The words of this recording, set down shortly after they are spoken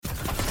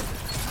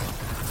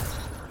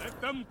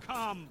them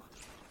come.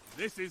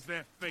 This is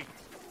their fate.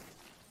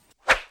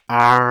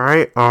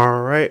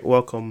 All right.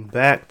 Welcome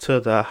back to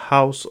the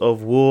House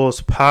of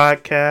Wolves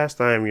podcast.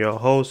 I am your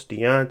host,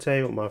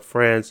 Deontay, with my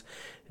friends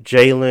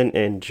Jalen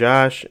and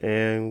Josh,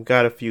 and we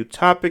got a few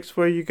topics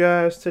for you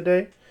guys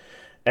today.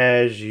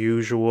 As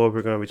usual,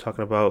 we're going to be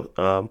talking about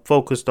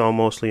focused on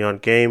mostly on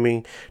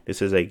gaming.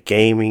 This is a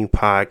gaming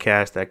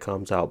podcast that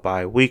comes out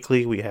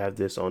bi-weekly. We have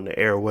this on the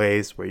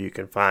airwaves where you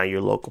can find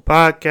your local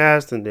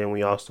podcast, and then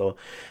we also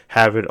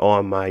have it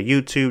on my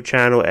YouTube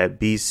channel at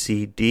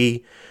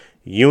BCD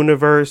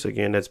Universe.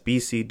 Again, that's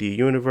BCD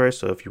Universe.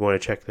 So if you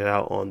want to check that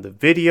out on the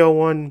video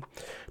one,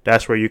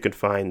 that's where you can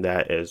find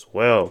that as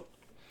well.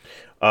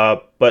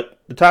 But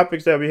the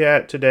topics that we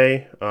had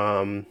today,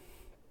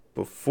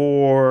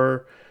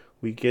 before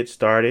we get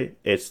started,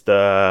 it's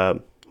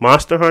the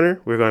Monster Hunter.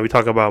 We're going to be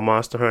talking about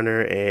Monster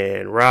Hunter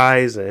and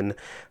Rise and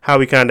how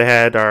we kind of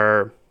had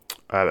our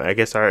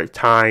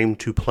time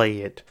to play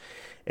it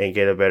and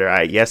get a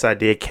better. Yes, I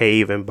did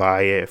cave and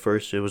buy it. At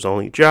first, it was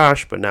only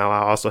Josh, but now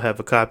I also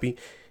have a copy.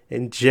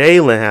 And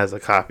Jalen has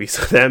a copy,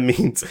 so that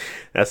means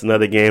that's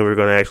another game we're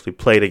going to actually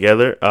play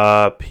together.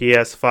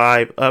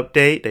 PS5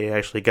 update. They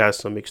actually got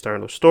some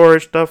external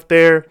storage stuff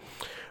there.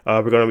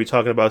 We're going to be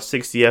talking about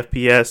 60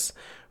 FPS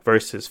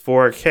versus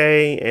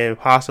 4K and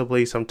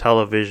possibly some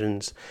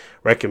televisions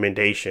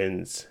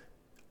recommendations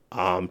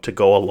to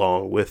go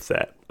along with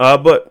that.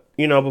 But,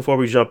 before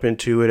we jump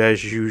into it,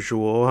 as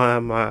usual,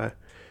 how my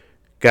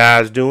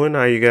guys doing?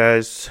 How you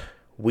guys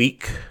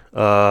week?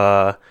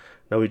 No,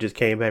 we just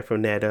came back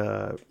from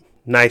that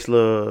nice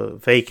little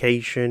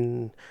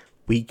vacation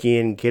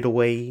weekend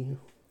getaway.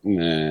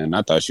 Man,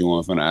 I thought you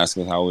weren't finna ask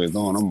us how we was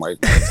doing. I'm like,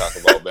 talk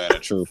about being a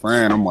true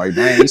friend. I'm like,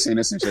 dang, you seen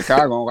this in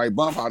Chicago. I'm like,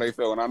 bump how they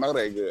feel, and I know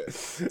they good.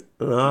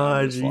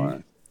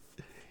 I'm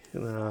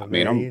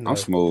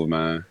smooth,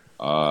 man.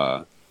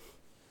 Almost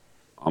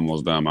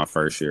done my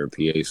first year of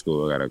PA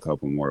school. I got a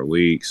couple more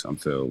weeks. I'm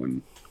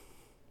feeling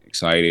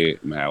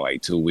excited. I had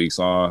like 2 weeks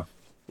off.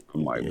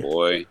 I'm like,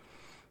 boy,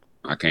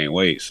 I can't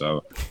wait.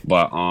 So,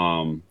 but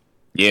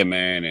yeah,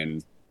 man,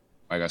 and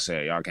like I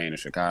said, y'all came to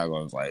Chicago.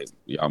 I was like,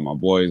 y'all my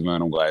boys,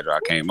 man. I'm glad y'all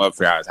came up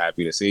here. I was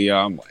happy to see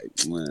y'all. I'm like,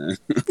 man,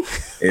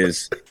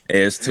 it's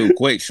too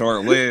quick,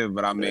 short-lived,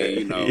 but I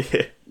mean,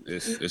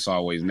 it's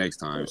always next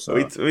time. So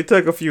we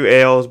took a few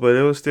L's, but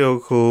it was still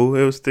cool.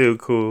 Man,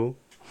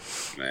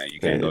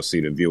 you can't go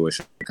see the view of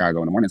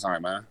Chicago in the morning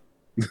time, man.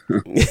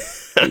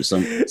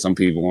 Some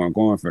people weren't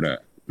going for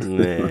that.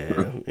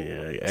 Man,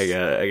 yeah, I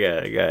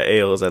got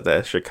L's at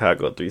that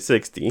Chicago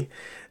 360.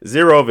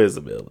 Zero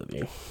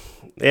visibility.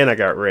 And I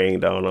got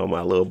rained on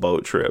my little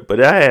boat trip, but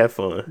I had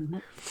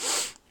fun.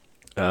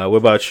 What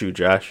about you,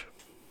 Josh?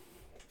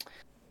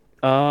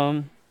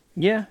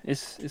 Yeah,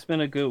 it's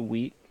been a good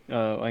week.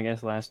 I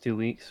guess last 2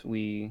 weeks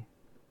we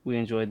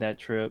enjoyed that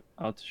trip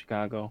out to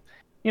Chicago.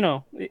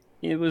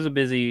 It was a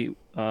busy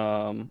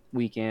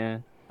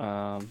weekend.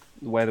 The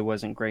weather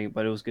wasn't great,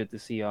 but it was good to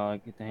see y'all,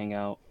 get to hang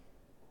out.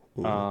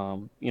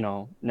 Now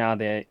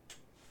that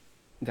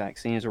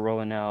vaccines are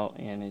rolling out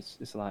and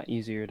it's a lot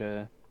easier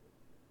to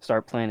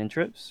start planning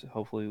trips.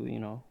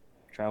 Hopefully,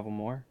 travel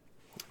more.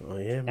 Oh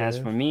yeah, man. As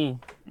for me,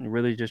 I'm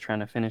really just trying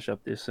to finish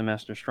up this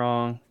semester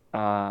strong.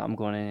 I'm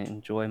going to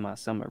enjoy my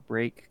summer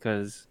break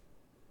because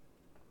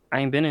I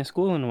ain't been in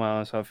school in a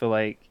while, so I feel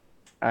like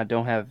I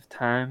don't have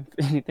time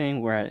for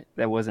anything where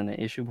that wasn't an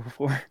issue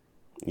before.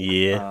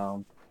 Yeah.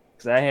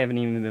 Because I haven't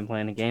even been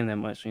playing the game that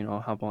much.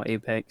 Hop on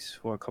Apex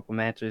for a couple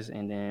matches,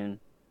 and then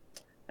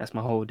that's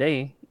my whole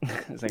day.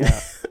 Because I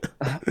got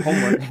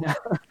homework.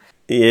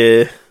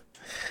 Yeah.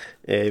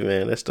 Hey,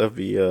 man, that stuff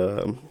be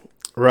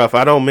rough.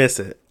 I don't miss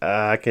it.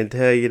 I can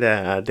tell you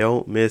that. I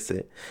don't miss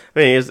it. I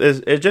mean,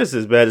 it's just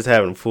as bad as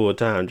having a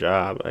full-time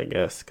job, I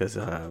guess. Because,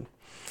 a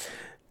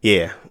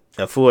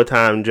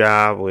full-time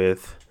job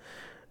with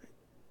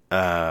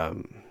a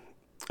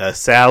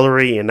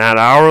salary and not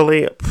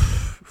hourly,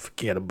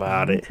 forget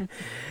about it.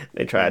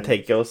 They try to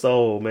take your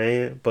soul,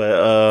 man.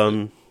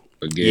 But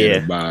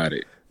forget about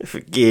it.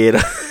 Forget.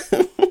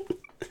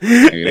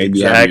 Hey, they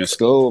be having in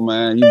school,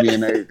 man. You be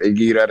in there, they give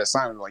you that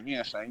assignment, like,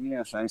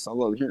 Shane. So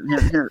look,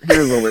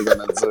 here's what we're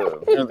gonna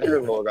do.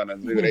 Here's what we're gonna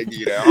do. They give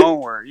you that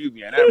homework. You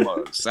be in that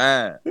mug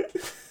sad.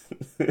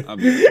 I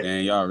be,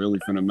 man, y'all really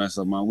finna mess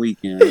up my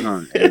weekend,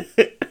 huh?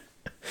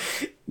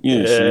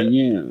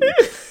 Shane.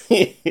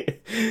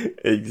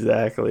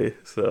 Exactly.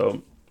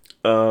 So,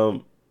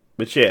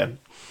 but yeah.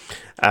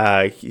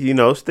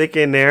 Stick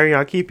in there.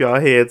 Y'all keep y'all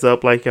heads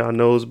up like y'all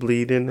nose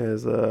bleeding,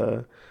 as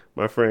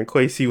my friend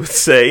Quasi would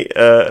say.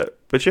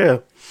 But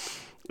yeah,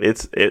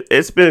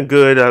 it's been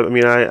good. I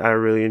mean, I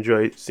really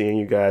enjoyed seeing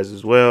you guys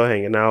as well,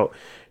 hanging out,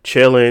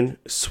 chilling,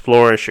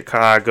 exploring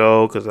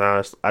Chicago, because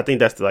I think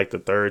that's like the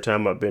third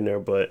time I've been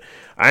there, but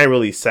I ain't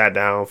really sat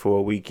down for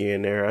a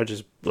weekend there. I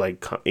just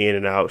like in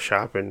and out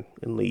shopping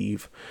and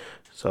leave.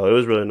 So it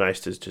was really nice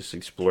to just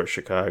explore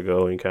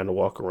Chicago and kind of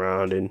walk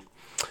around and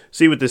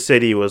see what the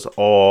city was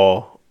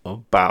all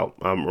about.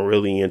 I'm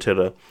really into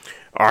the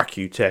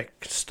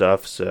architect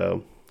stuff,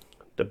 so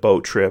the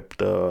boat trip,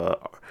 the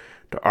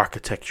the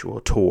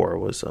architectural tour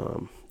was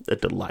a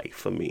delight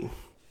for me,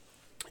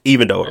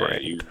 even though it Man,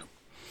 rained.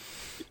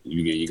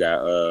 you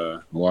got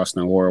lost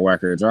in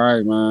Warwacker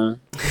Drive, man.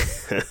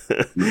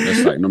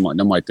 That's like them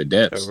like the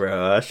depths. Bro,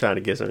 I was trying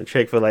to get some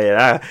Chick-fil-A,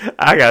 and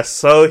I got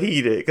so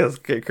heated because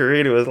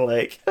Karina was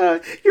like,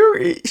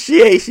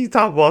 she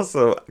talked about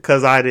some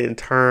because I didn't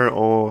turn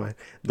on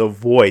the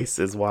voice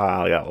is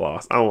why I got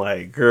lost. I'm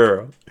like,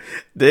 girl,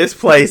 this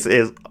place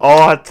is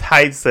all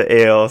types of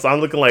L's.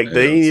 I'm looking like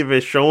they ain't even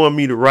showing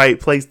me the right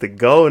place to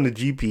go in the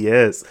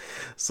GPS.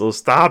 So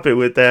stop it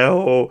with that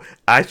whole,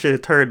 I should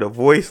have turned the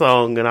voice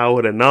on and I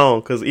would have known.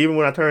 Because even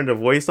when I turned the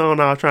voice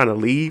on, I was trying to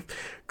leave.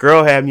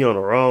 Girl had me on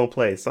the wrong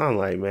place. So I'm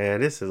like,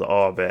 man, this is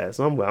all bad.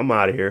 So I'm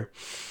out of here.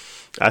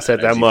 I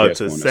set that mug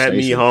to set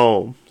me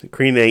home.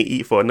 Karina ain't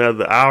eat for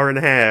another hour and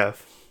a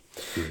half.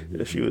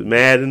 She was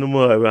mad in the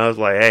mud. But I was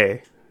like,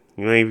 hey,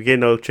 you ain't getting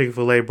no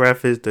Chick-fil-A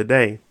breakfast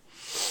today.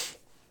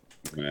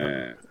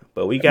 Man.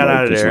 But we got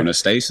out of there. On a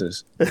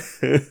stasis.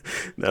 That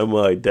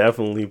mug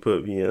definitely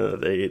put me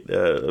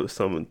in.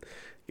 Someone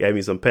gave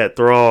me some pet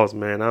thralls,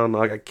 man. I don't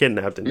know. I got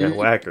kidnapped in that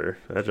whacker.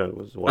 That junk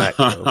was whack,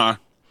 though.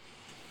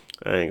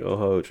 I ain't gonna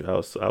hold you. I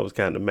was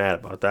kind of mad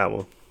about that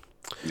one.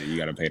 Yeah, you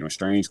gotta pay them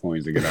strange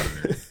coins to get out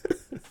of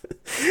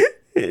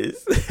there.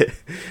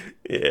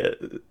 Yeah,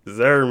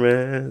 Zer,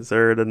 man.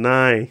 Zer the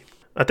 9.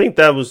 I think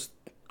that was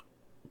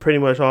pretty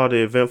much all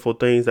the eventful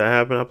things that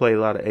happened. I played a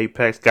lot of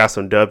Apex, got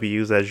some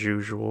W's as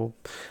usual.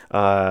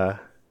 And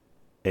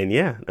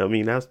yeah, I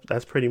mean,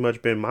 that's pretty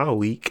much been my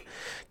week.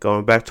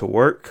 Going back to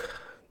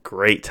work,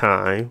 great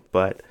time.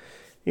 But,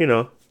 you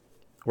know,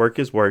 work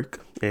is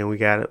work. And we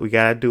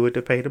gotta do it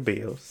to pay the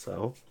bills.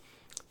 So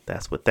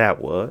that's what that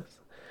was.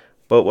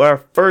 But what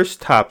our first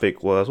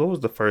topic was, what was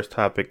the first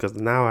topic? Because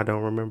now I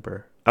don't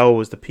remember. Oh, it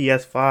was the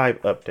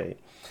PS5 update.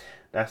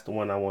 That's the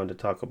one I wanted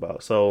to talk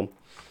about. So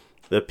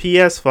the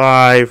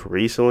PS5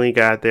 recently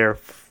got their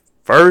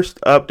first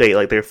update,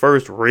 like their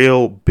first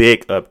real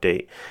big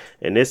update.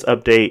 And this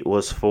update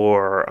was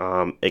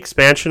for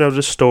expansion of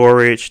the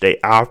storage. They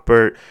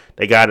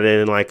got it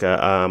in like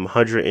a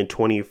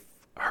 120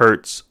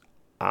 hertz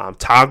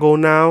toggle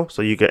now,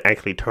 so you can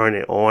actually turn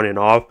it on and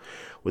off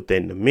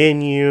within the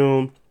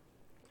menu.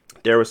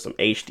 There was some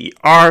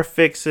HDR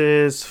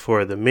fixes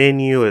for the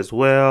menu as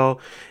well,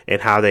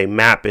 and how they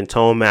map and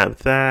tone map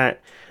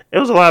that. It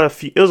was a lot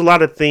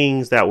of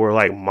things that were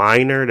like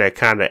minor that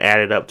kind of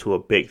added up to a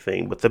big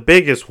thing. But the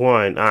biggest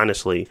one,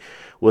 honestly,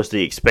 was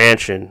the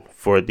expansion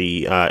for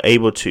the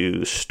able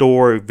to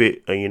store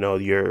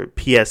your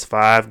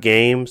PS5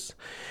 games.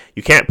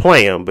 You can't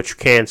play them, but you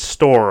can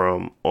store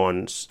them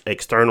on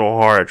external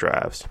hard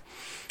drives.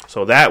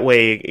 So that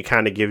way, it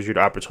kind of gives you the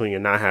opportunity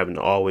of not having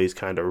to always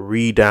kind of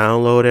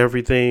re-download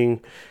everything.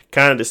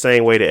 Kind of the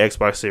same way the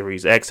Xbox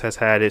Series X has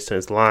had it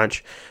since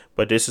launch.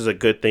 But this is a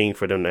good thing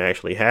for them to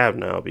actually have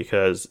now,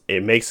 because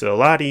it makes it a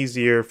lot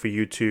easier for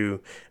you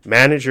to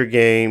manage your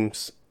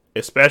games,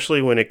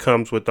 especially when it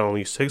comes with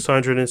only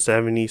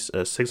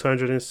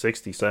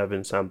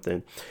 667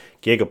 something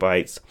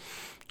gigabytes.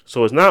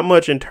 So it's not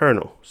much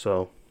internal.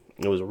 So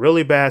it was a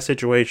really bad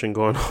situation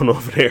going on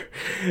over there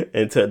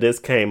until this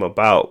came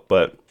about,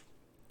 but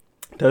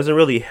doesn't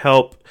really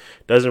help,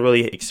 doesn't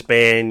really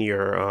expand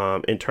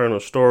your internal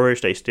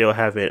storage. They still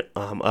haven't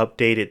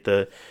updated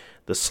the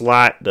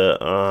slot, the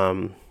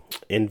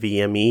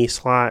NVMe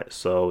slot,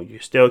 so you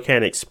still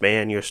can't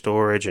expand your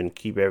storage and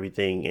keep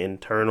everything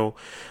internal.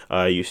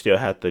 You still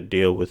have to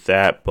deal with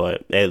that,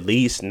 but at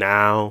least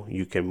now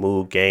you can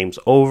move games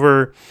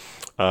over.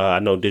 I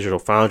know Digital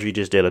Foundry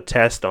just did a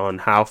test on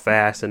how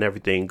fast and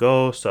everything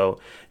goes, so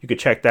you can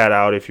check that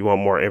out if you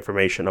want more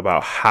information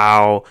about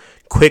how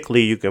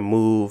quickly you can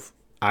move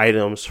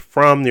items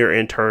from your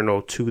internal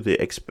to the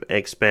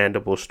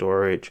expandable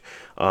storage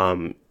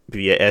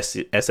via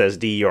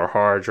SSD or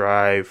hard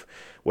drive,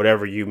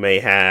 whatever you may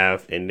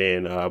have, and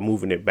then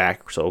moving it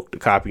back. So the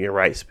copy and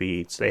write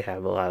speeds, they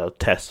have a lot of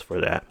tests for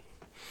that.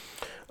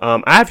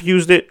 I've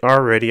used it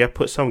already. I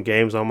put some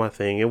games on my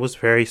thing. It was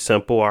very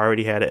simple. I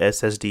already had an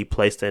SSD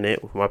placed in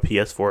it with my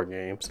PS4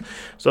 games.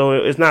 So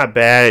it's not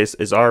bad.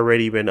 It's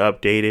already been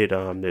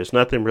updated. There's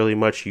nothing really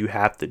much you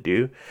have to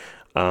do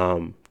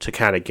to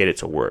kind of get it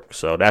to work.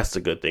 So that's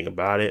the good thing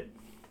about it.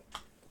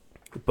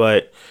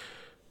 But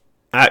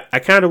I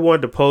kind of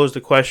wanted to pose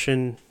the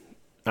question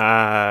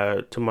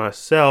to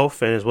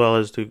myself and as well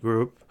as the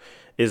group,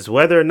 is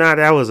whether or not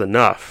that was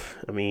enough.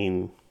 I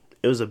mean,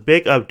 it was a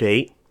big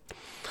update.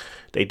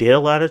 They did a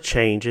lot of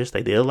changes.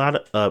 They did a lot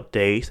of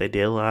updates. They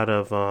did a lot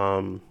of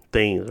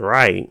things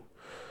right.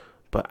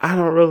 But I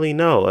don't really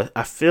know.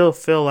 I feel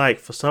like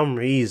for some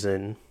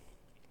reason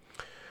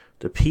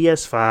the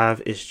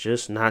PS5 is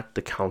just not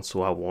the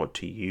console I want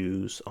to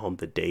use on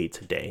the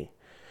day-to-day.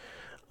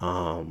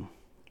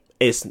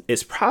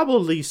 It's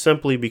probably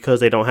simply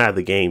because they don't have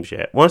the games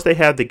yet. Once they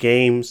have the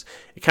games,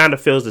 it kind of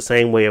feels the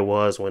same way it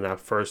was when I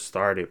first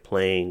started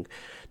playing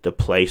the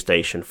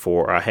PlayStation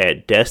 4. I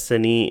had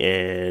Destiny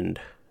and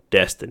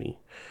Destiny.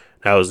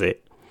 That was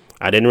it.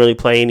 I didn't really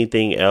play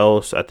anything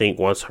else. I think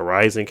once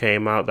Horizon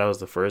came out, that was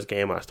the first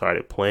game I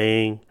started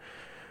playing.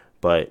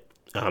 but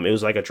it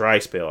was like a dry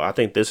spell. I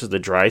think this is the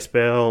dry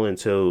spell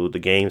until the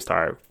games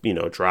start,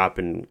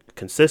 dropping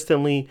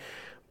consistently.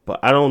 But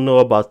I don't know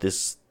about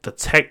this. The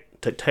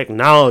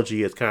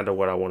technology is kind of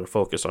what I want to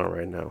focus on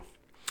right now.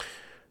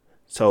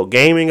 So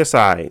gaming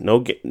aside,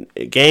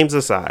 games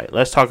aside,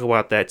 let's talk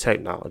about that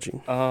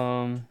technology.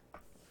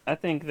 I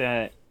think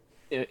that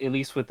at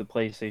least with the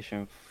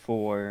PlayStation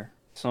 4,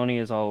 Sony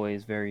is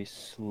always very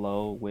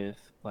slow with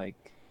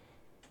like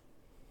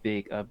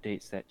big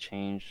updates that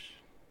change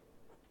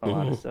a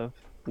lot of stuff.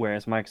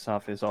 Whereas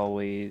Microsoft is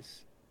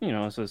always,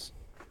 it's just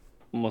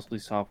mostly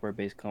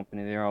software-based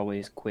company. They're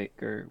always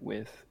quicker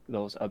with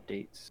those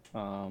updates.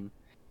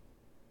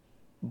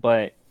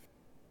 But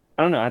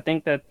I don't know. I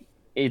think that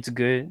it's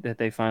good that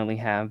they finally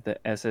have the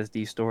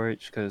SSD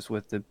storage because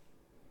with the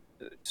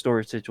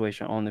storage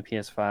situation on the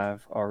PS5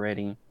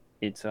 already,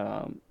 it's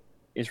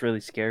really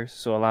scarce.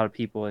 So a lot of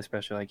people,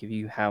 especially like if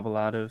you have a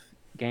lot of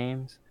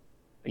games,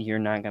 you're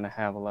not gonna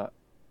have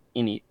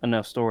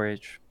enough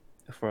storage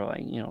for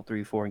like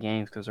 3-4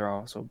 games because they're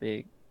all so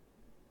big.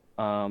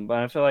 But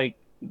I feel like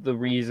the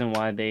reason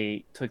why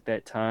they took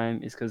that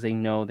time is because they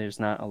know there's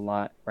not a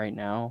lot right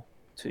now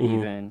to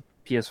even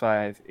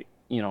PS5,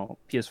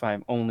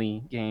 PS5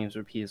 only games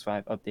or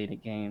PS5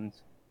 updated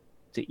games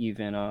to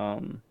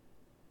even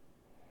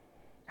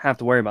have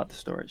to worry about the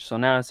storage. So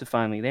now it's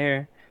finally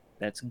there.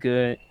 That's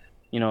good.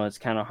 It's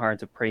kind of hard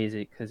to praise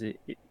it because it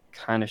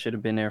kind of should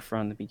have been there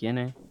from the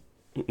beginning.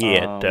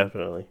 Yeah,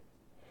 definitely.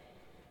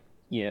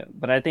 Yeah,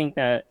 but I think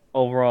that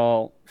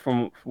overall,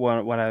 from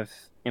what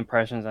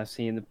impressions I've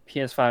seen, the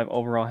PS5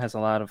 overall has a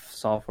lot of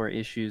software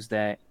issues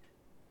that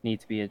need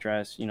to be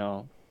addressed.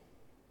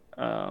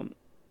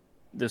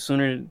 The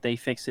sooner they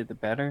fix it, the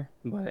better.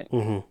 But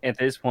at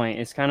this point,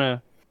 I kind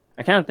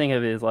of think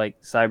of it as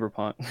like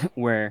Cyberpunk,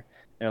 where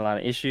there are a lot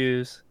of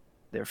issues.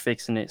 They're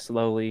fixing it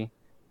slowly,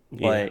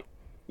 but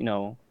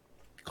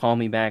call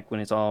me back when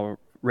it's all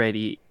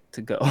ready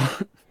to go.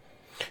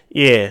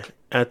 Yeah,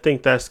 I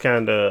think that's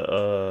kind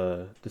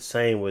of the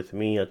same with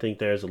me. I think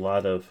there's a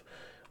lot of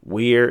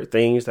weird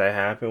things that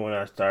happen when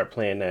I start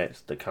playing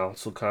the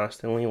console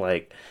constantly.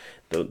 Like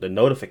the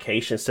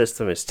notification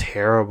system is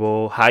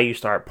terrible. How you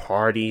start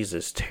parties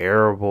is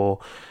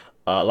terrible.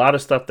 A lot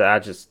of stuff that I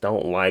just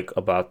don't like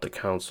about the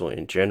console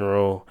in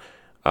general.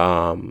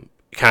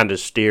 Kind of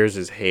steers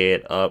his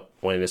head up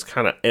when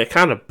it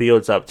kind of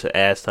builds up to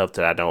add stuff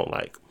that I don't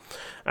like.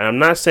 And I'm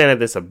not saying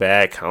that it's a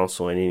bad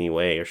console in any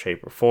way or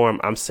shape or form.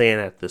 I'm saying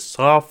that the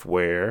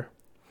software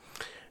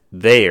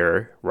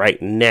there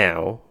right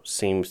now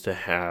seems to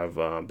have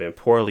been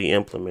poorly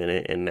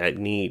implemented, and that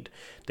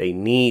they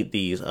need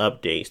these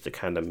updates to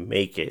kind of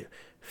make it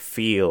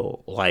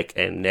feel like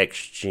a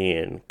next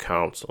gen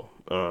console.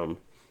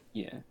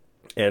 Yeah.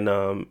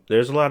 And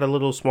there's a lot of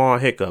little small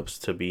hiccups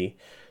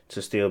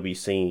to still be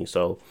seen.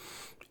 So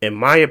in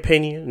my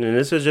opinion, and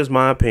this is just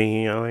my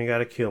opinion, y'all ain't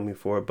gotta kill me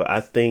for it, but I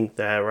think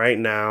that right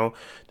now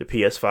the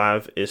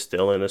PS5 is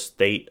still in a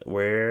state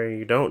where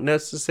you don't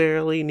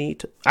necessarily need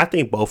to. I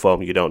think both of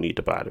them you don't need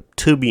to buy them.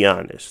 To be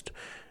honest,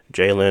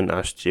 Jalen,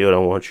 I still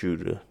don't want you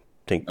to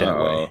think that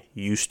way.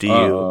 You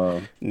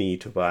still need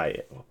to buy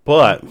it,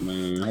 but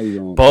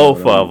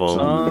both of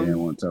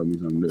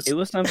them. It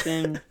was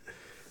something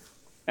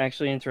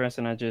actually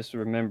interesting. I just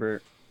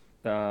remembered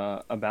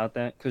about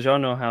that because y'all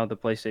know how the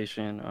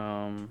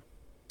PlayStation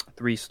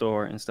 3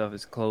 store and stuff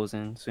is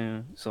closing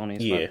soon.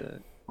 Sony's about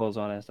to close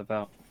all that stuff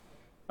out.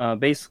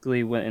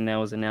 Basically, when that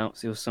was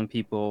announced, it was some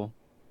people,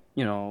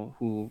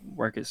 who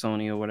work at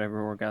Sony or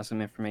whatever, or got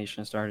some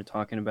information, started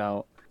talking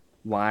about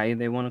why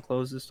they want to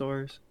close the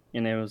stores,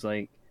 and it was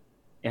like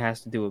it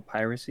has to do with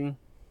piracy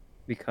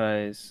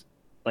because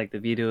like the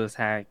Vita is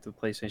hacked, the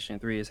PlayStation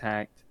 3 is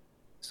hacked,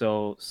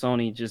 so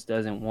Sony just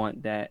doesn't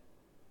want that,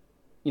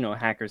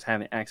 hackers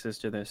having access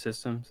to their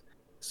systems,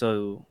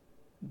 so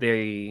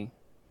they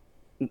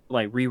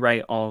like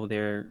rewrite all of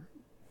their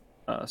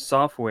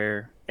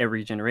software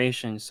every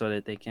generation so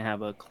that they can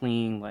have a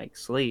clean like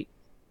slate,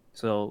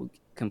 so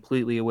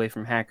completely away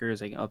from hackers.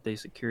 They can update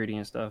security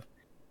and stuff.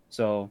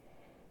 So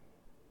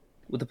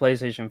with the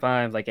PlayStation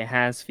 5, like it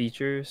has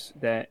features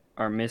that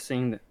are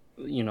missing,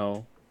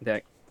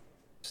 that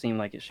seem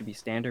like it should be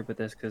standard, but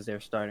that's because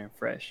they're starting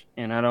fresh,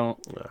 and I don't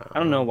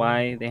know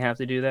why they have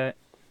to do that.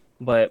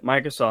 But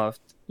Microsoft,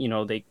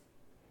 they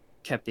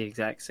kept the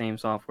exact same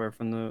software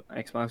from the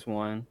Xbox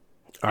One.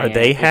 Are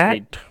they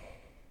hacked?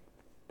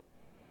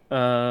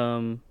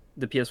 The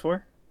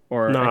PS4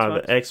 or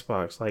Xbox? The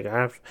Xbox. Like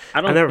I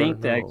don't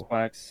think the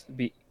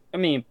Xbox I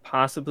mean,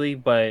 possibly,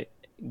 but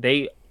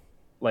they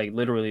like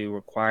literally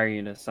require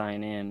you to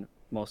sign in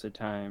most of the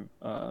time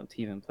to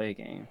even play a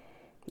game.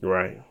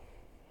 Right.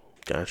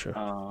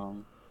 Gotcha.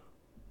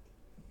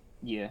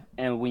 Yeah,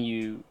 and when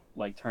you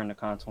like turn the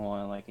console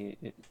on, like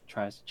it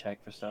tries to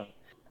check for stuff.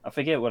 I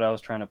forget what I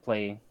was trying to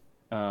play.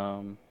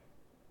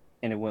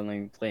 And it wouldn't let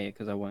me play it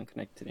because I wasn't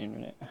connected to the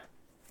internet.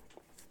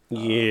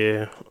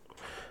 Yeah.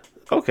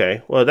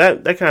 Okay. Well,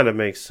 that kind of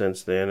makes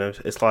sense then.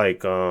 It's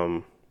like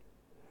that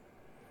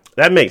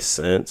makes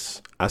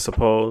sense, I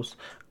suppose.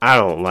 I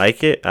don't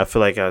like it. I feel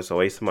like I was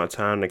wasting my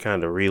time to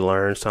kind of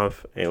relearn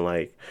stuff and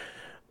like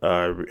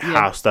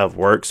how stuff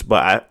works.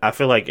 But I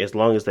feel like as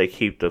long as they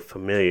keep the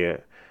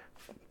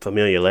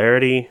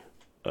familiarity,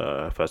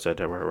 if I said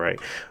that right,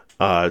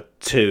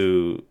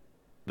 to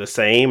the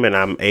same, and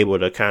I'm able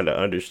to kind of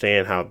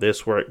understand how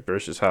this work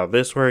versus how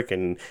this work,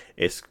 and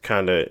it's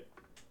kind of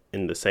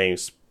in the same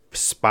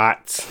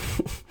spots.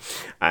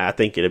 I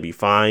think it'll be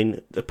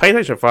fine. The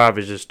PlayStation 5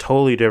 is just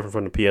totally different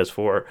from the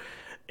PS4,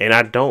 and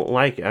I don't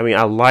like it. I mean,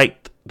 I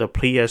liked the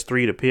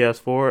PS3 to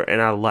PS4,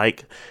 and I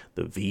like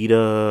the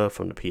Vita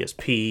from the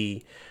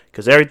PSP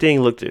because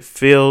everything it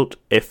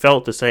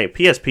felt the same.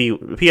 PS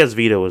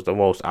Vita was the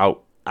most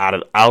out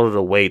of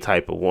the way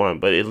type of one,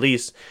 but at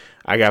least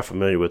I got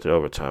familiar with it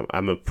over time.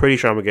 I'm pretty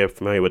sure I'm gonna get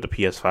familiar with the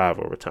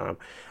PS5 over time.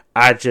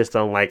 I just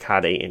don't like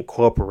how they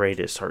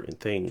incorporated certain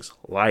things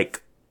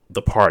like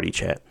the party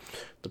chat.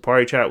 The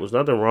party chat was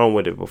nothing wrong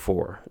with it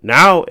before.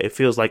 Now it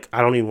feels like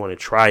I don't even want to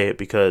try it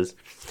because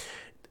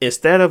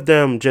instead of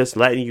them just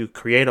letting you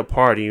create a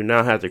party, you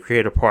now have to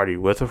create a party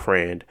with a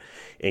friend,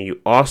 and you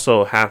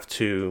also have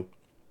to.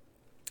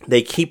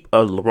 They keep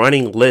a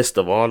running list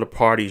of all the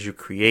parties you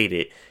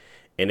created,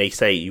 and they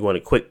say you want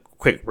to quick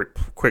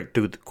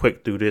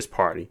do this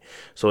party.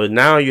 So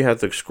now you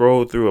have to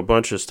scroll through a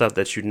bunch of stuff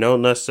that you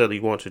don't necessarily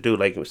want to do.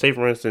 Like say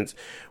for instance,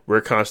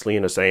 we're constantly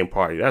in the same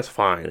party. That's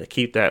fine.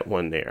 Keep that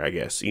one there. I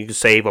guess you can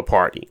save a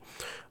party.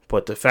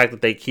 But the fact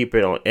that they keep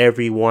it on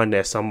every one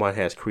that someone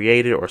has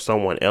created or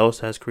someone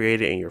else has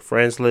created in your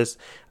friends list,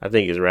 I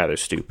think is rather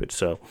stupid.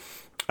 So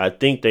I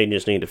think they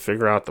just need to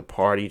figure out the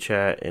party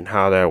chat and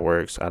how that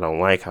works. I don't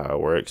like how it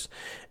works.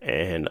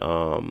 And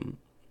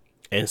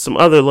some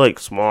other like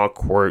small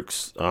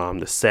quirks,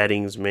 the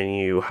settings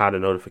menu, how the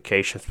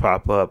notifications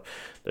pop up,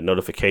 the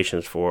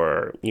notifications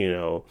for,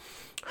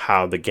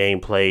 how the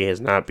gameplay is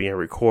not being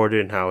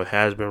recorded and how it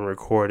has been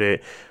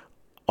recorded.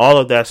 All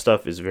of that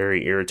stuff is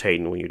very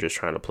irritating when you're just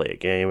trying to play a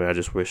game. And I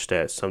just wish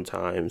that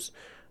sometimes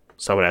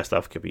some of that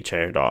stuff could be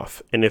turned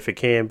off. And if it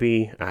can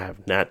be, I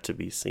have not to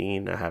be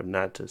seen. I have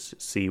not to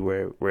see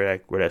where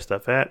that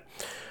stuff at.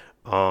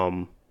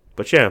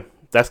 But yeah,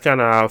 that's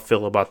kind of how I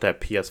feel about that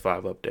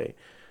PS5 update.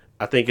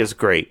 I think it's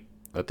great.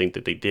 I think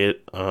that they did.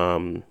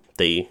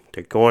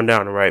 They're going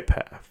down the right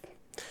path.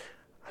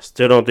 I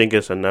still don't think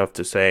it's enough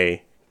to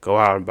say go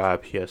out and buy a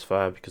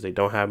PS5 because they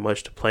don't have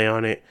much to play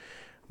on it.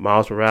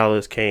 Miles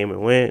Morales came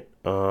and went.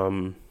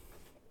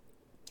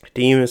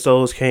 Demon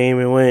Souls came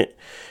and went.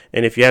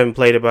 And if you haven't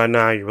played it by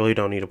now, you really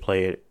don't need to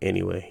play it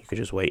anyway. You could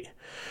just wait.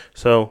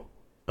 So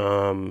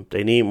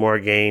they need more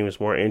games,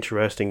 more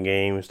interesting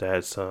games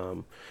that's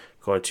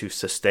going to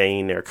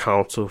sustain their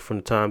console for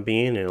the time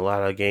being. And a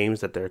lot of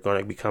games that they're going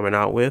to be coming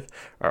out with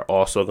are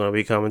also going to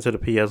be coming to the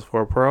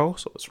PS4 Pro.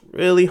 So it's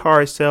really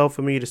hard sell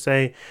for me to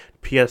say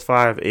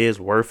PS5 is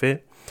worth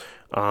it.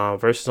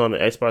 Versus on the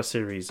Xbox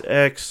Series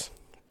X,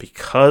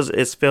 because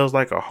it feels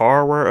like a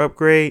hardware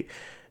upgrade,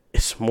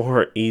 it's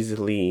more easy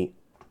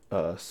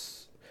to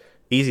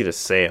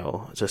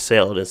sell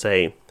than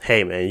say,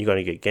 hey man, you're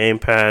going to get Game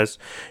Pass,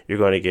 you're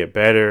going to get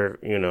better,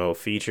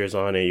 features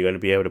on it, you're going to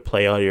be able to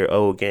play all your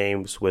old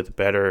games with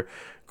better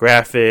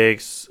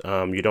graphics,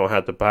 you don't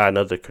have to buy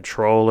another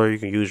controller, you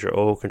can use your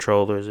old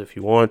controllers if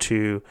you want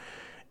to.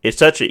 It's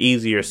such an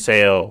easier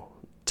sale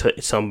to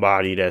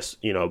somebody that's,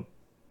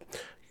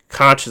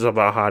 conscious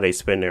about how they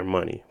spend their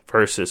money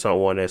versus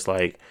someone that's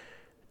like,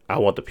 I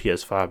want the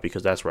PS5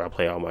 because that's where I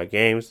play all my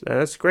games. And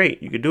that's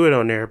great. You can do it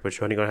on there, but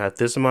you're only going to have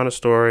this amount of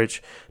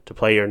storage to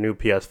play your new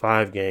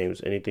PS5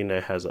 games. Anything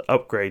that has an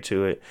upgrade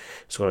to it,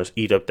 it's going to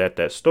eat up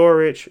that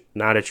storage.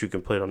 Now that you can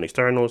put it on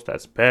externals,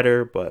 that's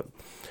better. But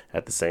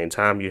at the same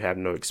time, you have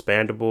no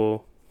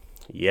expandable.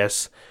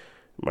 Yes,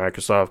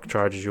 Microsoft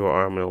charges you an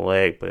arm and a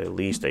leg, but at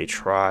least they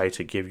try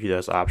to give you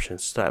those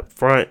options up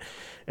front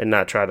and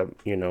not try to,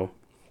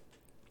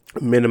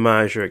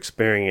 minimize your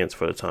experience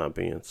for the time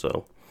being.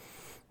 So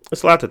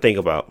it's a lot to think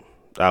about,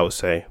 I would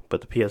say.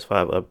 But the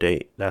PS5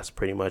 update, that's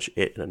pretty much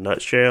it in a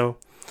nutshell.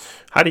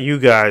 How do you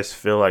guys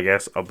feel, I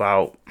guess,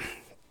 about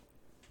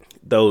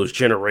those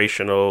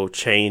generational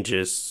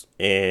changes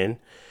and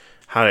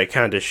how that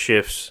kind of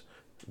shifts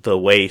the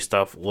way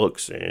stuff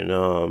looks?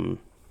 And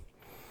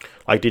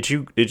did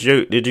you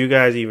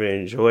guys even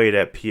enjoy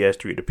that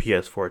PS3 to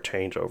PS4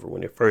 changeover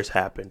when it first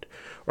happened?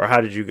 Or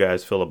how did you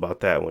guys feel about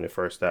that when it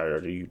first started?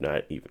 Or do you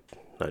not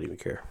even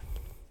care?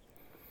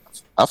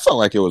 I felt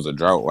like it was a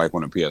drought, like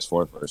when the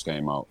PS4 first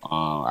came out.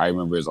 I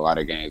remember there's a lot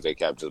of games they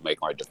kept just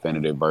making like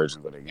definitive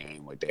versions of the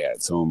game. Like they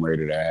had Tomb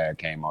Raider that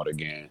came out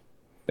again.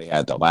 They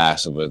had The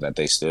Last of Us that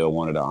they still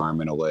wanted an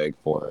arm and a leg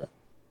for.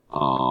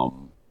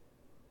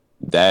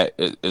 That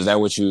is that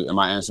what you? Am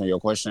I answering your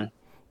question?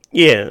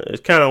 Yeah,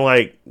 it's kind of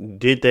like,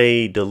 did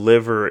they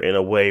deliver in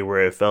a way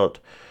where it felt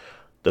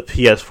the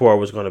PS4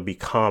 was going to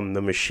become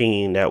the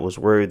machine that was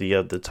worthy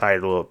of the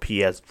title of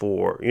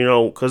PS4?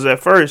 Because at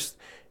first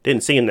it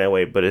didn't seem that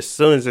way, but as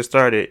soon as it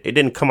started, it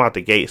didn't come out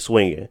the gate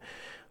swinging.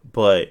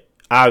 But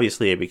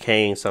obviously it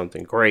became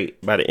something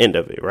great by the end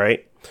of it,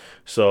 right?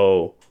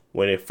 So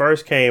when it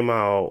first came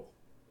out,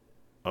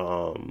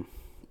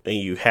 and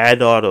you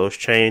had all those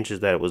changes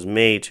that was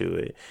made to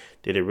it,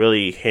 did it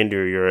really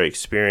hinder your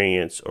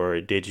experience, or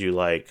did you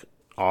like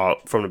all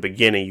from the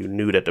beginning you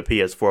knew that the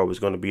PS4 was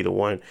going to be the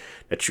one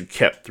that you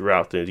kept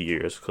throughout the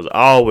years? Because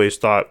I always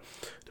thought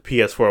the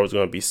PS4 was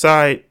going to be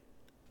side,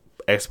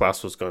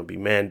 Xbox was going to be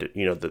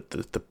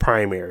the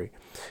primary,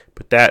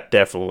 but that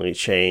definitely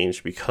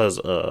changed because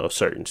of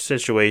certain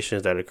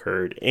situations that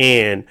occurred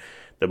and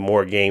the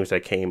more games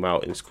that came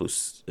out and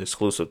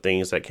exclusive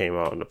things that came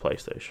out on the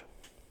PlayStation.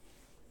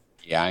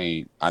 Yeah,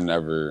 I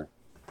never.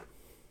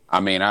 I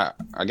mean, I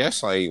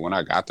guess like when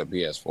I got the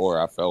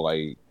PS4, I felt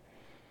like,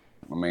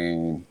 I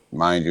mean,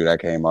 mind you,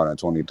 that came out in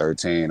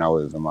 2013. I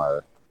was in my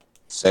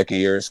second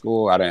year of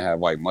school. I didn't have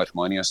like much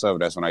money and stuff.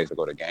 That's when I used to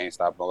go to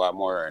GameStop a lot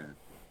more and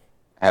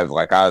have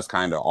like I was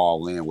kind of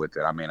all in with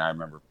it. I mean, I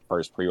remember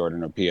first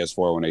pre-ordering a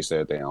PS4 when they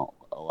said they don't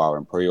allow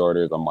in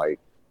pre-orders. I'm like,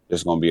 this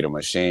is gonna be the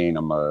machine.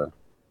 I'm gonna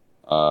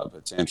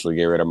potentially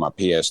get rid of my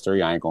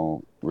PS3. I ain't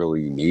gonna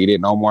really need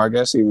it no more, I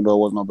guess, even though it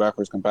was no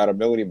backwards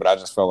compatibility. But I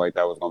just felt like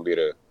that was gonna be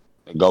the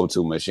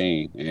go-to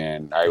machine,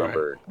 and I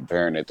remember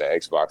comparing it to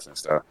Xbox and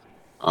stuff.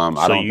 I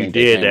So don't you think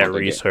they did came that out the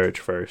game. research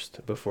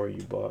first before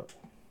you bought.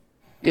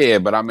 Yeah,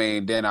 but I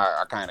mean, then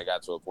I kind of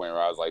got to a point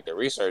where I was like, the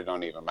research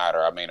don't even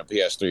matter. I mean, the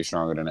PS3 is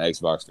stronger than the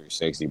Xbox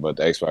 360, but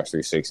the Xbox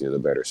 360 is a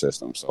better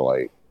system. So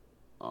like,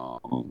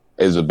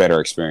 it's a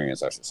better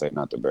experience, I should say,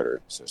 not the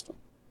better system.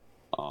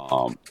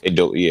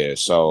 Yeah.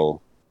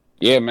 So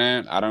yeah,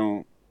 man, I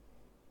Do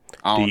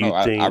don't you know.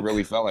 I think?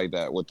 really felt like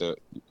that with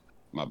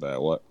my bad.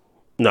 What?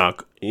 No,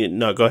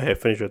 no. Go ahead.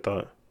 Finish your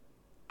thought.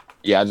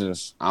 Yeah, I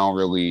don't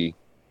really,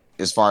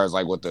 as far as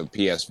like with the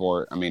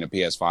PS4, I mean the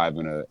PS5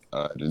 and the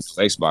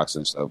Xbox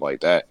and stuff like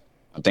that.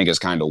 I think it's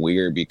kind of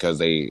weird because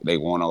they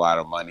want a lot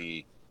of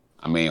money.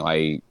 I mean,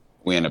 like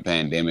we in a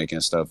pandemic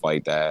and stuff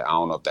like that. I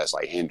don't know if that's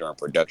like hindering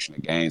production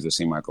of games. It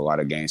seems like a lot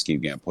of games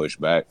keep getting pushed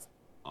back.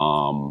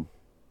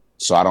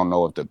 So I don't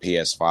know if the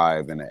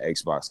PS5 and the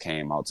Xbox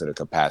came out to the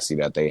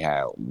capacity that they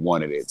had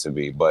wanted it to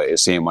be, but it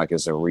seemed like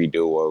it's a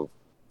redo of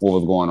what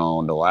was going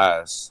on the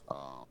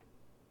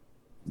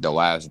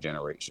last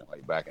generation,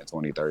 like back in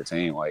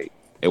 2013. Like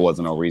it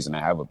wasn't no reason to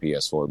have a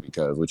PS4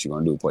 because what you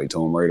gonna do? Play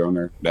Tomb Raider on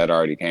there? That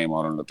already came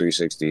out on the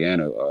 360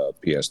 and a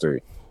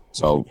PS3.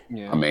 So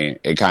Yeah. I mean,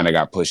 it kind of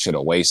got pushed to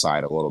the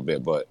wayside a little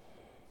bit. But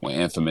when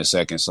Infamous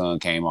Second Son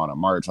came out in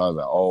March, I was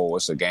like, oh,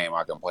 it's a game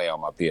I can play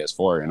on my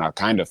PS4, and I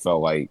kind of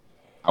felt like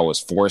I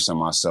was forcing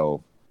myself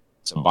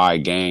to buy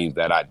games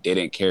that I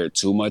didn't care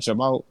too much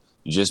about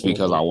just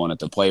because I wanted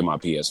to play my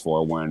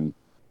PS4 when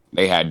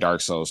they had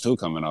Dark Souls 2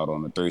 coming out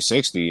on the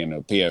 360 and the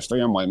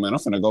PS3. I'm like, man, I'm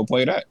finna go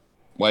play that.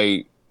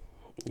 Like,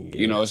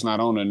 Yeah. it's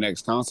not on the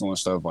next console and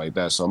stuff like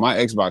that. So my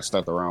Xbox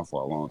stuck around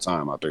for a long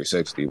time, my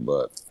 360,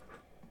 but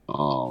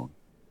um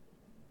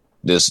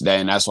that's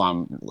why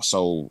I'm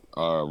so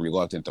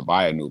reluctant to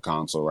buy a new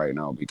console right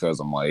now because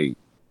I'm like,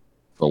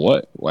 for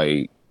what?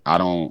 Like, I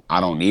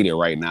don't need it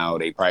right now.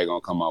 They probably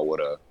gonna come out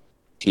with a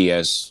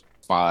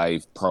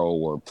PS5 Pro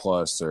or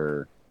Plus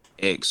or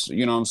X,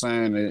 you know what I'm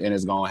saying? And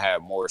it's gonna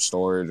have more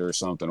storage or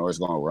something, or it's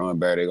gonna run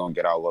better. They're gonna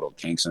get out little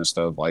kinks and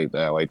stuff like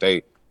that. Like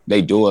they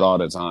do it all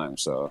the time.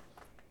 So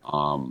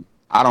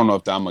I don't know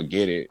if I'm gonna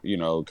get it,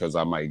 because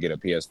I might get a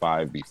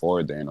PS5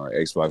 before then or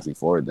Xbox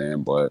before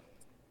then, but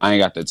I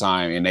ain't got the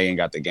time and they ain't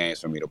got the games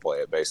for me to play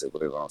it.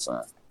 Basically, is what I'm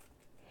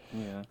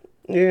saying.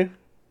 Yeah.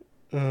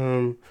 Yeah.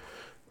 Um.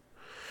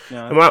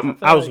 Yeah. I feel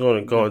I was like going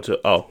to go into.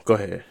 Oh, go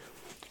ahead.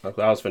 I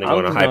was going to I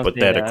go was into just gonna say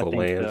that I hypothetical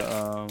think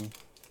land. the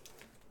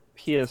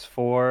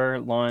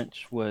PS4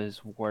 launch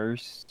was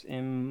worse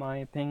in my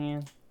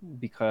opinion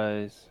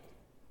because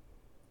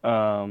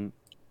um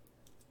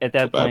at So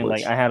that point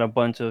like backwards. I had a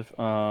bunch of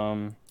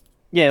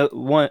yeah,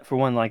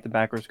 one like the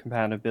backwards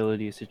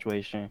compatibility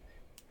situation,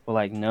 but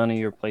like none of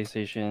your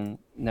PlayStation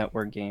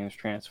Network games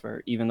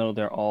transfer, even though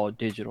they're all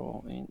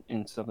digital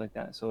and stuff like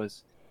that. So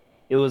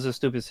it was a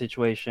stupid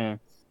situation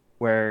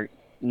where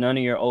none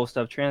of your old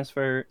stuff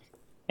transferred,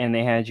 and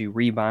they had you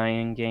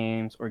rebuying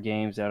games or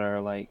games that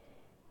are like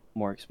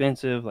more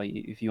expensive. Like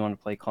if you want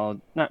to play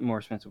not more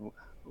expensive.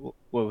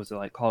 What was it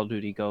like? Call of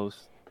Duty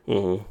Ghosts.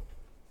 Mm-hmm.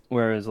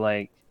 Whereas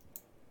like,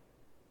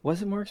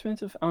 was it more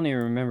expensive? I don't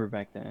even remember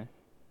back then.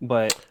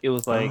 But it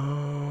was like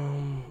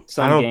I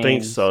some don't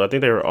think games so. I think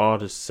they were all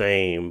the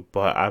same,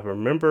 but I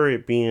remember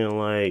it being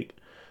like,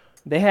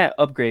 they had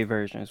upgrade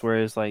versions,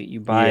 whereas like you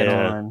buy it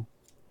yeah, on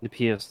the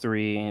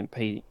PS3 and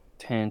pay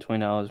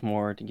 $10-20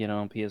 more to get it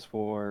on PS4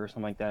 or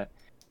something like that.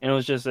 And it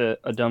was just a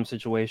dumb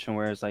situation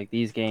where it's like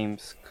these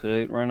games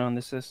could run on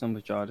the system,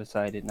 but y'all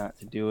decided not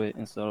to do it,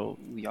 and so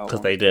y'all because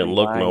want they us to didn't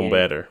look no rebuy it.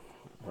 better.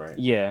 Right.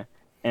 Yeah,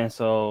 and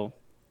so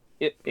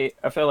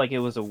I felt like it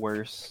was a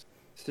worse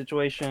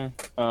situation.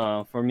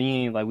 For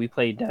me, like we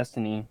played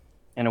Destiny,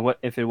 and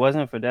if it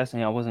wasn't for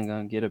Destiny, I wasn't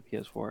gonna get a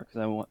PS4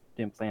 because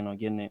didn't plan on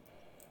getting it.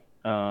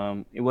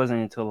 It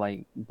wasn't until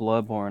like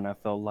Bloodborne I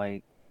felt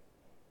like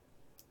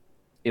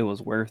it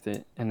was worth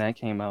it, and that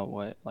came out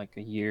like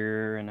a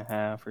year and a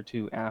half or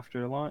two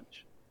after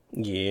launch.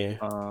 Yeah.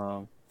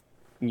 Um,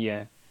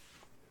 yeah.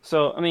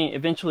 So I mean,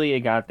 eventually it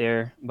got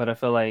there, but I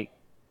feel like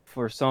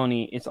for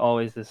Sony, it's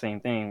always the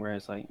same thing where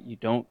it's like you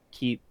don't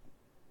keep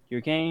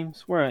your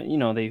games. Where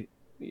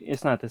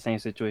it's not the same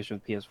situation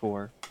with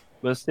PS4,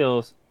 but it's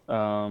still,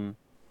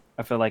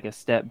 I feel like a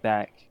step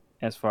back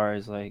as far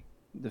as like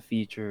the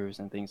features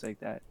and things like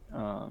that.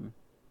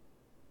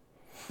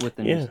 With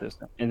the new Yeah.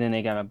 system, and then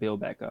they gotta build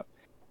back up.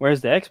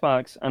 Whereas the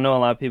Xbox, I know a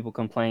lot of people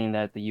complain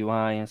that the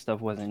UI and stuff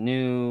wasn't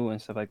new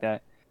and stuff like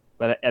that,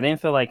 but I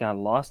didn't feel like I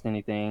lost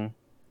anything.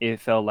 It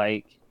felt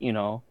like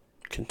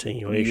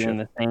you're in Continuation.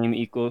 the same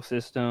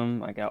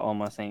ecosystem. I got all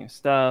my same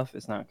stuff.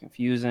 It's not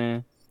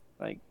confusing.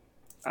 Like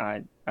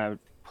I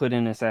put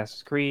in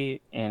Assassin's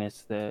Creed, and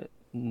it's the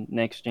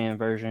next gen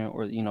version,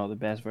 or the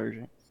best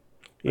version.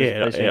 Whereas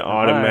Yeah, it PlayStation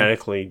 5,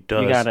 automatically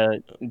you does.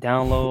 gotta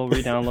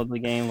re-download the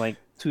game like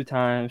 2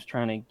 times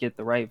trying to get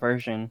the right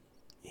version.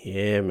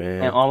 Yeah,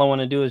 And man. all I want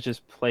to do is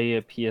just play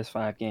a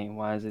PS5 game.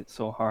 Why is it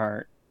so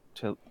hard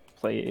to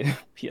play a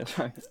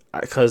PS5?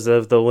 Because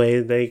of the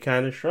way they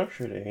kind of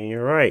structured it, and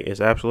you're right.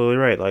 It's absolutely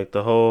right. Like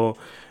the whole,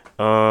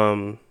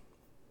 um,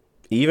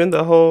 even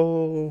the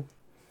whole,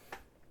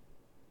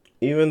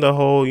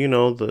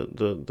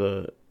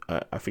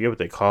 I forget what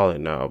they call it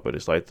now, but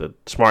it's like the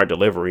smart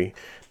delivery.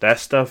 That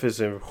stuff is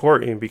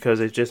important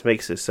because it just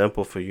makes it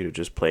simple for you to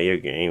just play your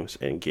games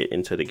and get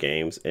into the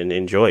games and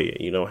enjoy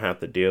it. You don't have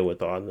to deal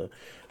with all the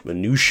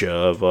minutia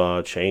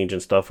of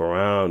changing stuff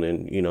around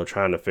and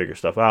trying to figure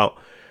stuff out.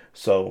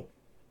 So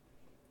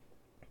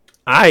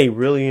I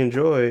really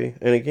enjoy,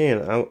 and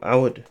again, I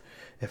would,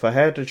 if I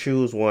had to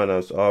choose one,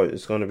 it's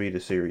going to be the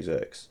Series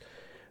X.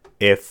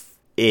 If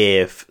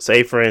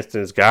say for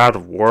instance God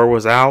of War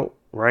was out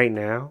right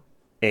now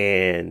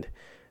and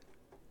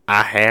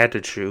I had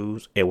to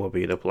choose, it would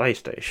be the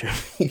PlayStation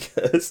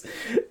because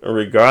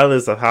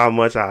regardless of how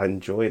much I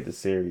enjoyed the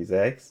Series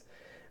X,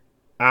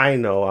 I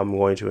know I'm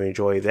going to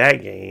enjoy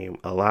that game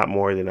a lot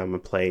more than I'm gonna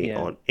play Yeah,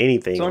 on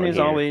anything on Sony's here.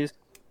 always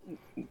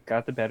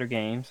got the better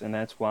games, and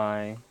that's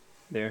why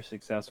they're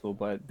successful.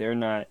 But they're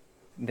not.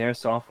 Their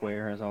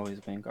software has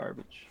always been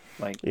garbage,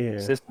 like Yeah,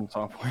 system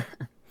software.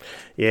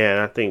 yeah,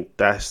 and I think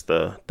that's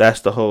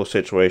the whole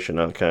situation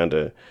I'm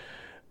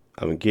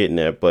getting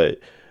at. But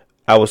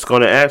I was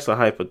going to ask a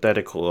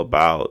hypothetical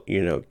about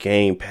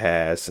Game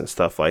Pass and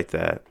stuff like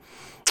that.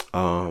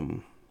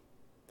 Um,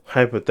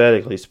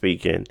 Hypothetically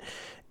speaking,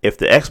 if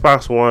the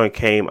Xbox One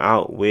came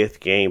out with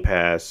Game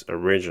Pass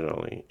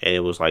originally, and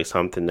it was like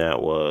something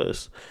that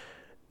was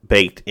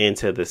baked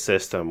into the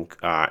system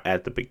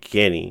at the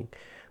beginning,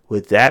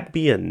 would that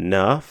be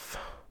enough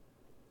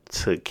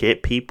to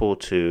get people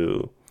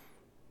to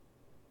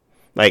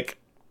like?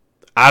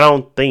 I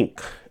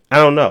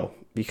don't know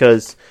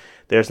because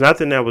there's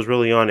nothing that was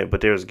really on it,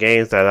 but there's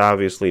games that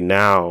obviously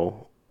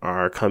now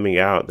are coming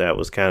out that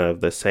was kind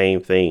of the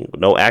same thing.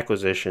 No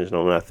acquisitions,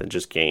 no nothing,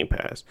 just Game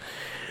Pass.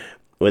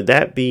 Would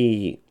that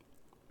be?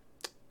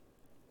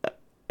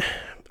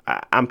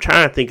 I'm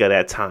trying to think of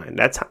that time.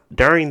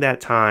 During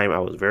that time, I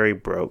was very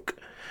broke.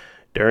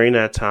 During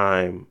that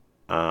time,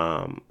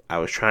 I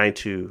was trying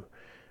to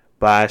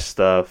buy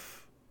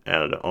stuff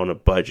on a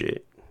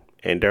budget,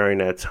 and during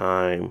that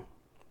time,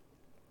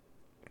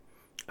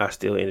 I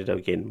still ended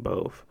up getting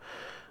both.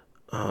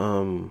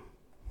 Um,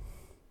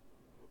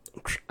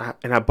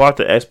 and I bought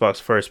the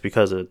Xbox first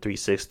because of the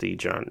 360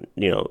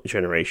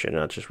 generation.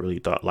 I just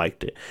really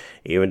liked it,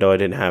 even though I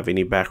didn't have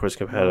any backwards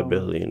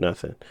compatibility and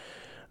nothing.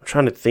 I'm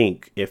trying to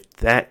think if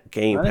that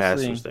Game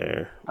Pass was Honestly,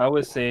 there. I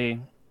would say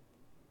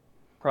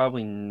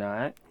probably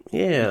not,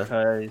 Yeah.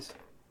 because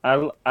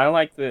I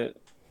like the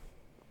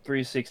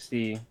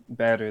 360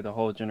 better the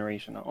whole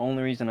generation. The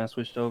only reason I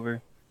switched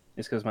over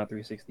is because my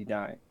 360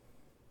 died.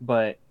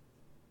 But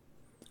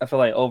I feel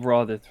like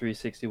overall the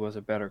 360 was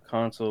a better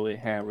console. It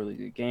had really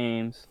good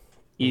games,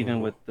 even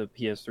Mm-hmm. with the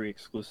PS3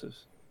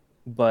 exclusives.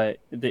 But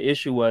the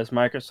issue was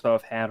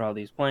Microsoft had all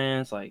these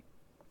plans, like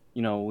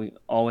we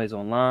always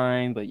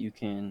online, but you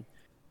can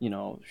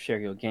share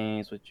your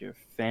games with your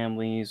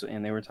families,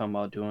 and they were talking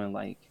about doing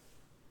like,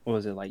 what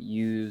was it, like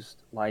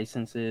used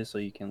licenses, so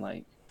you can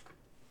like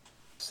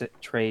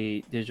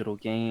trade digital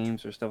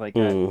games or stuff like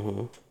that.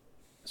 Mm-hmm.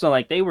 So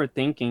like they were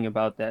thinking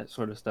about that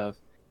sort of stuff,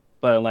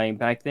 but like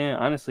back then,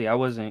 honestly, I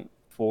wasn't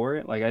for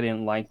it. Like I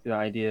didn't like the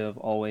idea of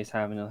always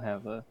having to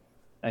have a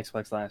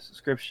Xbox Live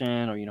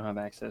subscription, or you don't have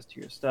access to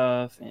your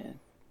stuff, and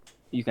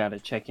you got to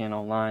check in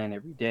online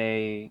every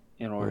day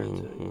in order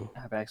to Mm-hmm.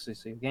 have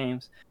access to your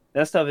games.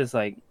 That stuff is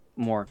like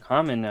more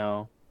common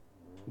now,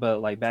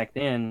 but like back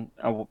then,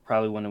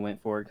 probably wouldn't have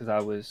went for it because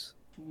I was,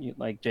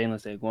 like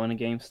Jalen said, going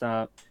to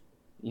GameStop.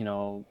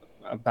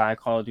 I buy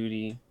Call of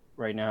Duty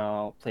right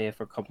now, play it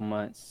for a couple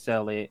months,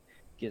 sell it,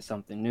 get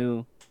something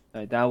new.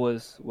 Like that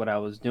was what I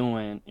was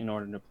doing in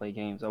order to play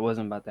games. I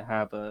wasn't about to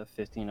have a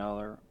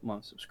 $15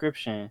 month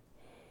subscription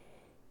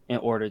in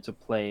order to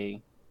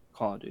play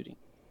Call of Duty.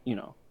 You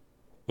know,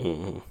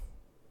 Mm-hmm.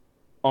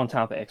 on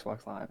top of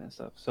Xbox Live and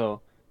stuff.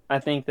 So I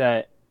think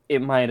that it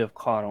might have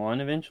caught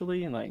on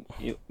eventually,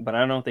 but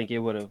I don't think it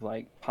would have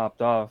like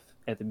popped off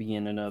at the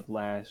beginning of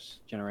last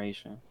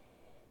generation.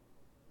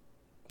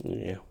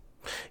 Yeah.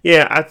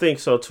 Yeah, I think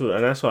so too,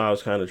 and that's why I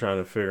was kind of trying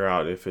to figure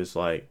out if it's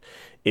like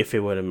if it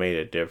would have made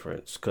a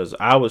difference because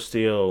I was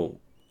still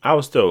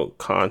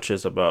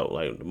conscious about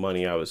like the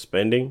money I was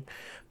spending,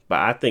 but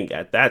I think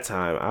at that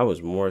time I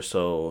was more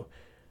so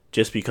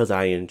just because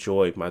I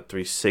enjoyed my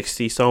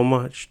 360 so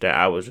much that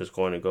I was just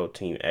going to go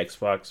Team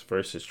Xbox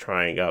versus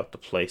trying out the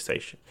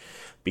PlayStation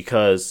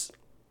because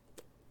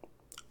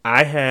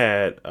I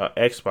had an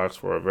Xbox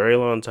for a very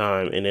long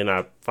time, and then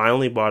I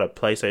finally bought a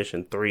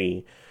PlayStation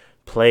 3,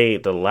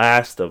 played The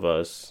Last of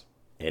Us,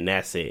 and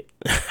that's it.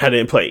 I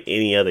didn't play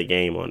any other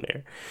game on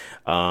there.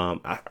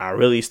 I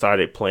really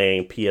started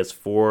playing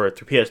PS4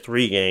 through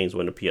PS3 games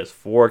when the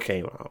PS4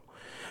 came out.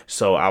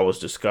 So I was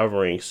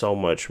discovering so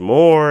much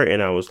more,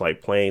 and I was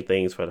like playing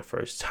things for the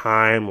first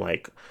time,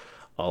 like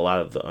a lot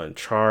of the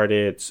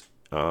Uncharted,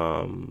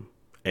 and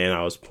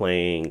I was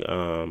playing.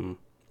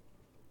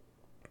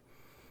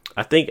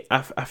 I think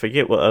I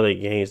forget what other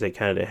games they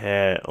kind of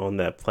had on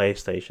that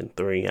PlayStation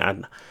 3.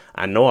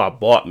 I know I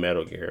bought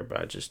Metal Gear, but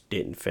I just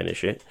didn't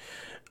finish it.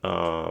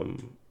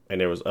 And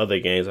there was other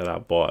games that I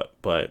bought,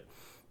 but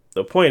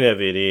the point of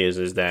it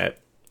is that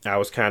I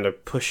was kind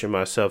of pushing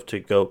myself to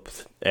go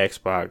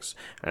Xbox,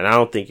 and I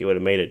don't think it would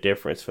have made a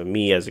difference for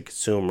me as a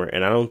consumer,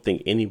 and I don't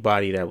think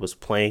anybody that was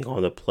playing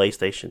on the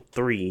PlayStation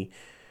 3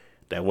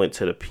 that went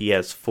to the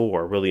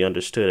PS4 really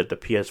understood that the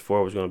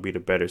PS4 was going to be the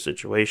better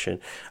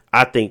situation.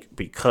 I think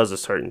because of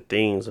certain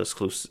things,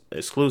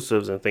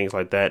 exclusives and things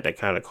like that, that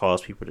kind of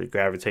caused people to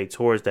gravitate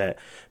towards that.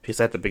 Because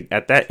at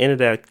that end of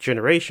that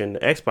generation, the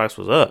Xbox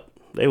was up;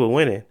 they were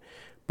winning.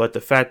 But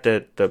the fact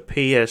that the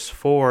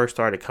PS4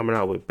 started coming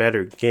out with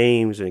better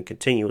games and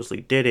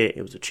continuously did it,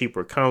 it was a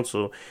cheaper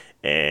console,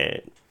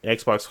 and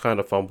Xbox kind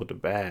of fumbled the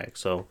bag.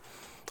 So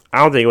I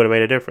don't think it would have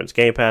made a difference.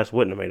 Game Pass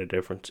wouldn't have made a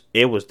difference.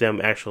 It was them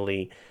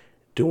actually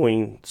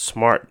making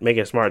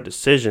smart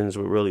decisions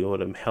really would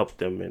have helped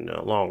them in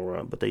the long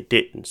run, but they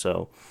didn't.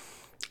 So,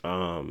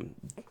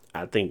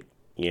 I think,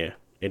 yeah,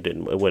 it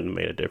wouldn't have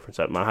made a difference.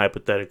 My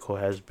hypothetical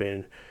has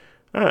been,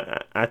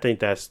 I think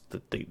that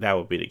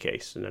would be the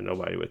case, and then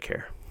nobody would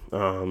care.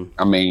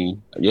 I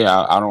mean,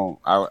 yeah, I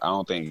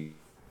don't think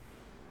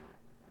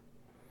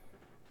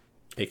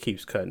It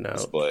keeps cutting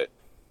out. but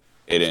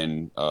it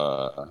didn't.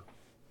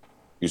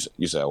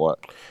 You said what?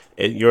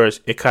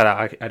 It cut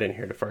out. I didn't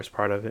hear the first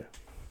part of it.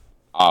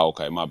 Oh,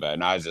 okay, my bad.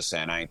 No, I was just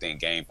saying I didn't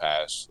think Game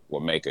Pass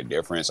would make a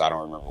difference. I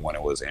don't remember when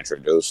it was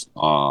introduced.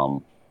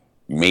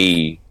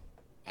 Me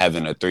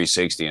having a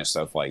 360 and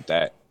stuff like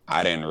that,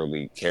 I didn't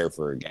really care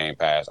for Game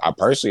Pass. I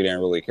personally didn't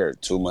really care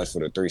too much for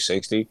the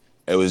 360.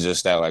 It was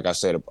just that, like I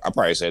said, I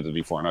probably said this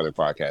before in another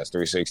podcast.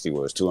 360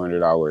 was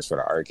 $200 for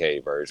the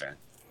arcade version.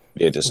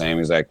 Did the same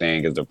exact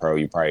thing as the Pro.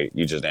 You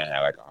just didn't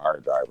have like a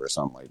hard drive or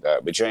something like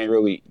that. But you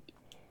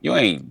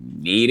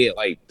ain't need it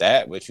like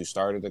that, but you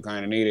started to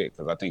kind of need it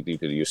because I think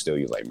you still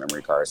use like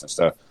memory cards and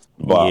stuff.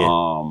 But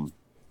Yeah.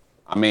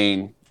 I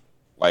mean,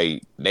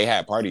 like they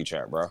had party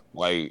chat, bro.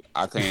 Like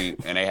I can't,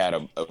 and they had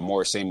a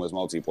more seamless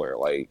multiplayer,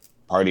 like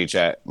party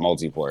chat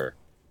multiplayer.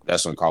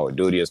 That's when Call of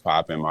Duty is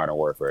popping, Modern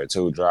Warfare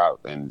 2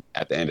 dropped, and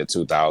at the end of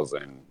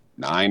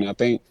 2009, I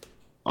think.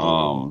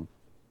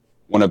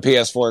 When the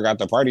PS4 got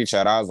the party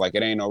chat, I was like,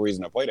 it ain't no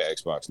reason to play the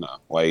Xbox now.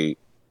 Like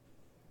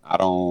I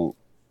don't.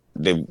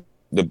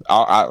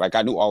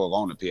 I knew all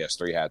along the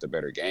PS3 had the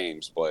better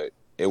games, but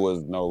it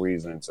was no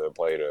reason to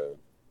play the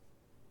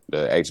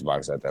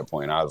Xbox at that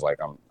point. I was like,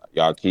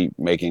 y'all keep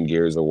making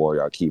Gears of War,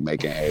 y'all keep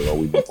making Halo.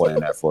 We've been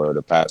playing that for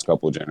the past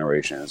couple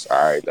generations.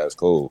 All right, that's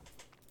cool.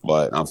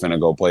 But I'm finna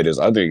go play this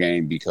other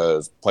game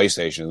because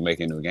PlayStation is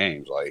making new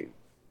games. Like,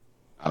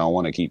 I don't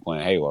want to keep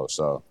playing Halo.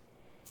 So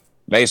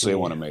basically, it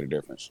wouldn't have made a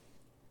difference.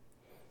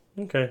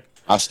 Okay.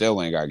 I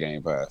still ain't got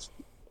Game Pass.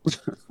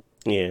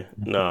 Yeah.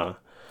 Nah.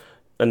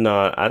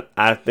 No,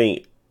 I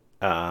think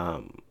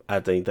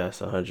that's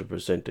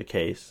 100% the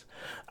case.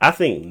 I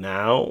think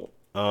now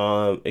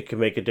it can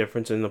make a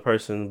difference in the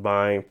person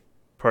buying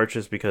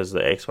purchase because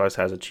the Xbox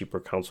has a cheaper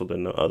console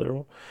than the other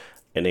one,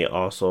 and they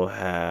also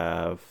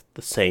have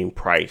the same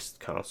priced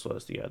console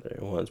as the other.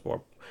 One's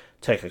more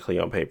technically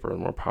on paper and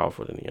more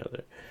powerful than the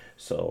other.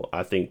 So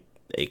I think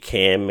it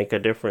can make a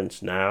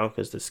difference now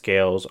because the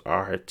scales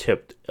are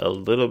tipped a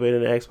little bit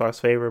in the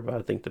Xbox favor, but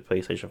I think the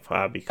PlayStation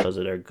 5, because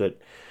of their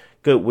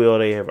goodwill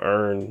they have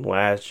earned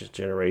last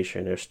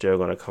generation, they're still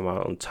going to come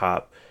out on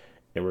top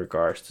in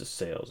regards to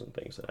sales and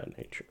things of that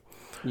nature.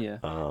 Yeah.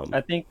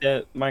 I think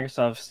that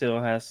Microsoft still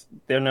has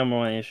their number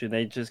one issue.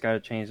 They just got to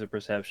change the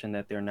perception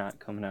that they're not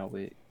coming out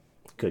with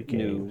good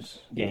games.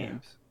 New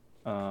games.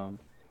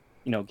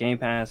 Game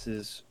Pass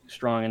is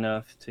strong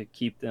enough to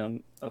keep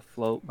them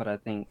afloat, but I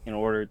think in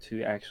order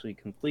to actually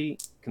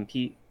compete,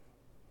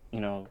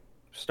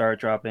 start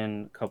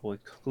dropping a couple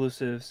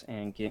exclusives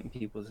and getting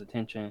people's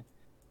attention,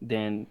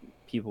 then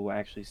people will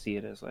actually see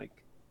it as like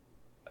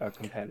a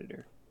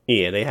competitor.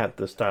 Yeah, they have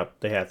to stop.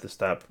 They have to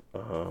stop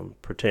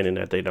pretending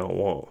that they don't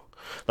want.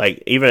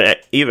 Like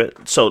even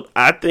so,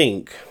 I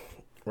think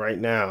right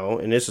now,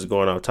 and this is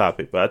going off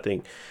topic, but I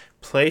think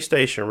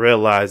PlayStation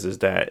realizes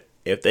that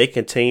if they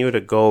continue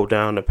to go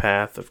down the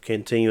path of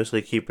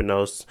continuously keeping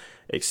those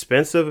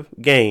expensive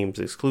games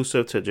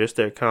exclusive to just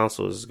their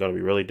consoles, it's going to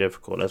be really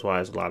difficult. That's why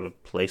there's a lot of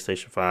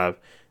PlayStation 5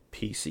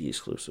 PC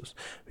exclusives,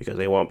 because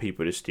they want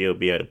people to still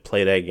be able to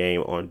play that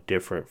game on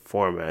different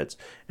formats,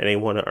 and they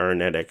want to earn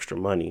that extra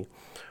money.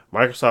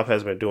 Microsoft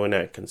has been doing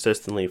that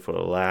consistently for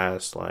the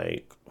last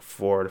like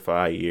 4 to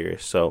 5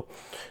 years, so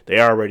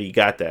they already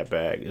got that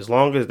bag. As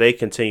long as they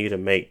continue to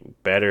make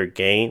better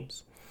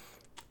games,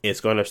 it's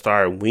going to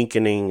start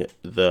weakening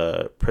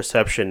the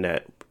perception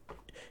that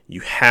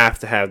you have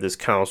to have this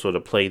console to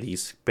play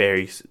these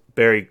very,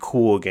 very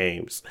cool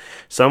games.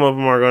 Some of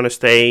them are going to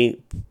stay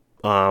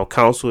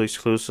console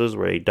exclusives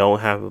where they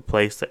don't have a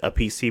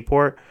PC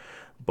port,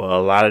 but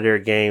a lot of their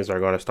games are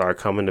going to start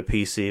coming to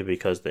PC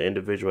because the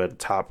individual at the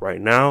top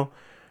right now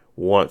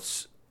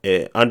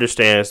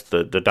understands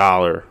the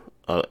dollar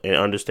and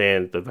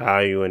understands the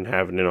value in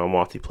having it on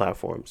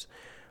multi-platforms.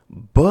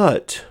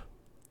 But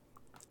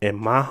in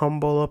my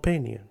humble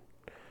opinion,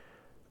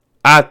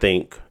 I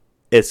think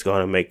it's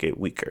going to make it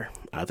weaker.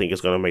 I think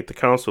it's going to make the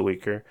console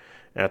weaker,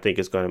 and I think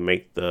it's going to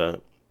make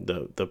the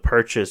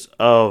purchase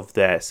of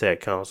that said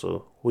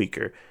console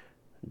weaker,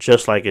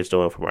 just like it's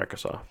doing for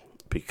Microsoft.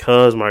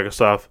 Because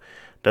Microsoft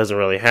doesn't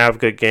really have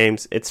good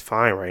games, it's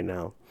fine right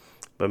now.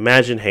 But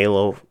imagine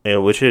Halo,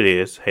 and which it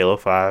is, Halo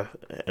 5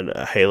 and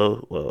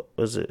Halo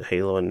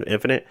and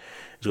Infinite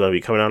is going to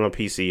be coming out on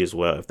PC as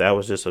well. If that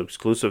was just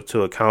exclusive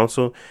to a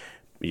console,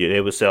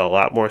 they would sell a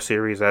lot more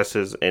Series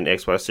S's and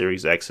Xbox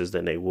Series X's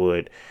than they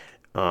would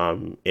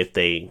if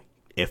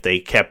they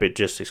kept it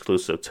just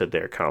exclusive to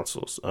their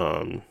consoles.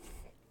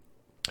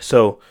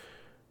 So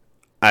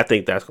I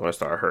think that's going to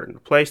start hurting the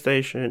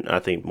PlayStation. I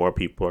think more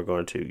people are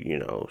going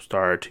to,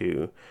 start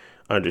to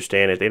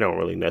understand that they don't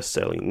really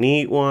necessarily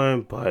need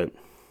one. But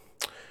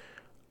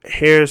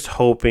here's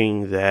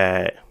hoping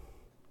that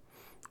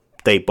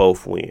they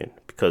both win,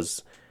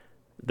 because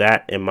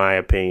that, in my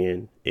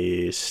opinion,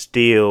 is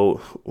still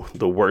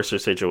the worst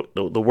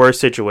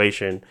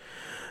situation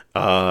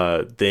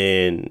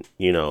than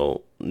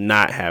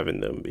not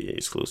having them be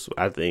exclusive.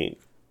 I think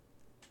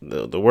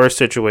the worst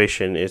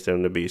situation is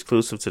them to be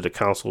exclusive to the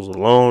consoles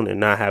alone and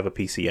not have a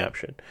PC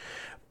option.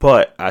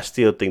 But I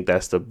still think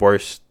that's the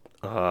worst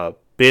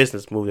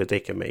business move that they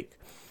can make,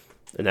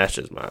 and that's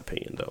just my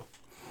opinion, though.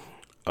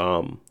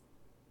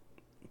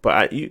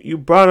 But you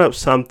brought up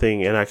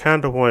something, and I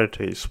kind of wanted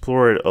to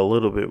explore it a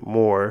little bit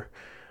more.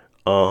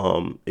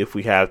 If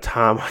we have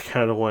time, I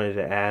kind of wanted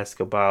to ask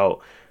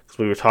about, because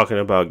we were talking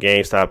about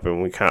GameStop,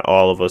 and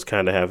all of us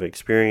kind of have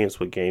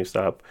experience with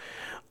GameStop.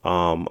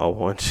 I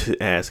want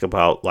to ask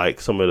about like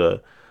some of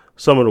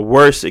the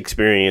worst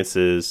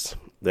experiences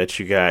that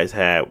you guys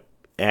had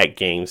at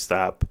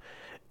GameStop,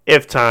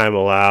 if time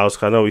allows.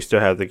 'Cause I know we still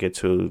have to get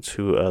to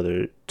two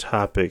other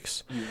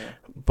topics,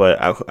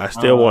 but I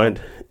still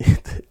want.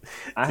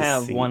 I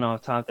have one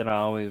off top that I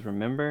always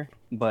remember,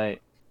 but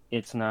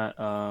it's not.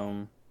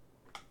 I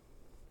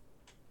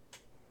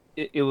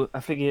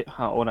forget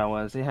how old I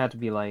was. It had to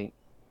be like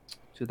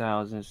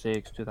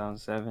 2006,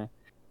 2007.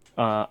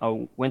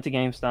 I went to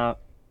GameStop.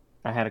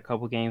 I had a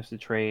couple games to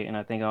trade, and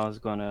I think I was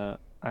gonna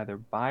either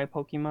buy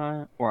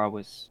Pokemon or I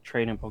was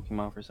trading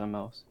Pokemon for something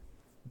else.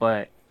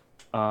 But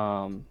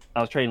I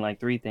was trading like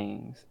 3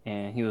 things,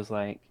 and he was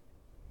like,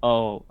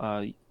 "Oh,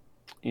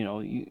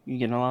 you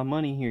getting a lot of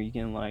money here. You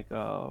getting like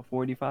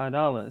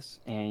 $45,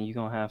 and you're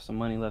gonna have some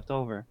money left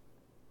over."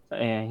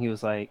 And he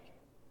was like,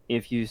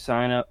 "If you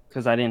sign up,"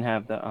 because I didn't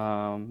have the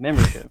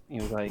membership.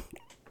 He was like,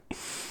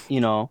 you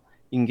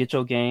can get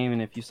your game,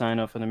 and if you sign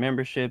up for the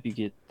membership, you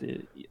get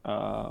the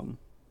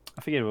I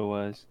forget what it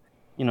was.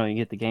 You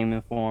get the Game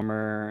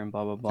Informer and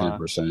blah blah blah.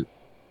 10%.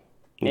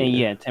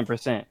 And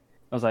 10%.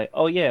 I was like,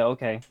 oh yeah,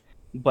 okay.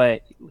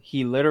 But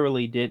he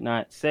literally did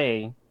not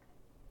say,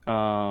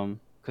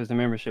 because the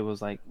membership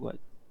was like what,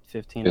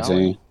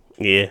 $15?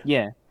 Yeah.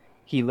 Yeah.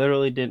 He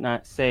literally did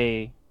not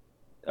say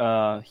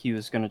he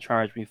was gonna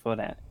charge me for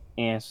that.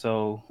 And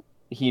so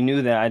he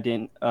knew that I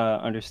didn't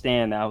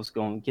understand that I was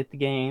gonna get the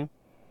game,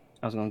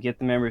 I was gonna get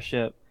the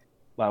membership,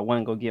 but I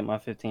wasn't gonna get my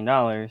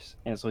 $15.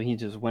 And so he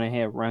just went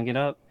ahead, rung it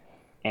up,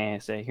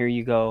 and said, "Here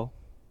you go."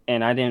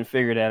 And I didn't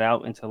figure that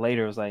out until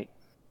later. It was like,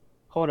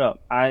 hold up,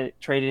 I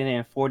traded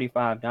in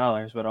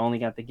 $45, but I only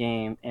got the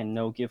game and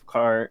no gift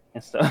card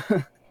and stuff.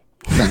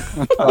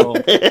 So,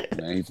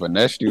 Man, he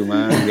finessed you,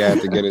 man. He had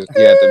to meet his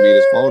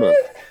quota.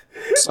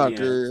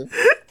 Sucker.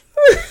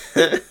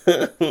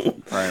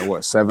 Probably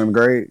what, 7th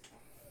grade?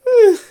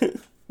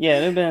 Yeah,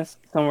 it'd been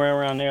somewhere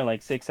around there,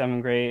 like 6th,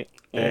 7th grade.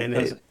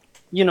 And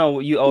you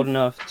old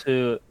enough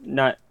to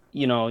not,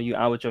 you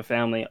out with your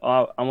family.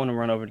 Oh, I want to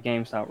run over to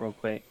GameStop real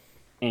quick.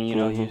 And, you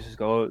just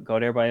go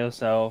there by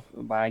yourself,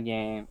 buy a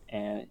game,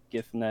 and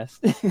get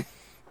finessed.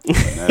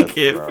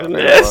 Get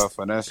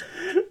finessed.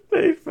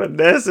 They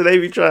finesse and they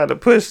be trying to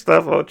push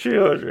stuff on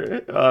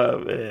children. Oh,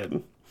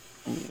 man.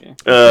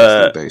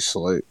 They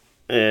slick.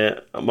 Yeah,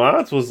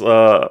 mine was,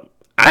 I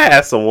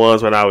had some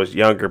ones when I was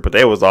younger, but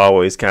they was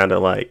always kind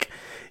of like,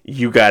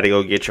 you got to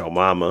go get your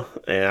mama.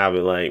 And I'll be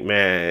like,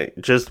 man,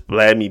 just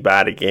let me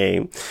buy the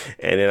game.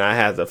 And then I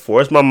have to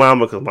force my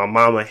mama because my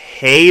mama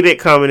hated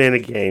coming into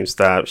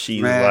GameStop.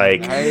 She's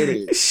Man, hate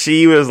it.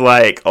 she was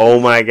like, oh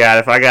my God,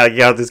 if I got to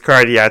get out this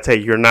card, I tell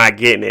you, you're not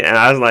getting it. And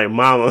I was like,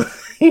 mama,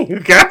 you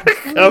got to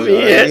come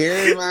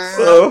in.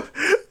 So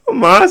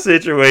my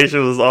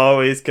situation was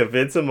always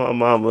convincing my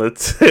mama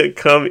to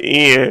come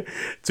in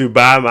to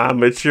buy my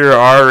mature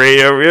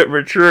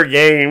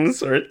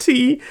games or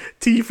T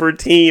for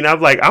teen. I'm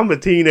like, I'm a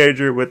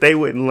teenager, but they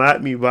wouldn't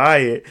let me buy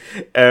it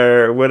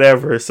or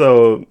whatever.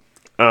 So,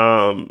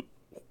 I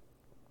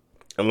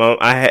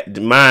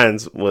had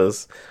mine's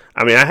was.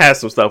 I mean, I had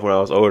some stuff when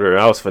I was older.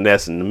 I was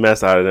finessing the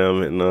mess out of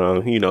them,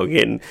 and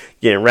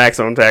getting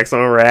racks on racks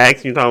on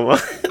racks. You talking about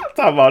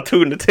talking about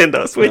 2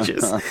 Nintendo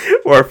Switches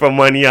or for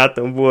money out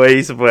them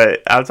boys.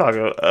 But I'm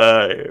talking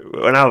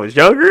when I was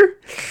younger,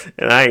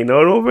 and I ain't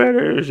know no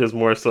better. It was just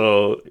more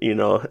so,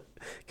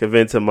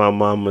 convincing my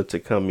mama to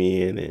come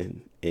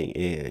in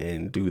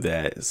and do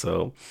that.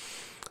 So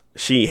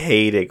she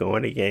hated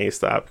going to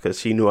GameStop because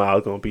she knew I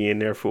was gonna be in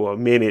there for a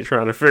minute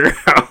trying to figure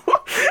out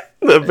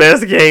the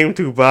best game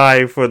to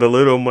buy for the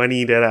little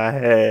money that I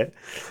had.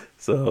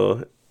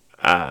 So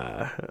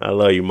I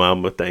love you,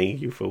 mama.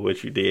 Thank you for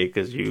what you did,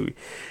 because you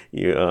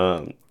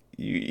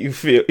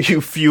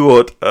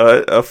fueled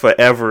a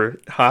forever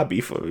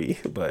hobby for me.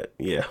 But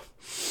yeah,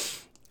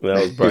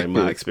 that was probably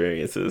my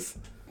experiences.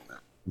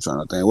 I'm trying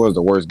to think, what was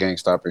the worst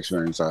GameStop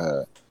experience I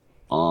had?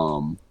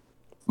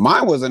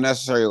 Mine wasn't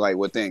necessarily like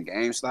within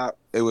GameStop.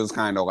 It was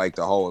kind of like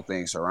the whole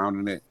thing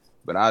surrounding it.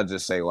 But I'd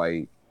just say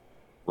like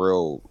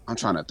I'm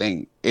trying to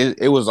think.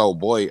 It was old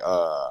boy.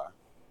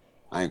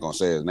 I ain't gonna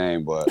say his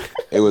name, but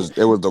it was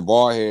the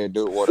bald head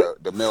dude or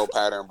the male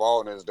pattern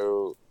baldness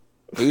dude.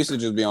 He used to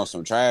just be on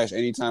some trash.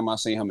 Anytime I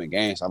see him in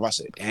GameStop, I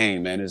said,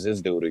 "Dang man, it's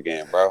this dude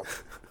again, bro."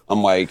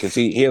 I'm like, cause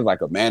he was like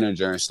a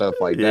manager and stuff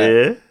like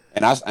that.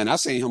 And I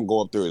seen him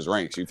go up through his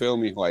ranks. You feel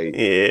me? Like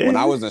when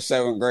I was in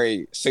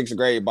 6th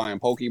grade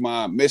buying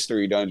Pokemon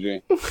Mystery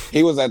Dungeon,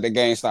 he was at the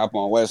GameStop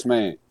on West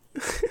Main.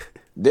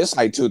 This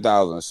like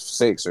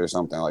 2006 or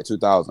something, like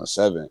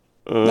 2007.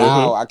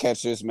 Now I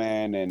catch this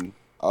man and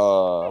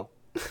a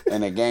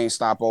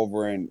GameStop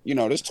over in,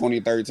 this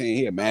 2013.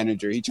 He a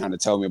manager. He trying to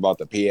tell me about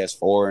the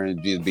PS4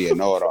 and just be a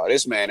know-it-all.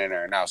 This man in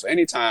there now. So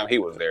anytime he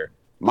was there,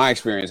 my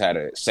experience had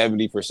a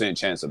 70%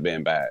 chance of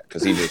being bad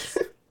because he just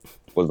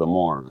was a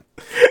moron.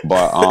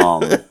 But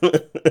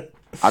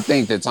I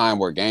think the time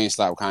where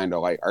GameStop kind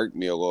of like irked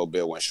me a little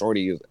bit when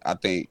Shorty, I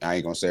ain't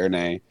gonna say her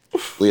name,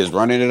 we was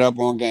running it up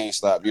on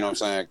GameStop, you know what I'm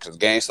saying? Because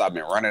GameStop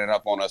been running it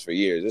up on us for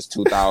years. It's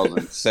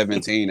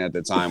 2017 at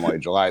the time, like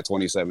July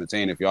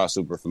 2017. If y'all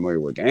super familiar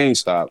with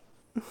GameStop,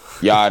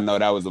 y'all know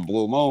that was a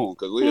blue moon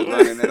because we was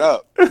running it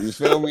up. You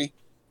feel me?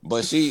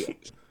 But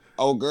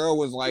old girl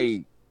was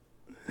like,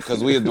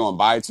 because we was doing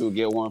buy 2,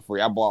 get 1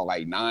 free. I bought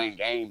like 9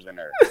 games in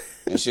there.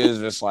 And she was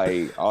just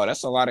like, oh,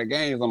 that's a lot of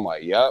games. I'm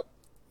like, yep.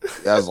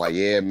 I was like,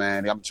 yeah,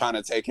 man, I'm trying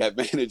to take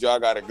advantage.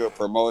 Y'all got a good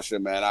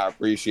promotion, man. I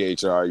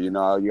appreciate y'all. You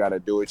got to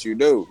do what you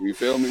do. You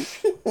feel me?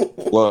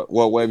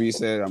 What Webby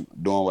said, I'm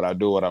doing what I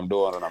do, what I'm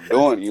doing, and I'm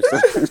doing. You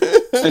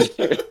feel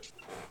me?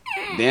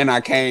 Then I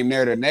came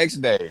there the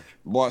next day,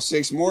 bought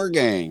 6 more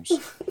games.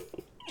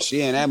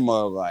 She and that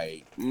mug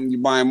like, you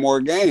buying more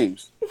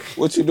games.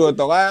 What you do at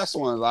the last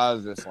ones? I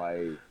was just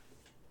like,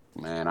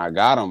 man, I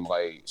got them.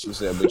 Like, she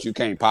said, but you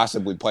can't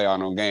possibly play on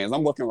them games.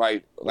 I'm looking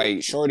like,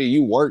 Shorty,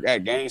 you work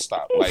at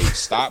GameStop. Like,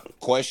 stop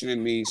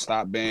questioning me.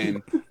 Stop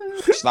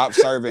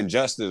serving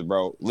justice,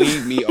 bro.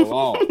 Leave me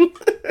alone.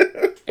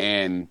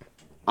 And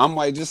I'm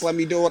like, just let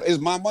me do it.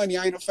 It's my money.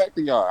 I ain't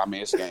affecting y'all. I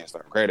mean, it's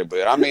GameStop credit,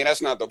 but I mean,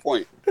 that's not the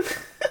point.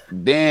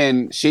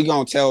 Then she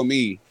gonna tell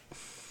me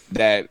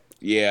that,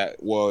 yeah,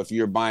 well, if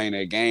you're buying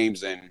the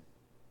games and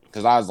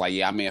because I was like,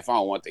 yeah, I mean, if I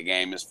don't want the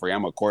game, it's free.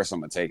 Of course,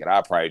 I'm going to take it.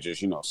 I'll probably just,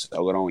 sell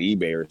it on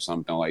eBay or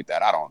something like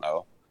that. I don't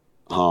know.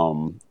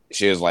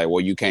 She was like, well,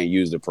 you can't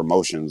use the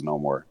promotions no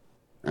more.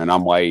 And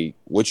I'm like,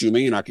 what you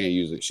mean I can't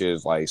use it? She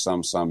was like,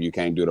 some you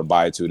can't do the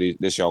buy 2.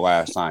 This your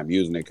last time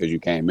using it because you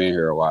came in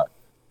here a lot.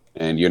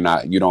 And you're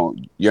not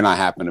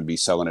happen to be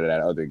selling it at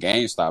other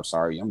GameStop.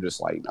 Sorry. I'm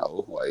just like,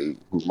 no, like,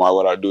 why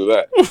would I do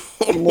that?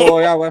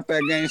 Boy, I left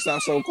that GameStop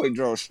so quick,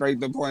 drove straight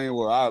to playing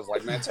with. I was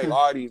like, man, take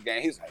all these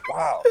games. He's like,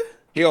 wow.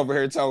 He over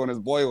here telling his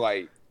boy,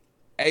 like,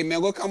 hey, man,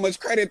 look how much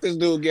credit this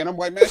dude get. I'm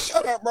like, man,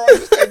 shut up, bro.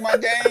 Just take my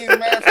games,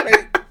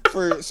 man,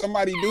 for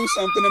somebody do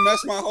something to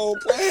mess my whole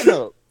plan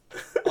up.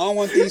 I don't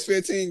want these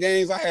 15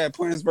 games. I had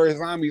Plants vs.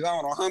 Zombies, I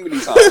don't know how many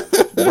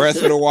times. Breath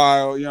of the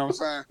Wild, you know what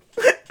I'm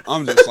saying?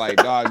 I'm just like,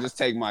 dog, just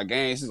take my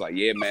games. He's like,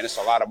 yeah, man, it's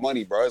a lot of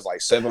money, bro. It's like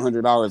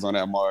 $700 on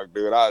that mark,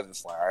 dude. I was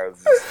just like, all right,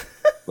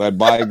 let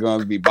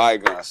bygones be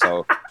bygones.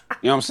 So,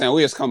 you know what I'm saying?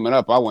 We was coming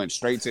up. I went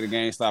straight to the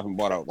GameStop and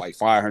bought up like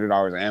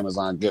 $500 of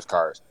Amazon gift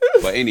cards.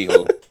 But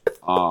anywho,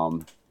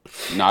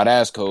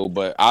 that's cool.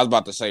 But I was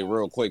about to say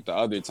real quick, the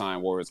other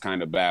time where it's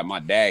kind of bad, my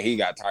dad, he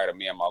got tired of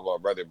me and my little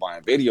brother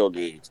buying video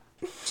games.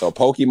 So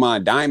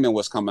Pokemon Diamond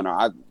was coming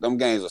out. Them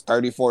games was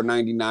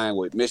 $34.99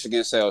 with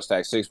Michigan sales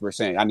tax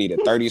 6%. I needed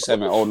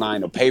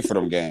 $37.09 to pay for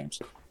them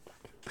games.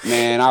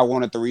 Man, I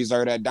wanted to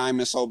reserve that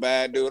Diamond so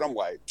bad, dude. I'm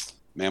like,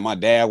 man, my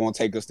dad won't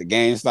take us to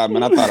GameStop.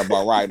 Man, I thought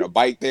about riding a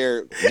bike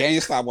there.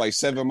 GameStop like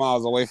 7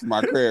 miles away from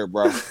my crib,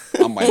 bro.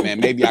 I'm like, man,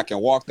 maybe I can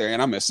walk there.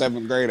 And I'm in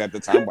 7th grade at the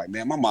time. I'm like,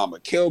 man, my mama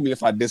kill me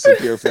if I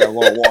disappear for that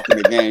long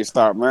walking to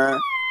GameStop, man.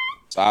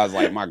 So I was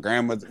like, my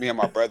grandma, me and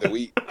my brother,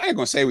 I ain't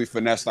gonna say we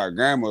finessed our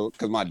grandma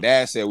because my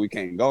dad said we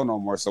can't go no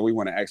more. So we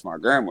went to ask my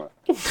grandma.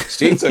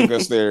 She took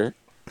us there.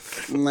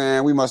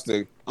 Man, we must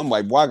have. I'm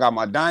like, boy, I got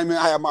my Diamond.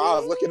 I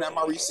was looking at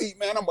my receipt,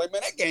 man. I'm like,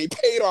 man, that game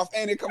paid off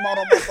and it come out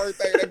on my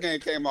birthday. That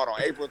game came out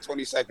on April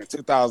 22nd,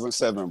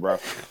 2007, bro.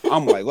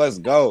 I'm like, let's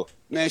go.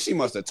 Man, she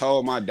must have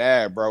told my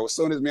dad, bro. As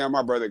soon as me and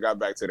my brother got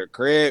back to the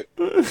crib,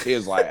 he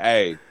was like,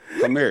 hey,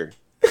 come here.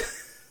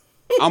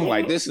 I'm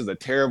like, this is a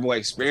terrible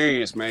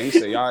experience, man. He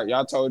said,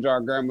 y'all told y'all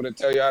grandma to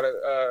tell y'all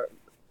to,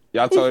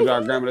 y'all told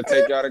y'all grandma to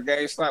take y'all to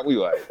GameStop. We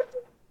like,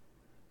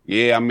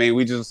 yeah, I mean,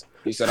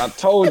 he said, I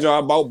told y'all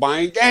about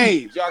buying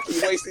games. Y'all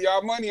keep wasting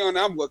y'all money on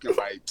that. I'm looking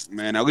like,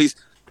 man, at least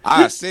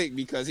I was sick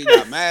because he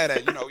got mad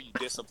at, you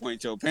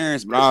disappoint your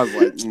parents. But I was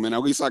like, man,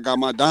 at least I got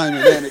my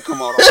Diamond and it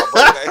come out on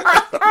my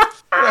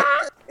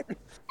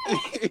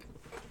birthday.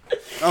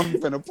 I'm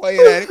finna play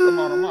that. It come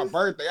out on my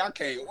birthday. I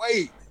can't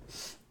wait.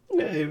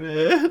 Hey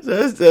man,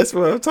 that's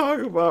what I'm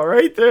talking about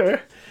right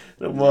there.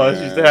 The boys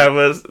used to have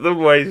us.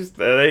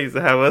 They used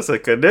to have us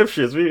at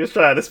conniptions. We was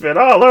trying to spend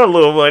all our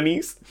little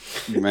monies.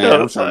 Man,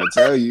 I'm trying to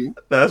tell you,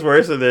 that's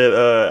worse than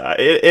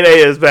it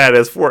ain't as bad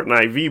as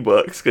Fortnite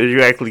V-Bucks because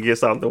you actually get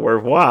something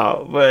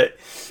worthwhile. But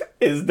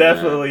it's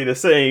definitely the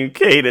same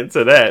cadence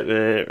to that,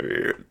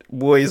 man.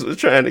 Boys was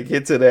trying to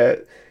get to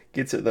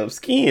those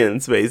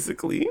skins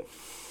basically.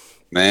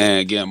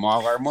 Man, get them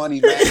all our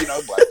money, man.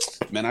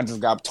 But man, I just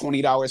got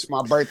 $20 for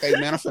my birthday,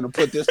 man. I'm finna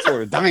put this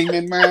toward a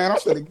Diamond, man. I'm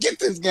finna get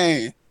this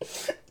game.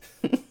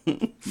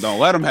 Don't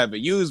let them have a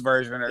used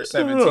version or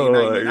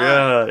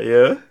 $17.99.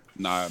 Yeah.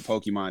 Nah,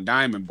 Pokemon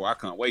Diamond, boy. I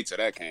couldn't wait till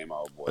that came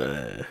out, boy.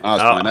 I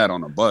was playing that on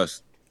the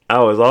bus. I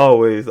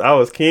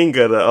was king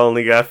of the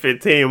only got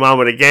 15.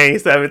 Mama the game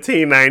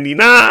 $17.99.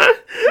 I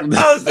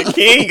was the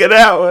king of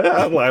that one.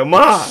 I was like,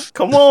 Ma,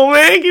 come on,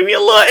 man, give me a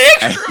little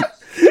extra.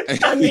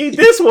 I need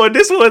this one.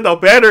 This one's the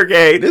better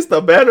game. This the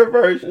better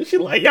version. She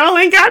like, y'all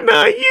ain't got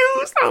none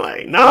used. I'm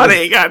like, no,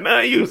 they ain't got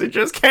none used. It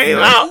just came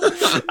out.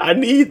 I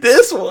need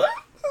this one.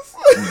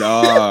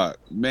 Dog,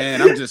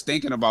 man, I'm just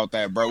thinking about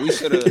that, bro. We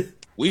could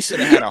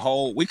have had a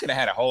whole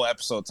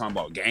episode talking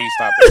about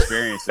GameStop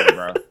experiences,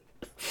 bro.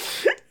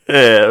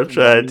 Yeah, I'm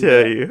trying to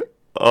tell you.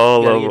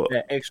 All of them.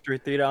 That extra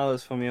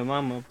 $3 from your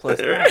mama plus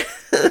that.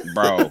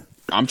 Bro.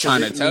 I'm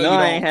trying to tell you.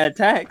 I ain't had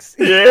tax.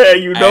 Yeah, I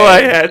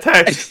ain't had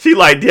tax. She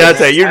like,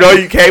 Deontay,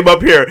 you came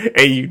up here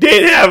and you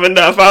didn't have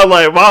enough. I was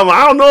like, Mama,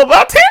 I don't know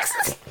about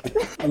taxes.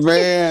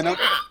 Man,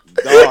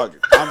 dog,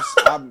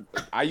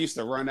 I used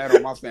to run that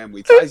on my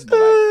family twice. But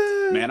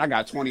like, man, I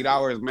got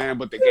 $20, man,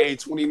 but the game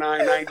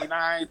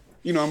 $29.99.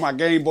 My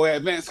Game Boy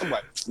Advance. I'm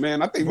like,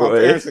 man, I think my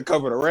parents could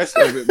cover the rest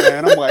of it,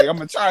 man. I'm like, I'm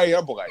gonna try it.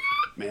 I'm like,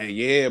 man,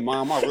 yeah,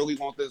 Mom, I really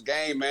want this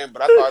game, man,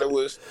 but I thought it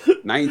was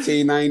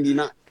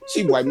 $19.99.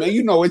 She like, man,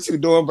 you know what you're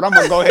doing, but I'm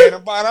gonna go ahead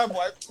and buy it. I'm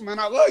like, man,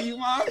 I love you,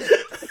 Mom.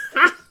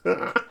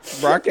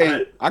 Bro,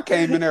 I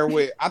came in there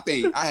with, I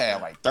think I had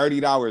like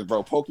 $30,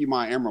 bro.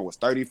 Pokemon Emerald was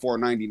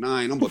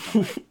 $34.99. I'm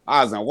looking,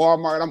 I was in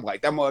Walmart. I'm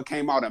like, that mug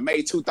came out in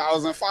May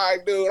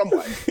 2005, dude. I'm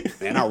like,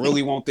 man, I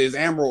really want this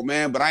Emerald,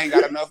 man, but I ain't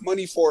got enough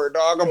money for it,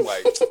 dog. I'm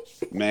like,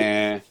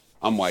 man,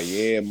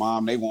 yeah,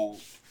 Mom, they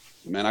won't.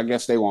 Man, I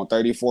guess they want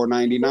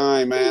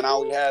 $34.99, man. I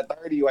only had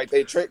 30. Like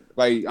they tricked.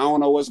 Like I don't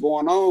know what's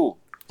going on.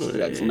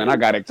 Man, I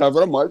got it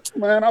covered. I'm like,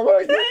 man, I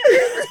like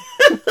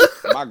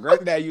it. My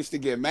granddad used to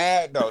get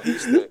mad though.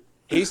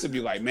 He used to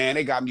be like, man,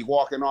 they got me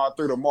walking all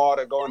through the mall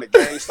to go into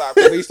GameStop.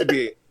 They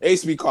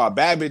used to be called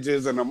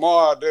Babbages in the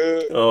mall,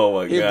 dude. Oh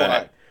my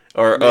god.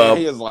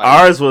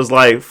 Ours was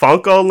like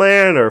Funko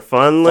Land or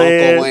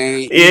Funland. Funko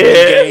Land,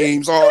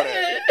 games, all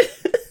that.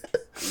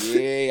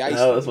 Yeah,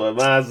 that was what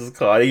mine was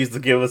called. They used to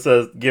give it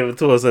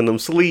to us in them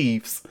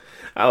sleeves.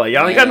 I was like,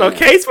 y'all ain't got no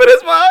case for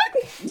this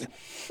mug?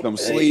 Them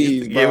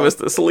sleeves, bro. Give us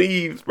the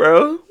sleeves,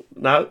 bro.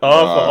 Not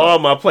all for all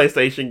my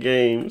PlayStation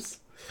games,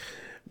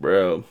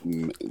 bro.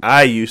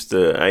 I used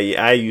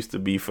to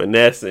be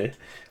finessing.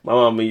 My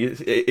mama,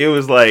 it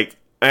was like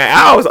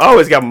I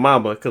always got my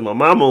mama because my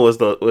mama was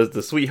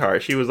the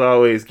sweetheart. She was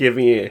always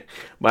giving in.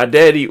 My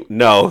daddy,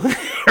 no.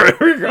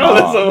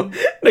 Regardless of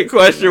the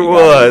question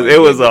it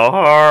was a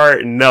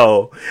hard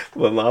no.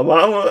 But my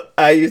mama,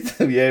 I used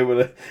to be able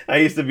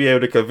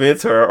to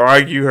convince her or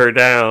argue her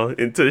down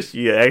until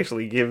she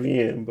actually give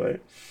in.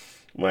 But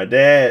my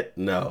dad,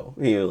 no.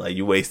 He was like,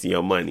 you wasting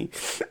your money.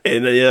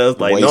 And then I was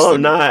like, no,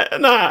 I'm not.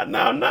 No,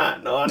 I'm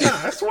not.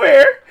 I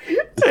swear.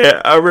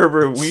 And I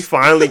remember we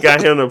finally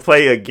got him to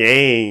play a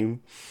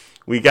game.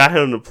 We got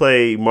him to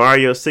play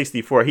Mario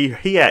 64.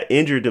 He had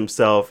injured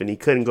himself and he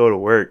couldn't go to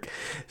work.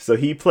 So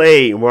he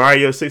played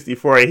Mario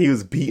 64 and he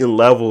was beating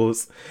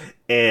levels.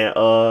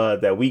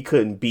 and that we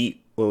couldn't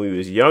beat when we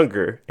was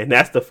younger, and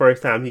that's the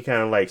first time he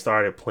kind of like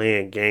started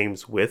playing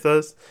games with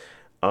us.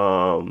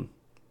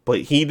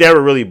 But he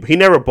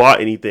never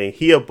bought anything.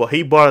 He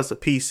bought us a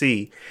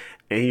PC,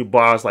 and he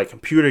bought us like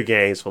computer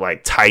games for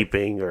like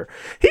typing, or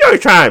he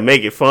always trying to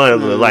make it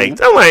fun. Like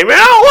I'm like, man,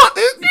 I don't want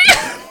this.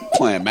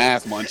 Playing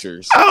Math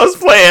Munchers. I was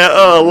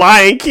playing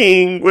Lion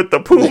King with the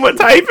Puma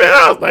typing.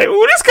 I was like,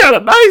 "Ooh, this kind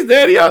of nice,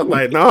 Daddy." I was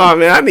like, "No,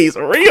 man, I need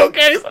some real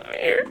games up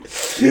here."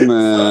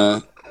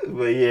 Man.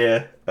 But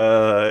yeah,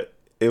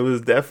 it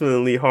was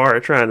definitely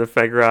hard trying to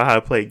figure out how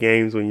to play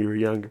games when you were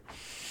younger.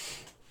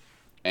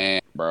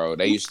 And bro,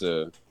 they used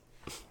to.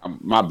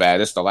 My bad.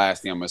 This is the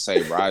last thing I'm gonna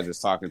say, bro. I was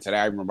just talking today.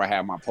 I remember I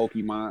had my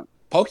Pokemon.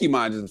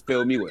 Pokemon just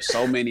filled me with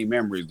so many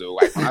memories, dude.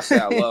 Like when I say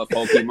I love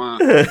Pokemon,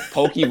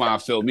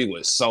 Pokemon filled me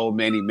with so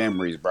many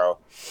memories, bro.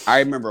 I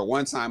remember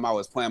one time I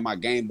was playing my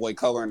Game Boy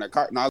Color in the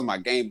car. No, it was my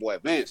Game Boy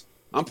Advance.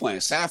 I'm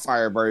playing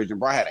Sapphire version,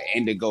 bro. I had an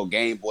Indigo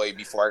Game Boy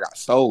before I got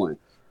stolen.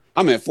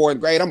 I'm in 4th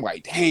grade. I'm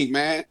like, dang,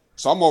 man.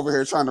 So I'm over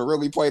here trying to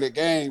really play the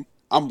game.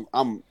 I'm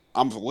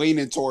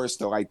leaning towards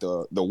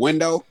the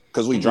window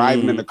because we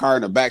driving in the car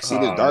in the back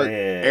seat is dark.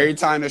 Man. Every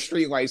time the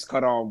street lights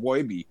cut on,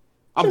 boy,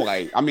 I'm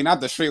like, I mean, not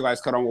the street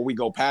lights cut on when we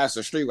go past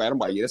the street light. I'm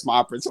like, yeah, it's my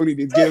opportunity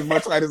to get as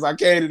much light as I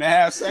can in a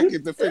half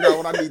second to figure out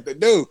what I need to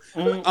do.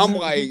 I'm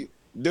like,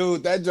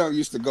 dude, that junk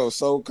used to go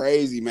so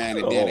crazy, man.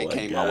 And then they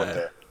came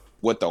out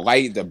with the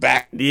light, the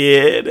back.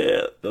 Yeah,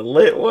 the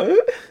lit one.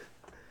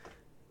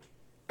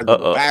 The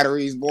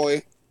batteries,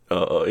 boy.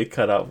 It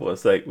cut out for a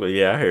sec, but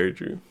yeah, I heard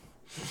you.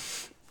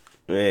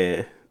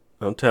 Man,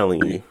 I'm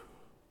telling you.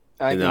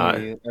 I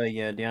can hear you.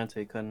 Yeah,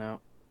 Deontay cutting out.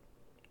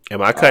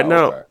 Am I cutting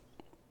out? Okay.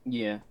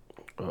 Yeah.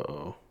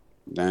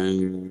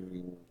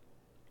 Dang.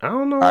 I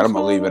don't know. All right, I'm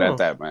gonna leave it at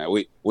that, man.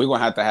 We gonna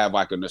have to have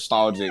like a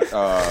nostalgic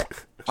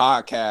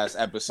podcast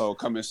episode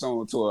coming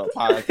soon to a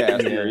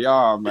podcast near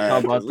y'all, man. How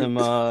about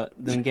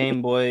them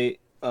Game Boy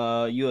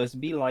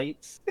USB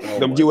lights?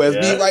 Them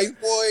USB lights,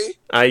 boy.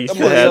 I used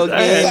to have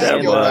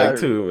that mug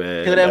too,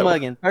 man. Kill that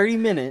mug in 30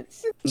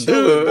 minutes.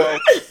 Dude, bro.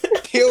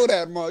 Kill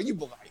that mug. You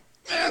be like,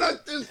 man, I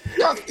just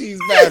got these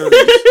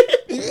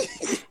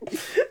batteries.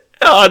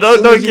 Oh,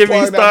 don't get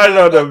me started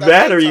on the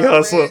battery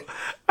hustle.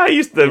 I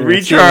used to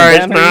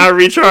recharge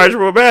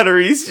rechargeable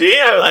batteries. Gee,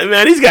 I'm like,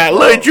 man, he's got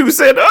little juice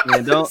in them.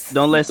 Yeah,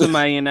 don't let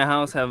somebody in the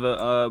house have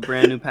a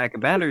brand new pack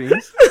of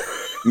batteries.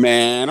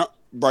 Man,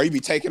 bro, you be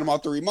taking them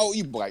off the remote.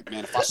 You be like,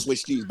 man, if I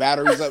switch these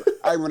batteries up,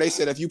 I remember they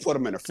said if you put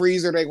them in the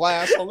freezer, they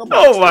last long.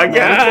 Oh my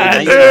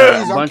god, dude!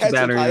 I'm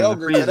catching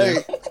Kyogre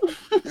today.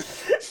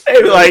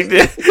 They be like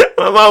this.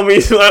 My mom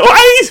used to be like,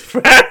 why these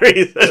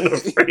batteries in the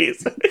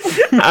freezer?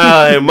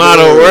 Ma,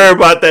 don't worry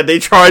about that. They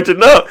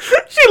charging up.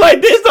 She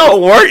like, this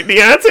don't work,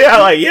 Deontay. I'm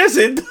like, yes,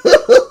 it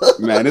does.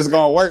 Man, it's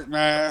gonna work,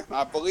 man.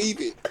 I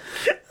believe it.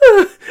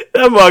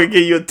 That mug can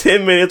give you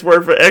 10 minutes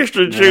worth of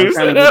extra juice.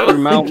 I'm trying to get through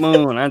Mount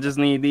Moon. I just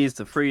need these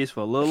to freeze for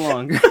a little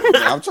longer.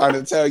 Man, I'm trying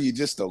to tell you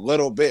just a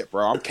little bit,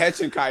 bro. I'm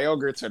catching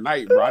Kyogre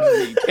tonight, bro. I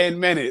just need 10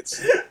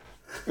 minutes.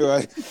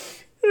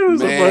 It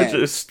was a bunch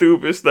of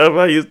stupid stuff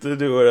I used to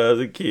do when I was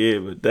a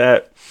kid, but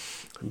that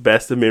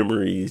best of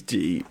memories,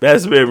 G.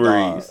 Best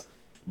memories.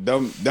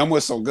 Them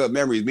was some good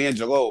memories. Me and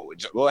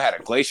Jalil had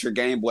a Glacier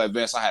Game Boy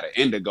Advance. I had an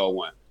Indigo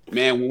one.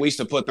 Man, when we used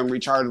to put them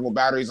rechargeable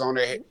batteries on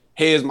there,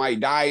 his might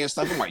die and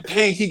stuff. I'm like,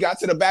 dang, he got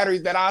to the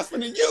batteries that I was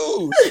finna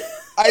use.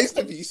 I used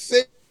to be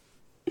sick.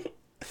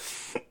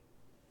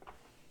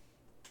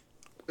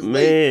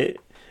 Man,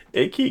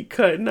 it keep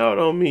cutting out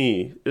on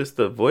me. It's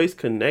the voice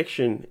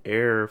connection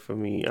error for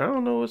me. I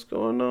don't know what's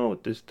going on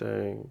with this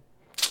thing.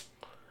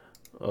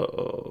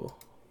 Uh-oh.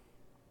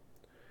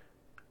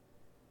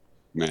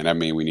 Man, that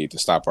means we need to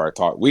stop our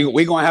talk.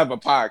 We gonna have a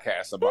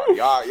podcast about it.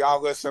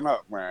 Y'all listen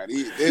up, man.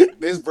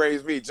 This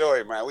brings me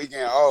joy, man. We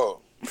getting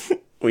old.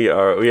 We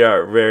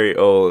are very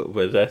old,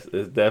 but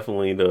it's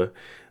definitely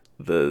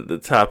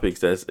the topics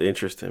that's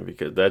interesting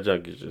because that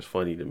junk is just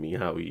funny to me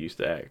how we used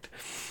to act.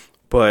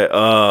 But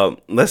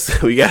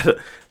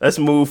let's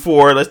move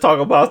forward. Let's talk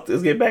about.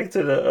 Let's get back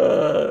to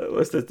the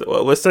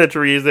what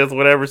century is this?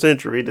 Whatever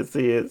century this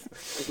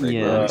is.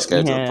 Yeah,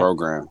 scheduled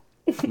program.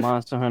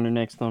 Monster Hunter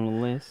next on the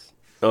list.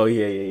 Oh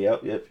yeah,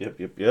 yep.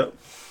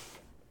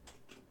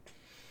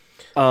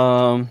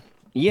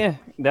 Yeah,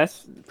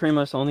 that's pretty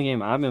much the only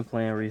game I've been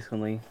playing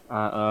recently.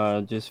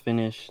 I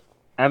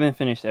haven't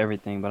finished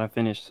everything, but I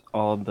finished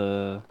all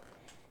the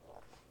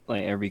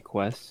every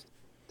quest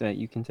that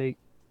you can take.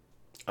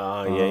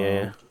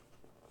 Yeah.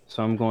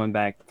 So I'm going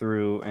back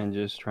through and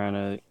just trying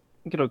to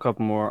get a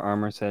couple more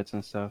armor sets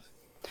and stuff.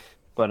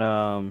 But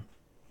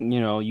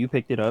you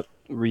picked it up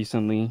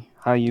recently.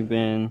 How you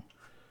been?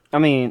 I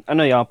mean, I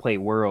know y'all play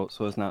World,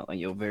 so it's not like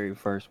your very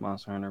first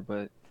Monster Hunter,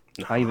 but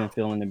how you been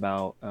feeling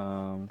about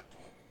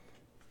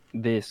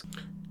this?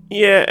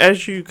 Yeah,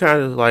 as you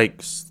kind of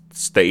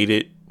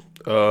stated,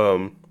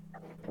 a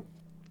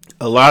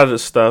lot of the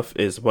stuff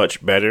is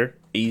much better,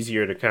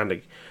 easier to kind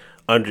of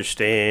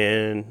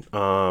understand,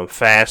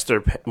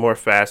 faster, more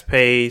fast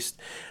paced.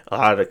 A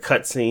lot of the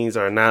cutscenes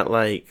are not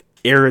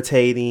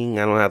irritating.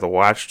 I don't have to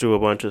watch through a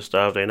bunch of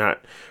stuff. They're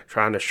not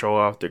trying to show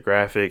off the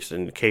graphics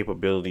and the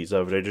capabilities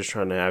of it. They're just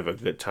trying to have a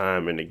good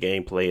time, and the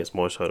gameplay is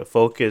more so the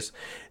focus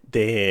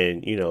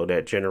than, you know,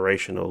 that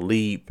generational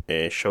leap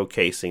and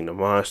showcasing the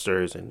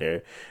monsters and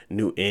their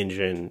new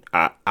engine.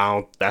 I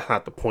don't. That's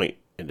not the point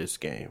in this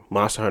game.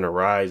 Monster Hunter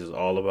Rise is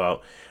all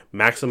about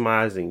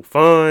maximizing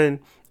fun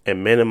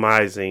and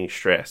minimizing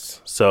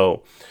stress.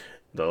 So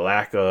the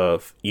lack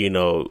of, you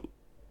know,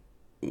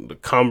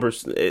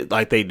 the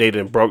like they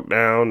didn't broke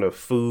down the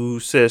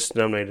food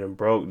system. They didn't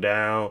broke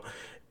down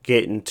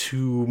getting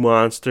two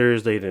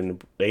monsters. They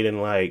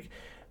didn't like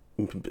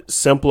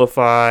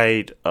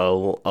simplified a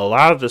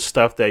lot of the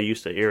stuff that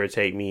used to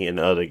irritate me in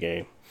the other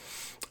game.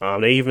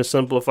 They even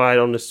simplified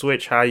on the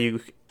Switch how you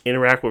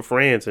interact with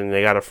friends, and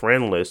they got a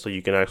friend list so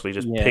you can actually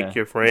just pick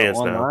your friends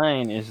now.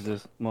 Online is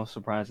the most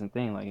surprising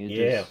thing. Like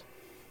it's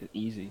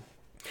easy.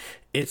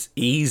 It's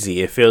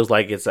easy. It feels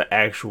like it's an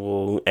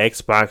actual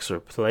Xbox or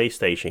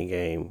PlayStation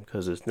game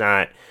because it's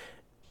not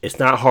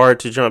hard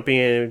to jump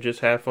in and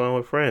just have fun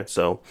with friends.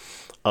 So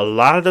a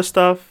lot of the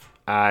stuff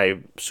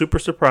I'm super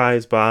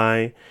surprised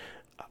by.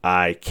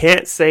 I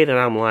can't say that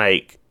I'm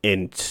like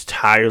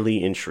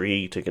entirely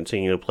intrigued to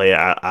continue to play.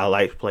 I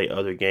like to play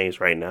other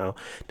games right now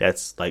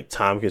that's like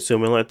time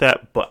consuming like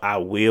that, but I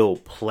will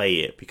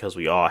play it because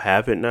we all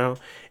have it now.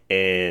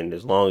 And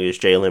as long as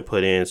Jalen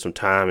put in some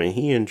time and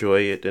he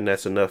enjoy it, then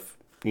that's enough.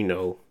 You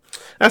know,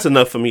 that's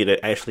enough for me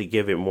to actually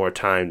give it more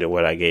time than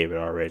what I gave it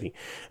already.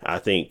 I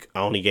think I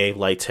only gave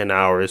like 10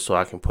 hours, so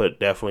I can put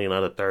definitely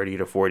another 30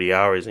 to 40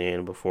 hours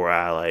in before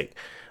I'm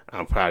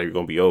probably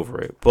going to be over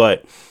it.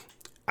 But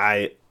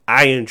I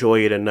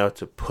enjoy it enough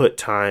to put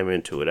time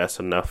into it. That's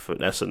enough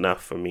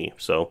for me.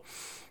 So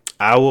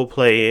I will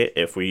play it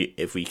if we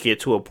get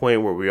to a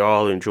point where we're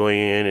all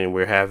enjoying and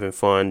we're having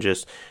fun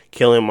just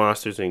killing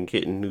monsters and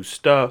getting new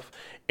stuff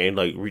and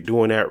like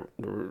doing that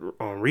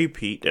on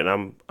repeat, then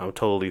I'm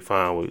totally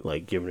fine with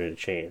like giving it a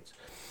chance,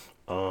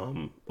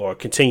 or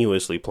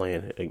continuously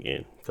playing it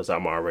again because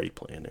I'm already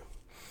playing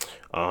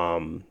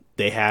it.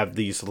 They have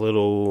these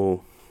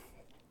little,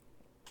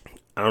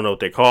 I don't know what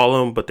they call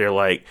them, but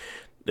they're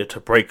to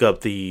break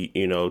up the,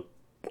 you know,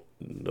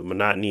 the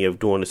monotony of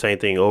doing the same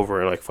thing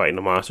over and like fighting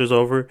the monsters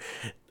over.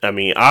 I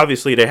mean,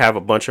 obviously they have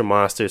a bunch of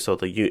monsters, so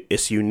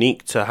it's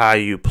unique to how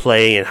you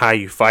play and how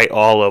you fight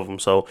all of them.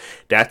 So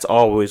that's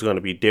always going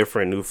to be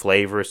different, new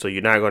flavors. So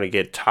you're not going to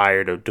get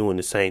tired of doing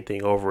the same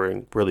thing over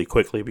and really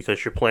quickly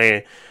because you're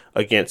playing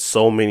against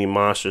so many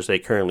monsters they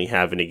currently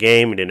have in the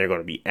game, and then they're going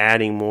to be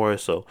adding more.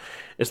 So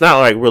it's not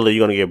like really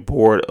you're going to get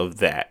bored of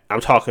that.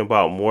 I'm talking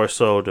about more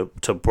so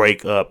to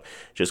break up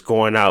just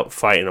going out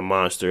fighting a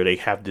monster. They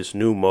have this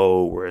new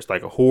mode where it's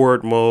like a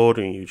horde mode,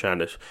 and you're trying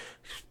to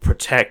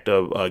protect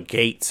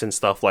gates and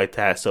stuff like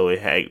that. So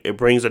it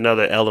brings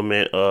another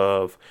element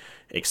of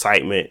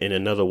excitement and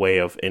another way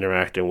of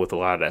interacting with a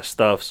lot of that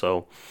stuff.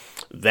 So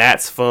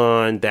that's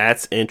fun.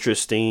 That's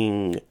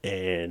interesting.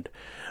 And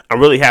I'm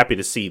really happy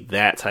to see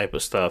that type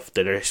of stuff,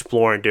 that are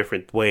exploring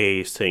different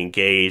ways to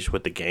engage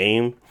with the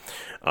game.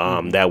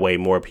 That way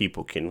more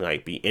people can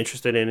like be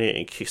interested in it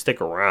and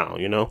stick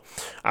around, you know.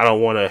 I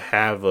don't want to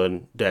have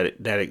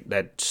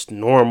that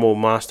normal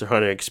Monster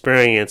Hunter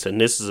experience, and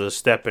this is a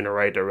step in the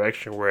right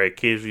direction where it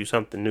gives you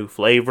something new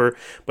flavor,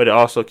 but it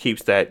also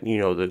keeps that, you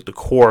know, the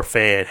core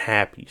fan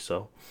happy.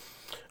 So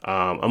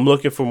I'm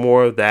looking for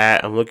more of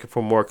that. I'm looking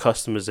for more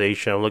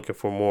customization. I'm looking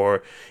for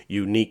more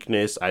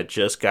uniqueness. I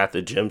just got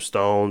the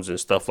gemstones and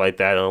stuff like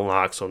that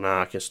unlocked, so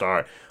now I can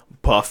start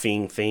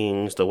buffing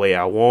things the way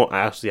I want.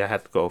 Actually, I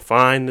have to go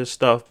find this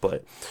stuff,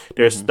 but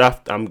there's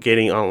stuff I'm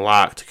getting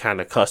unlocked to kind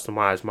of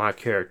customize my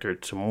character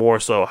to more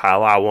so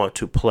how I want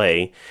to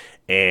play.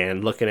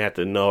 And looking at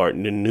the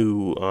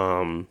new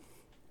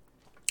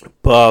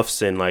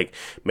buffs, and like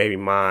maybe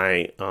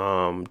my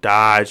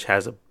dodge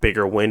has a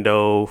bigger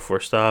window for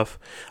stuff.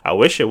 I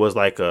wish it was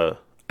like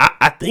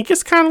I think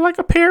it's kind of like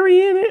a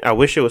parry in it. I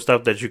wish it was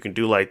stuff that you can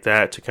do like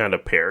that to kind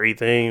of parry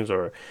things,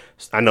 or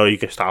I know you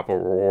can stop a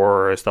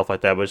roar and stuff like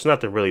that, but it's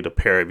nothing really to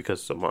parry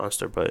because it's a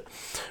monster. But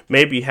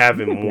maybe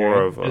having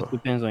more of it just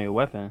depends on your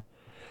weapon.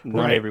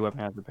 Not right. every weapon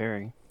has a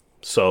parry.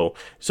 So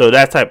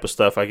that type of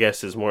stuff, I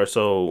guess, is more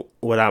so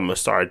what I'm gonna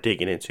start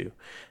digging into.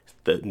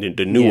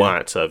 The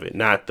nuance of it,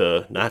 not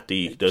the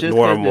Just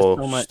normal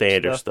so much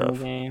standard stuff in stuff.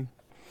 the game,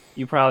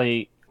 you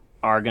probably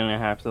are gonna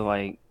have to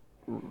like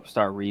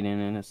start reading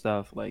and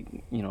stuff, like,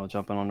 you know,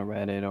 jumping on the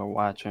Reddit or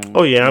watching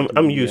Oh yeah, YouTube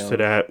I'm used to videos.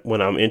 that.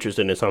 When I'm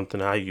interested in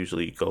something, I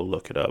usually go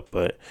look it up.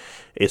 But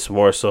it's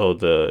more so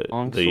the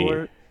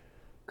Longsword,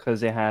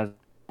 because it has.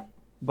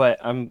 But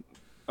I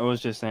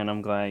was just saying,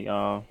 I'm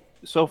glad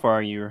so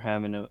far you're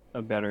having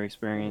a better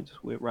experience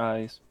with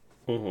Rise.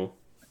 Mhm.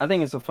 I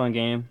think it's a fun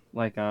game.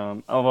 Like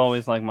I've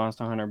always liked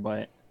Monster Hunter,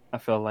 but I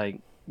felt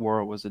like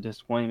World was a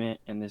disappointment,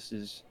 and this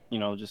is, you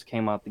know, just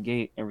came out the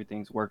gate.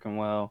 Everything's working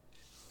well,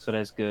 so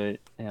that's good.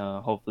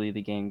 Hopefully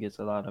the game gets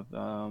a lot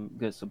of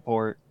good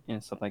support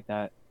and stuff like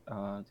that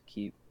to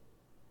keep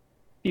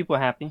people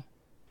happy.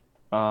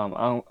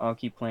 I'll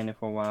keep playing it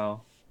for a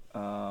while.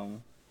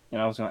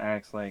 And I was gonna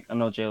ask, like, I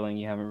know Jalen,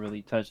 you haven't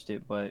really touched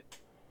it, but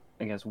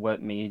I guess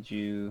what made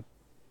you,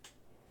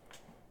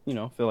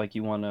 feel like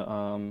you want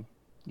to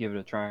give it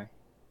a try?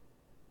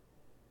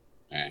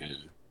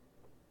 And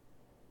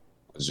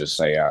let's just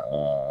say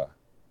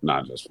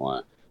not just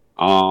one.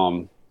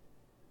 Um,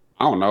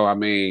 I don't know. I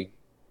mean,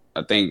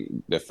 I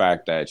think the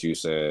fact that you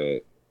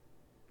said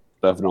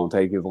stuff don't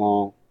take as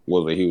long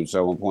was a huge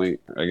selling point.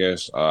 I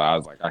guess I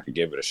was like, I could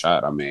give it a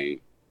shot. I mean,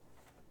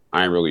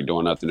 I ain't really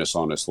doing nothing that's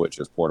on the Switch.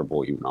 It's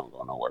portable, even though I don't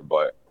go nowhere.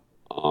 But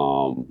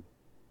um,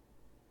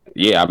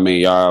 yeah, I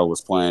mean, y'all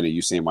was playing it.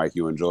 You seemed like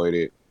you enjoyed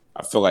it.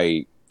 I feel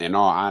like, in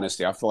all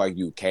honesty, I feel like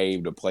you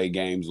caved to play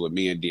games with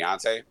me and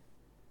Deontay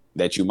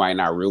that you might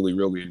not really,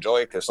 really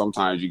enjoy. Because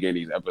sometimes you get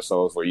these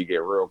episodes where you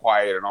get real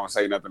quiet and don't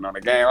say nothing on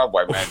the game. I'm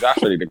like, man, Josh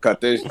ready to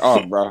cut this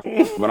off, bro.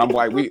 But I'm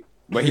like,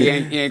 but he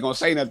ain't gonna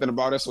say nothing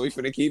about it, so we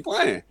finna keep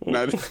playing.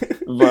 but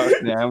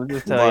Yeah, I would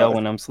just tell y'all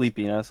when I'm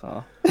sleepy. That's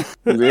all.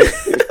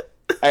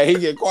 hey, he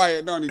get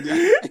quiet, don't he?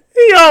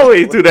 He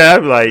always do that.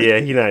 I'm like, yeah,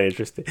 he not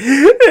interested. But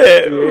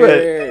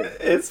Yeah.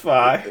 it's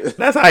fine.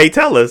 That's how he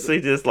tell us. He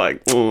just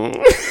like,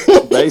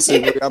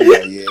 Basically, I'm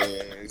like, yeah,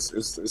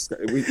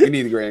 we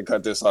need to go ahead and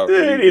cut this off. We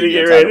need to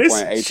get ready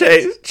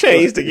to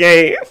change the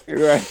game.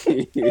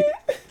 Right.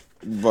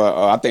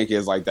 But I think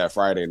it's like that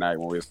Friday night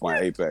when we was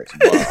playing Apex.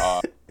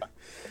 But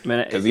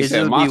Man, because it he said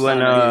just my be when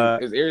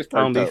son, his ears I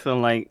don't perked be up.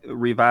 feeling like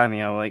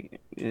reviving. I'm like,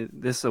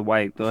 this is a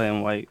wipe. Go ahead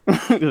and wipe.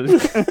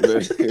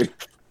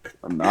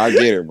 No, I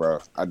get it, bro.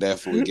 I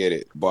definitely get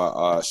it.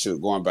 But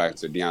shoot, going back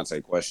to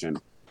Deontay's question,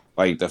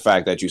 like the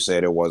fact that you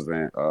said it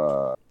wasn't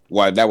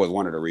well, that was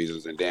one of the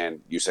reasons, and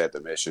then you said the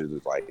missions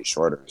is like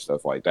shorter and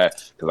stuff like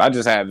that. Because I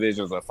just had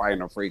visions of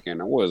fighting a freaking,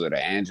 what was it, an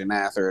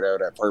Anjanath or whatever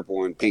that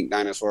purple and pink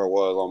dinosaur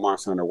was on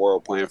Monster Hunter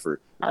World playing for.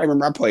 I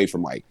remember I played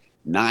from like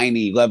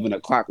 11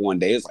 o'clock one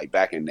day. It's like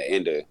back in the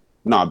end of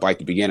like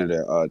the beginning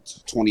of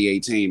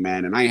 2018,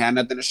 man, and I ain't had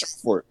nothing to show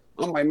for it.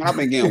 I'm like, man, I've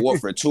been getting whooped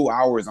for 2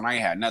 hours and I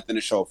ain't had nothing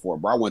to show for it,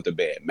 bro. I went to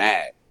bed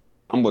mad.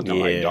 I'm looking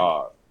like,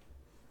 dog,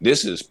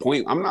 this is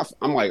point. I'm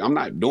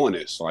not doing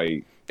this.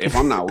 Like, if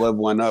I'm not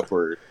leveling up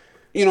or,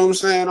 you know what I'm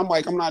saying? I'm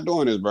like, I'm not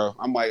doing this, bro.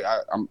 I'm like,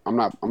 I'm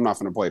not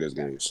gonna play this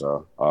game.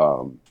 So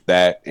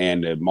that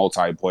and the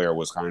multiplayer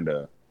was kind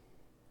of,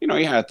 you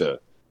had to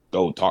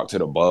go talk to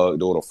the bug,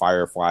 do little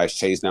fireflies,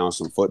 chase down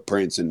some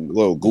footprints and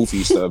little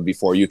goofy stuff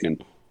before you can.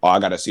 Oh, I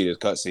gotta see this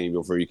cutscene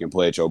before you can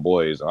play at your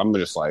boys. I'm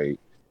just like,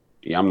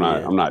 yeah, I'm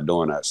not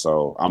doing that.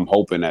 So I'm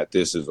hoping that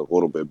this is a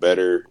little bit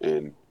better.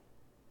 And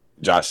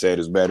Josh said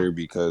it's better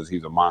because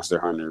he's a Monster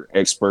Hunter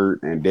expert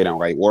and didn't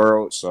like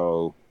World.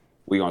 So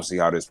we gonna see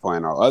how this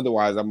playing out.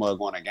 Otherwise, I'm gonna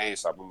go on a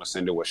GameStop. I'm gonna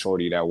send it with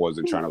Shorty that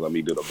wasn't trying to let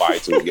me do the buy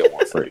two and get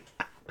one free.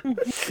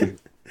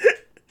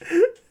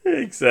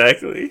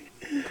 Exactly.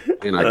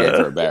 And I gave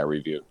her a bad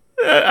review.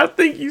 I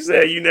think you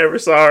said you never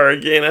saw her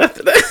again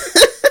after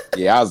that.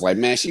 Yeah, I was like,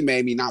 man, she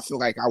made me not feel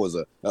like I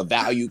was a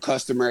value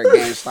customer at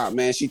GameStop,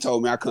 man. She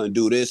told me I couldn't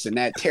do this and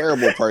that.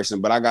 Terrible person.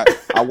 But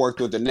I worked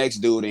with the next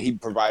dude and he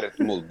provided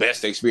the most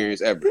best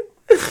experience ever.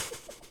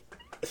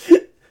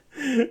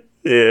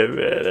 Yeah,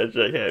 man, that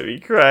joke had me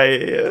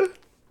crying.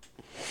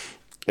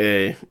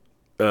 Yeah.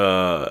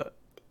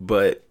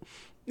 But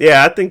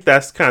yeah, I think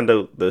that's kind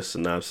of the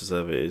synopsis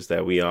of it, is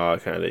that we all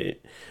kind of,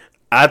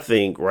 I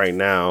think right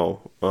now,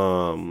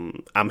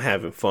 I'm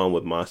having fun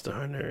with Monster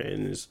Hunter,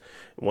 and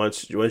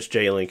once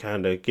Jalen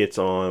kind of gets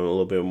on a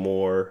little bit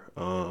more,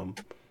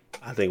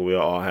 I think we'll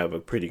all have a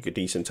pretty good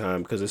decent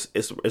time, because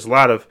it's a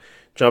lot of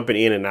jumping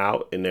in and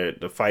out, and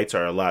the fights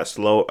are a lot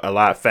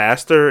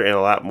faster and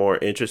a lot more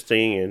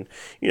interesting, and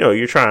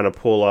you're trying to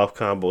pull off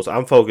combos.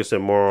 I'm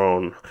focusing more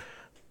on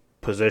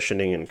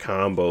positioning and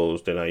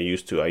combos than I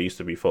used to. I used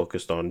to be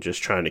focused on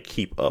just trying to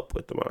keep up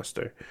with the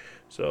monster.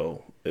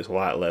 So it's a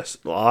lot less.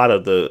 A lot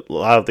of the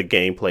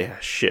gameplay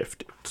has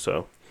shifted.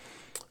 So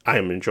I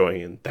am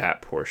enjoying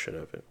that portion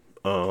of it.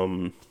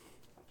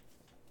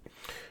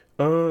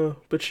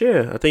 But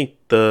yeah, I think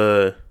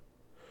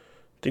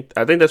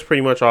that's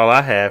pretty much all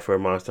I have for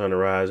Monster Hunter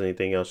Rise.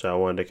 Anything else I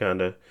wanted to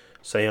kind of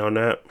say on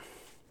that?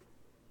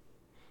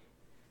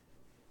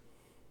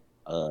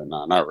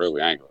 No, not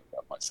really. I ain't really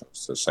got much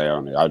else to say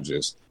on it. I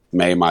just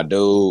made my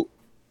dude.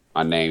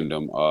 I named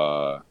him.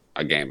 I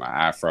gave him an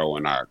afro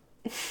and I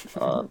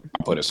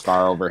put a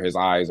scar over his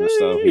eyes and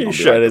stuff. He gonna be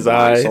shut like his the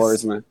blind eyes.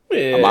 swordsman.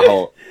 Yeah.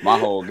 My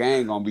whole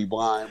gang gonna be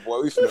blind.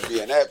 Boy, we finna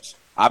be an eps.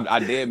 I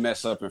did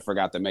mess up and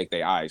forgot to make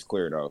their eyes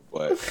clear though.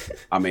 But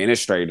I mean,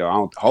 it's straight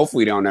though.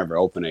 Hopefully, they don't ever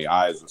open their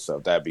eyes and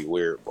stuff. That'd be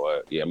weird.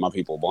 But yeah, my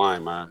people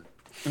blind, man.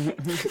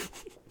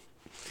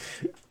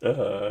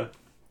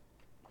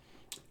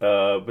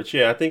 But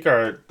yeah, I think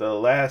the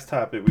last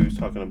topic we was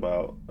talking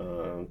about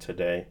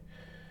today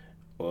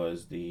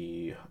was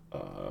the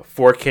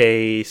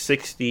 4K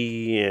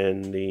 60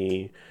 and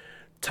the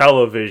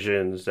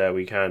televisions that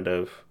we kind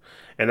of,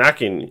 and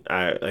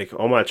I like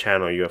on my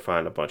channel you'll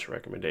find a bunch of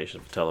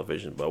recommendations for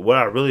television, but what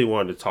I really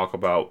wanted to talk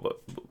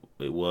about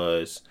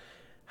was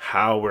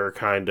how we're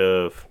kind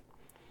of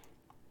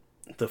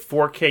the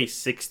 4K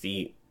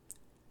 60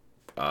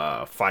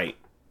 fight,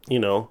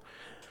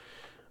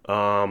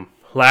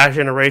 Last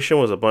generation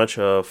was a bunch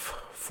of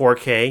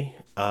 4K.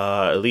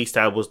 At least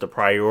that was the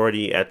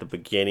priority at the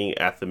beginning,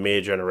 at the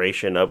mid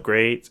generation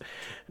upgrades.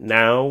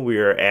 Now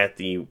we're at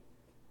the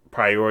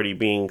priority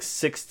being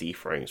 60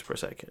 frames per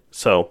second.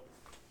 So,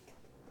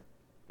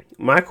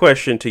 my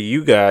question to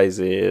you guys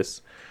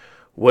is,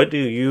 what do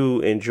you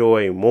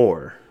enjoy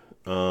more?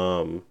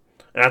 And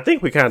I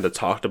think we kind of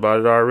talked about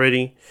it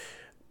already.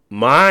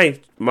 Mine's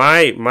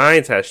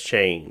has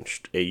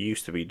changed. It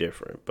used to be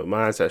different, but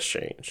mine's has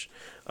changed.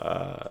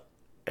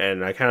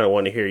 And I kind of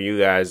want to hear you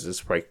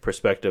guys'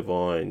 perspective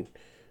on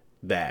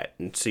that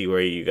and see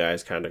where you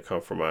guys kind of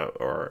come from,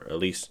 or at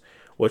least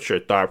what's your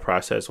thought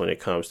process when it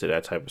comes to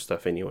that type of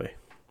stuff. Anyway.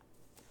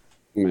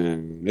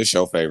 Man, this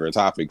your favorite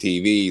topic,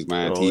 TVs,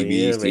 man. Oh yeah,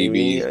 TVs,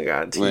 baby. TVs. I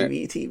got Man,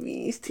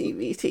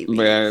 TVs.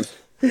 man,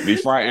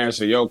 before I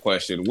answer your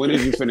question, when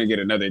is you finna get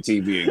another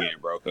TV again,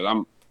 bro?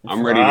 Because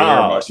I'm ready to hear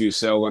Prob- about you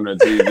selling a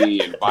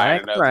TV and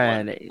buying Black another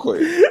one. Friday.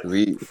 Quick.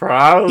 He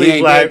Probably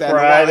ain't Black did that in a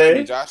while, have you,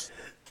 Friday. Josh?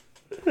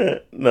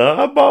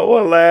 No, I bought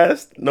one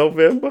last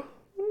November.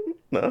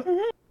 No.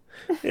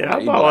 Yeah, I Like,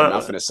 he be like, man, I'm bought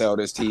one. finna sell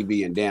this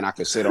TV and then I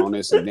can sit on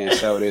this and then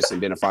sell this.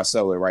 And then if I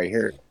sell it right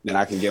here, then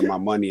I can get my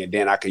money and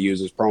then I can use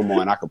this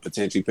promo and I could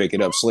potentially pick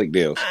it up slick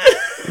deals.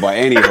 But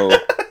anywho,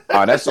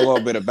 that's a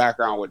little bit of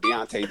background with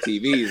Deontay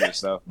TVs and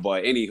stuff.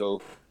 But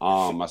anywho,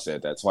 I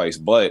said that twice.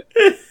 But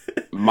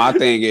my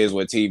thing is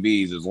with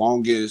TVs, as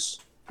long as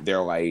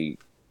they're like,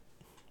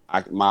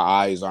 my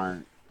eyes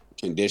aren't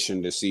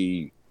conditioned to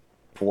see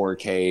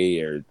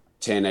 4K or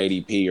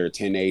 1080p or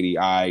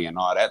 1080i and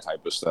all that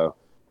type of stuff.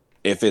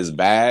 If it's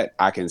bad,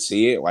 I can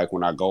see it. Like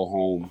when I go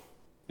home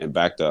and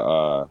back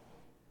to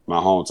my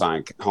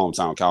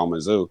hometown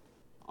Kalamazoo,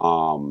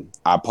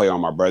 I play on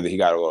my brother. He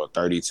got a little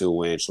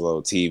 32-inch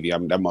little TV.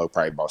 That mother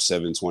probably about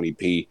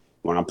 720p.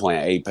 When I'm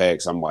playing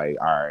Apex, I'm like,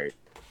 all right,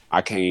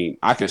 I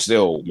can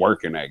still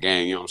work in that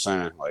game. You know what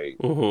I'm saying?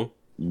 Like,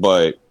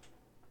 but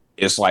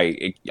it's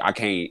like I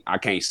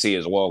can't see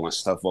as well when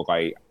stuff look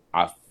like.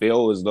 I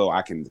feel as though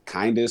I can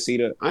kind of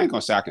see I ain't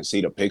gonna say I can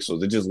see the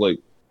pixels.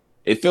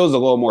 It feels a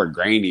little more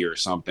grainy or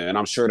something, and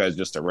I'm sure that's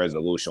just a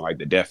resolution. Like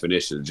the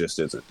definition just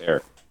isn't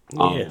there.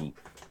 Yeah.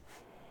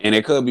 And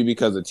it could be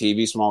because the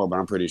TV smaller, but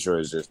I'm pretty sure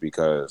it's just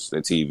because the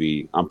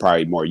TV. I'm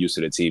probably more used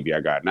to the TV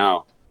I got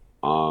now.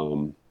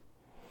 I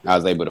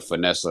was able to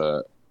finesse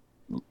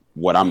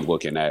what I'm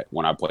looking at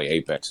when I play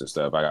Apex and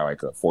stuff. I got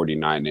like a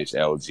 49-inch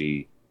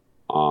LG.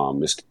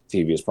 This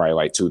TV is probably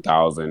like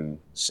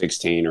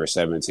 2016 or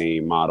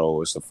 17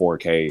 model. It's a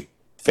 4K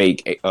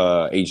fake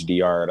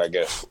HDR, I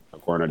guess,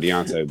 according to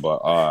Deontay.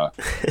 But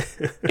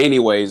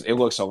anyways, it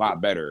looks a lot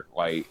better.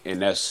 Like, and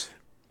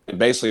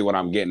basically what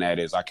I'm getting at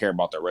is I care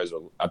about the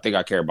resolution. I think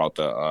I care about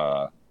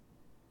the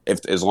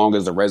as long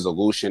as the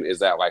resolution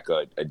is at like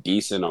a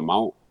decent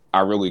amount.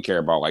 I really care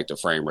about like the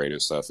frame rate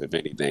and stuff. If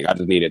anything, I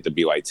just need it to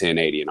be like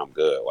 1080 and I'm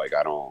good. Like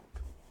I don't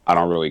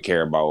really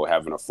care about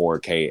having a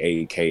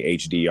 4K, 8K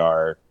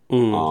HDR,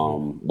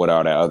 with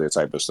all that other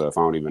type of stuff.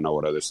 I don't even know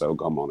what other stuff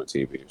come on the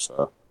TV.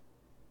 So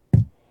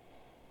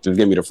just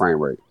give me the frame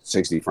rate,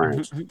 60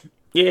 frames.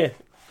 Yeah.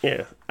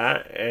 All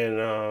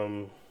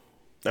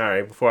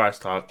right. Before I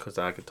talk, because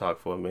I could talk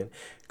for a minute.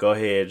 Go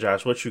ahead,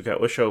 Josh. What you got?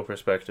 What's your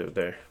perspective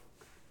there?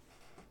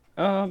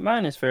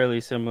 Mine is fairly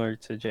similar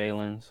to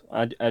Jalen's.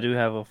 I do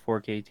have a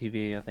 4K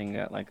TV. I think I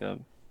got like a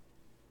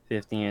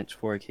 50-inch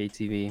 4K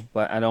TV,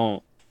 but I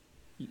don't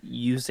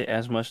use it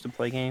as much to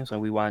play games. Like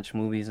we watch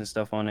movies and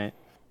stuff on it,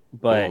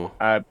 but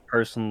I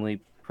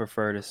personally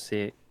prefer to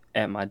sit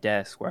at my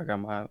desk where I got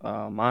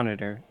my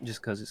monitor,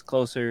 just because it's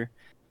closer,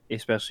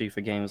 especially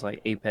for games like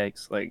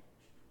Apex. Like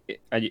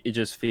it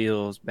just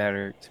feels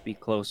better to be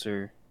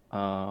closer,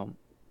 to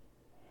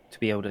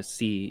be able to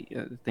see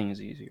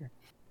things easier.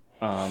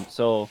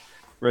 So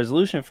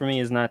resolution for me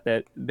is not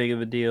that big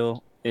of a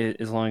deal,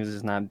 as long as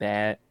it's not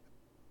bad.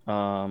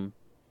 And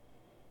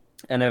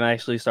I've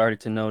actually started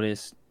to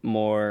notice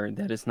more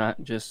that it's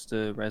not just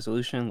the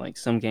resolution. Like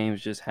some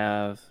games just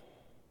have,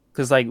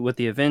 because like with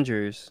the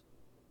Avengers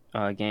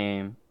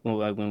game,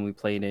 like when we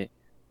played it,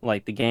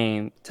 like the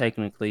game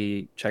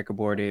technically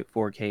checkerboarded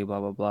 4K,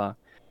 blah blah blah,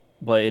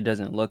 but it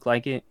doesn't look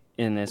like it,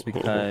 and that's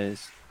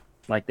because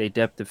like they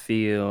depth of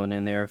field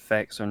and their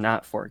effects are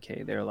not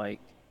 4K. They're like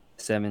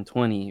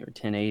 720 or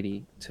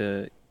 1080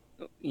 to,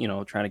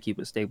 trying to keep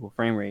a stable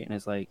frame rate. And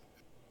it's like,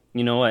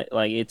 you know what,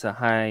 like it's a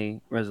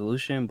high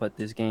resolution, but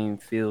this game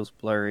feels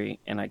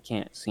blurry and I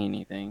can't see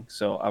anything.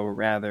 So I would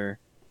rather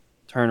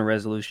turn the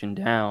resolution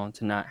down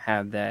to not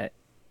have that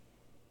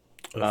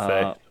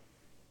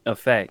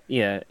effect.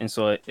 Yeah, and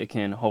so it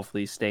can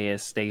hopefully stay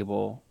as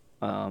stable.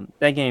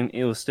 That game,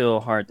 it was still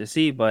hard to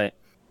see, but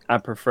I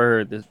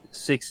prefer the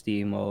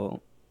 60 mode,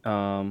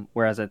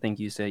 whereas I think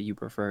you said you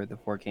prefer the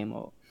 4K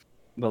mode.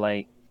 But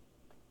like,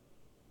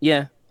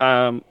 yeah,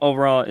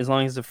 overall, as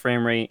long as the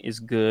frame rate is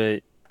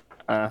good,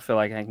 I feel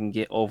like I can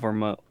get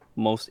over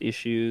most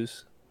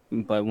issues.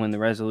 But when the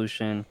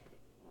resolution,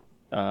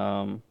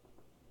 when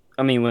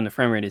the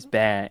frame rate is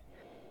bad,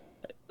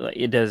 like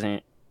it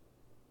doesn't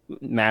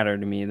matter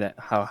to me that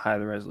how high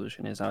the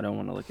resolution is. I don't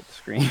want to look at the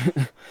screen.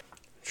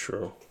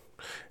 True.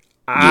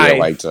 Yeah,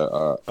 like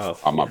to my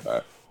yeah.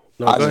 bad.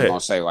 No, I was go just ahead. gonna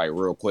say like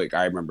real quick.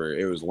 I remember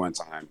it was one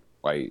time,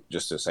 like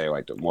just to say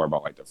like more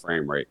about like the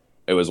frame rate.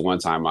 It was one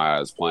time I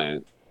was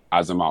playing. I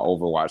was in my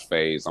Overwatch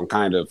phase. I'm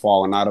kind of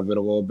falling out of it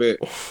a little bit,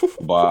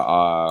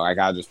 but like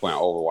I just playing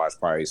Overwatch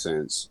probably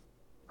since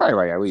probably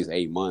like at least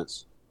 8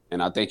 months.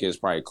 And I think it's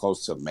probably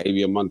close to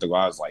maybe a month ago.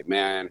 I was like,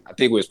 man, I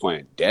think we was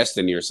playing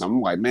Destiny or something.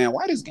 I'm like, man,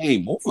 why this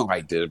game moving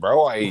like this,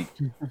 bro? Like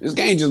this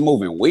game just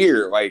moving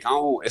weird. Like I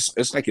don't.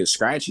 It's like it's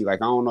scratchy.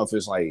 Like I don't know if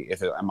it's like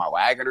am I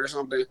lagging or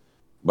something.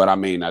 But I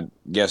mean, I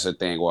guess the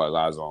thing was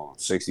I was on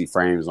 60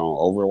 frames on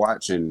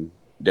Overwatch and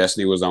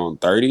Destiny was on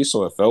 30,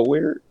 so it felt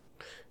weird.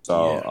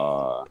 So,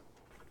 Yeah.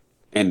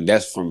 And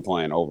that's from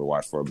playing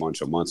Overwatch for a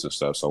bunch of months and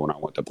stuff. So when I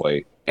went to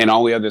play, and the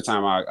only other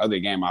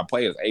game I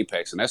play is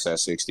Apex, and that's at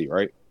 60,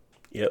 right?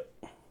 Yep.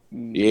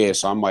 Yeah,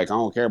 so I'm like, I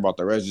don't care about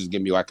the rest. Just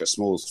give me like a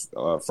smooth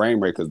frame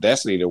rate because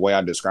Destiny, the way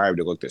I described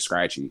it, looked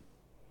scratchy.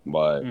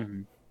 But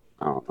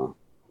I don't know.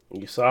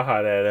 You saw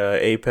how that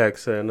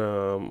Apex and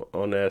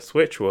on that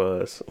Switch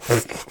was.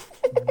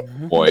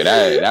 Boy,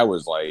 that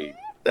was like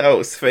That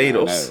was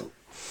fatal.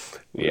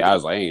 Yeah, I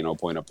was like, ain't no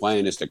point of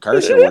playing this. The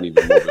cursor wasn't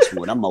even moving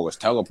smooth. That mo was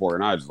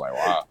teleporting. I was just like,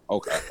 wow,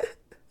 okay.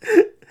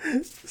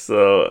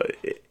 So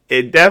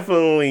it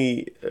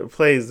definitely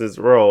plays this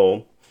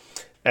role.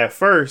 At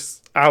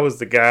first, I was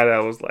the guy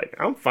that was like,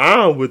 I'm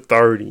fine with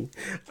 30.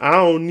 I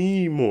don't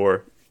need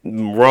more.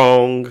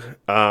 Wrong.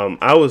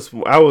 I was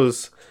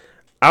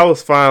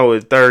fine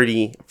with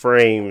 30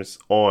 frames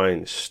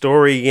on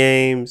story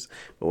games,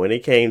 but when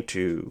it came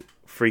to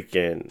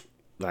freaking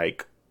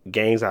like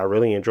games I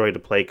really enjoyed to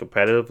play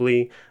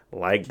competitively,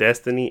 like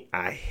Destiny,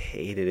 I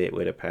hated it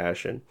with a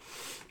passion.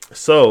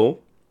 So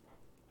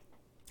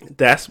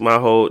that's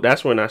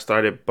when I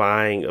started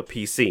buying a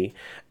PC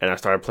and I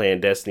started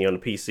playing Destiny on the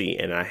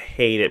PC, and I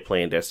hated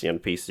playing Destiny on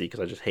the PC because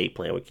I just hate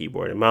playing with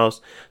keyboard and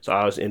mouse. So I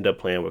always end up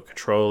playing with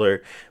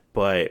controller,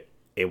 but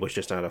it was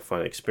just not a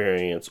fun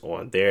experience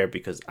on there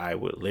because I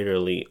would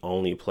literally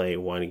only play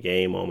one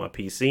game on my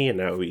PC, and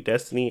that would be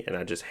Destiny, and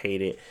I just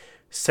hated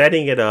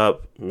setting it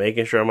up,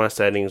 making sure my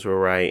settings were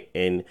right,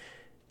 and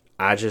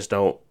I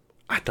don't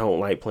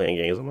like playing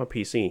games on my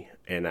PC,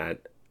 and I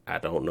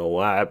don't know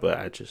why, but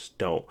I just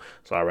don't.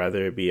 So I'd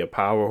rather it be a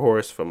power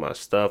horse for my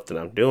stuff that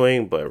I'm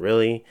doing, but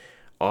really,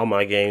 all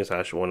my games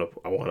I want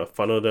to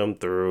funnel them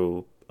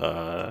through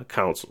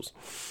consoles.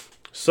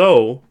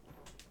 So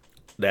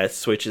that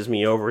switches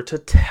me over to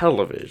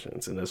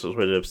televisions, and this is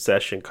where the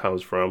obsession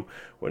comes from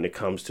when it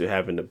comes to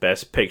having the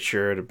best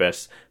picture, the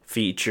best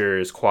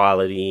features,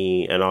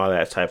 quality, and all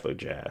that type of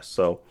jazz.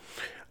 So,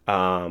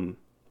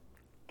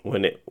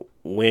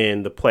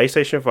 when the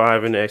PlayStation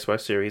 5 and the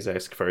Xbox Series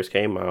X first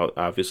came out,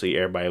 obviously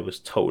everybody was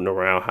toting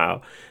around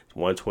how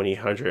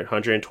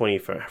 120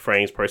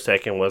 frames per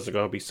second wasn't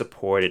going to be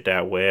supported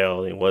that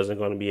well and wasn't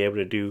going to be able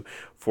to do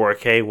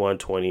 4K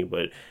 120.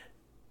 But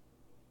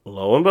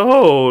lo and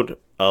behold,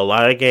 a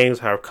lot of games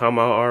have come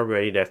out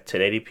already that's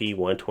 1080p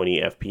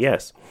 120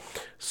 FPS.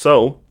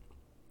 So,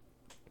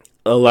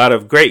 a lot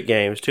of great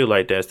games too,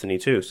 like Destiny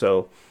 2.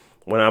 So,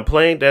 when I'm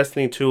playing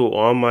Destiny 2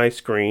 on my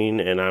screen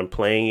and I'm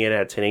playing it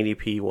at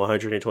 1080p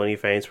 120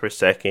 frames per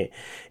second,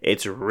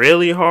 it's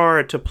really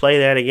hard to play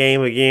that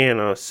game again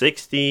on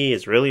 60.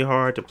 It's really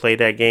hard to play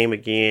that game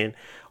again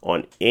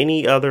on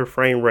any other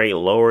frame rate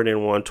lower than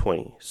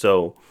 120.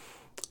 So,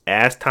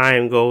 as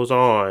time goes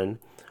on,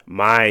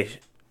 my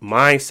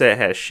mindset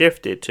has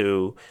shifted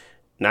to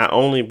not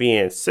only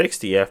being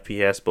 60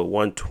 FPS but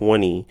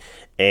 120,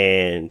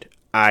 and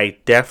I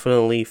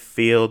definitely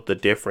feel the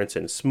difference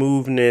in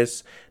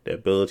smoothness, the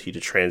ability to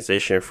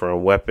transition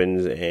from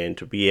weapons and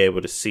to be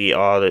able to see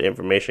all the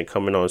information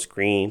coming on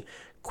screen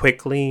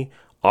quickly.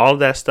 All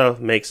that stuff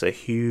makes a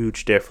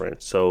huge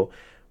difference. So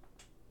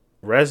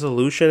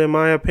resolution, in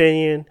my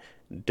opinion,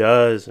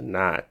 does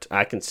not.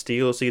 I can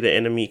still see the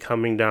enemy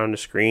coming down the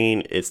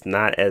screen. It's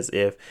not as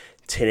if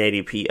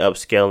 1080p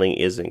upscaling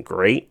isn't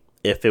great.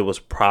 If it was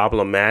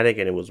problematic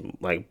and it was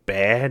like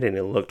bad and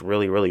it looked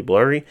really, really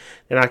blurry,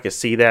 then I could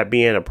see that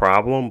being a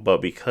problem.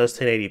 But because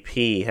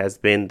 1080p has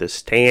been the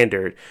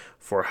standard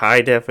for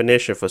high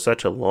definition for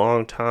such a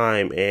long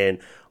time, and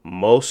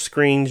most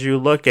screens you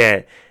look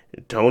at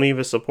don't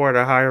even support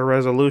a higher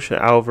resolution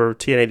over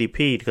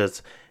 1080p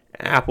because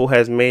Apple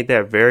has made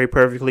that very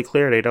perfectly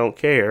clear. They don't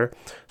care.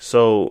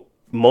 So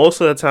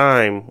most of the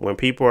time when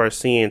people are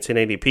seeing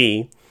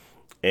 1080p,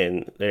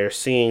 and they're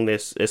seeing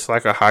this, it's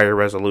like a higher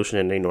resolution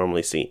than they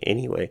normally see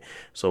anyway.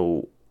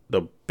 So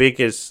the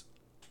biggest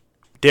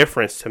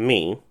difference to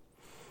me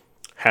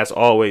has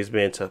always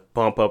been to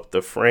bump up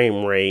the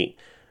frame rate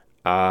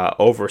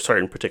over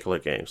certain particular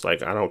games.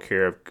 Like I don't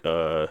care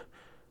if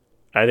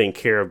I didn't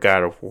care if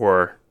God of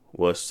War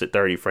was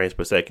 30 frames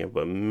per second,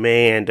 but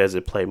man, does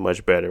it play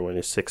much better when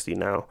it's 60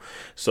 now.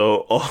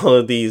 So all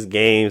of these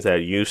games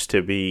that used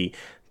to be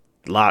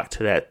locked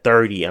to that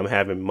 30, I'm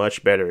having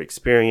much better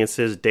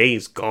experiences.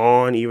 Days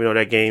Gone, even though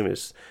that game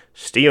is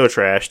steel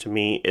trash to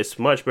me. It's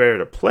much better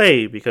to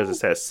play because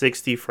it's at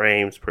 60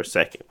 frames per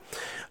second.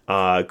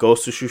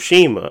 Ghost of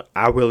Tsushima,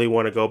 I really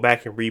want to go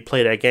back and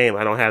replay that game.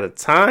 I don't have the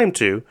time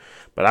to,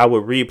 but I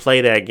would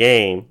replay that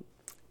game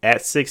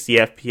at 60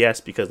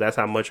 FPS because that's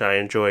how much I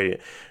enjoyed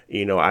it.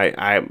 You know,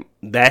 I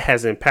that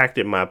has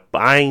impacted my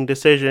buying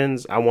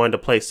decisions. I wanted to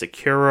play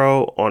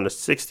Sekiro on the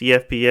 60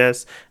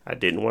 FPS. I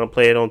didn't want to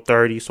play it on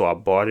 30, so I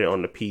bought it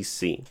on the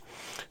PC.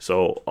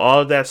 So all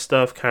of that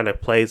stuff kind of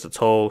plays a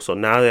toll. So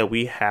now that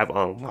we have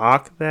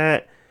unlocked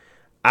that,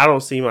 I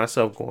don't see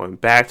myself going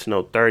back to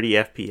no 30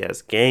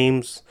 FPS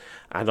games.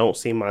 I don't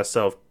see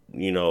myself,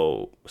 you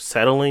know,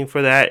 settling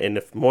for that. And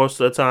if most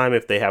of the time,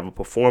 if they have a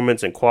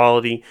performance and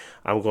quality,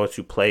 I'm going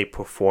to play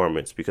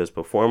performance because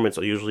performance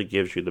usually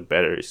gives you the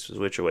better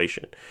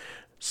situation.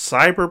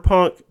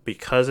 Cyberpunk,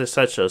 because it's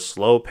such a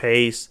slow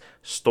pace,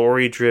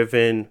 story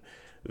driven,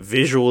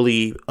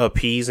 visually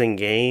appeasing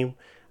game,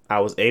 I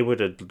was able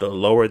to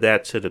lower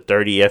that to the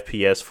 30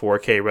 FPS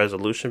 4K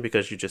resolution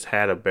because you just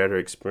had a better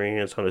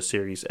experience on the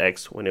Series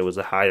X when it was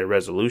a higher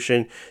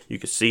resolution. You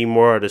could see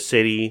more of the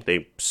city.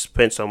 They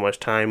spent so much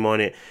time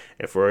on it.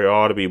 And for it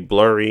all to be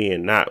blurry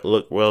and not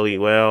look really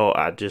well,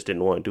 I just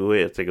didn't want to do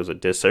it. I think it was a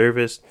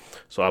disservice.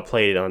 So I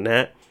played it on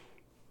that.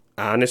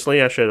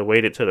 Honestly, I should have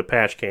waited till the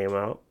patch came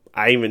out.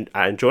 I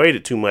enjoyed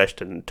it too much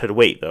to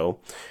wait, though.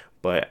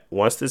 But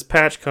once this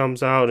patch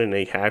comes out and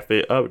they have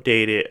it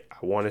updated,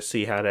 I want to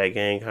see how that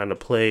game kind of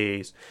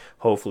plays.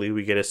 Hopefully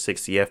we get a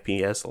 60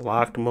 FPS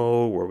locked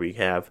mode where we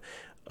have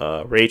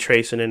ray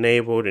tracing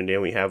enabled, and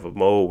then we have a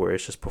mode where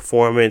it's just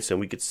performance, and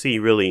we could see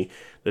really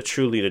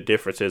the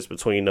differences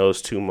between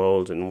those two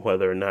modes and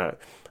whether or not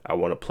I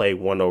want to play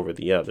one over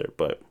the other.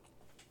 But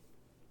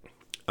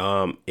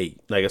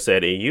like I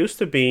said, it used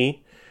to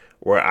be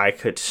where I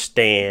could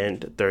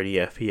stand 30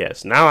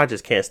 FPS. Now I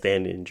just can't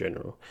stand it in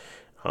general.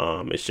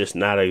 It's just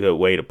not a good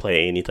way to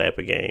play any type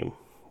of game.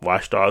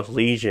 Watch Dogs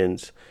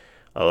Legions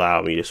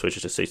allowed me to switch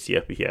it to 60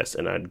 FPS,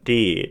 and I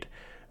did.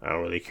 I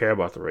don't really care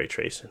about the ray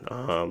tracing.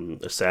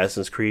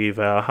 Assassin's Creed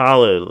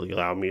Valhalla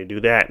allowed me to do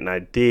that, and I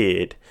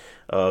did.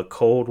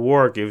 Cold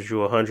War gives you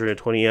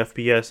 120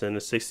 FPS in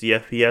the 60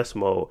 FPS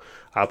mode.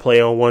 I play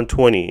on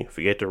 120.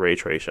 Forget the ray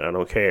tracing. I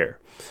don't care.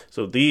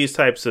 So these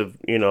types of,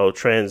 you know,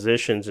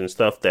 transitions and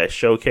stuff that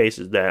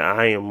showcases that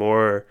I am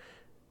more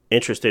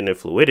interested in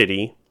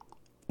fluidity,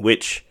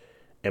 which,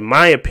 in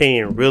my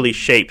opinion, really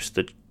shapes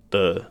the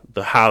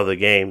how the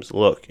games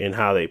look and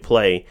how they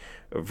play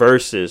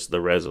versus the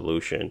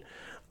resolution.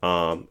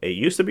 It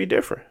used to be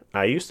different.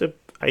 I used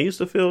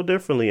to feel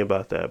differently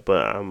about that,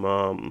 but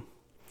I'm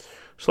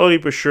slowly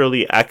but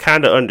surely I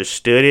kind of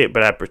understood it,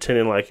 but I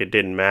pretended like it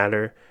didn't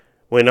matter.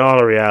 When in all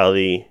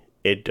reality,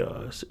 it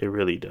does. It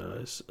really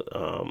does.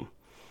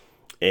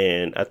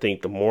 And I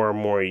think the more and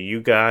more you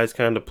guys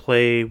kind of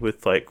play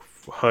with like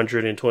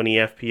 120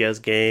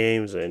 FPS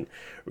games and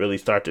really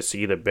start to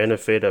see the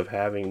benefit of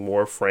having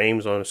more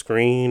frames on the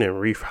screen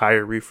and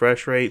higher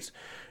refresh rates,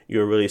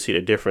 you'll really see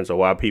the difference of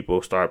why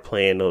people start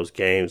playing those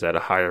games at a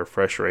higher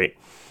refresh rate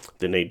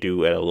than they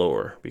do at a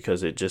lower,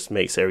 because it just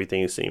makes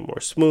everything seem more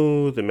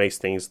smooth. It makes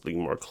things seem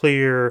more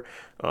clear,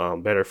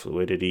 better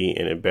fluidity,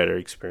 and a better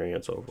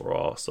experience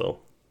overall. So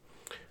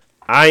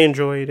I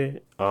enjoyed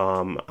it.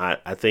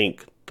 I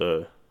think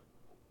the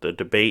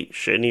debate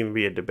shouldn't even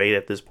be a debate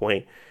at this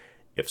point.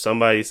 If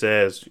somebody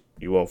says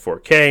you want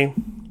 4K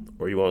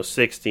or you want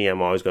 60,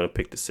 I'm always going to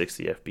pick the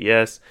 60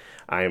 FPS.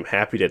 I am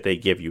happy that they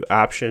give you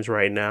options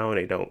right now, and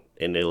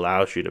it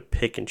allows you to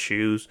pick and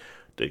choose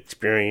the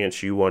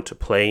experience you want to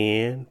play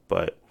in.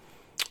 But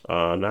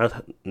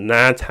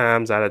nine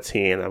times out of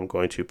 10, I'm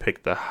going to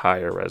pick the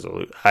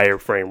higher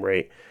frame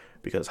rate,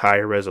 because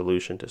higher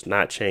resolution does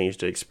not change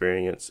the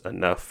experience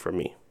enough for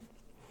me.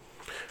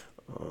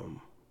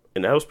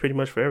 And that was pretty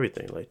much for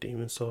everything. Like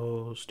Demon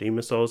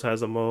Souls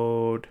has a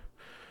mode.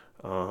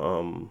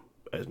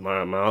 As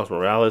Miles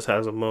Morales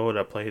has a mode.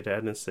 I played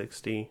that in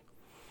 60.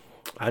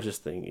 I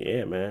just think,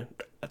 yeah, man.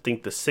 I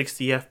think the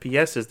 60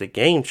 FPS is the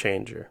game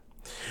changer.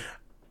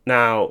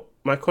 Now,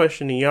 my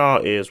question to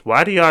y'all is,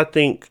 why do y'all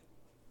think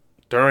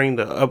during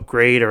the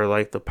upgrade or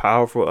like the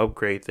powerful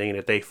upgrade thing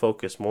that they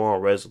focus more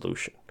on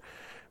resolution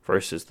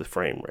versus the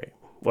frame rate?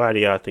 Why do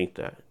y'all think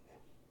that?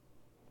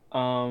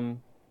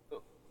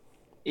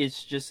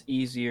 It's just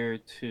easier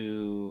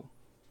to,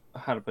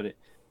 how to put it,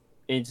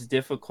 it's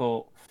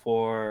difficult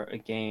for a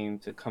game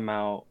to come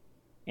out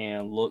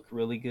and look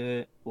really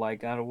good like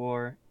God of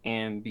War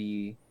and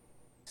be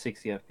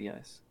 60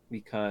 FPS,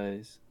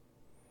 because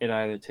it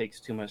either takes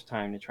too much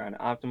time to try to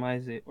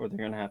optimize it, or they're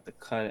going to have to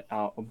cut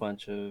out a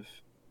bunch of,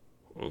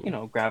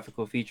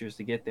 graphical features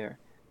to get there.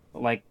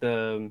 Like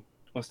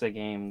what's that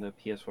game, the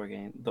PS4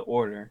 game, The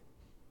Order.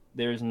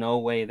 There's no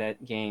way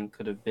that game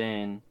could have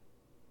been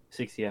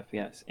 60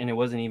 FPS, and it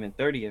wasn't even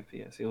 30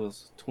 FPS. It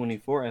was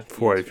 24 FPS.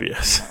 4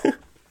 FPS.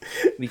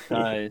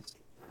 Because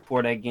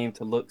for that game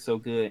to look so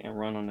good and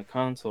run on the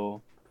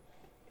console,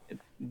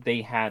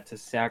 they had to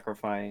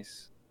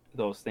sacrifice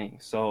those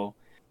things. So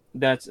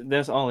that's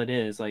all it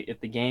is. Like,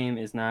 if the game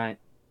is not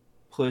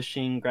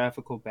pushing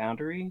graphical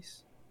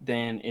boundaries,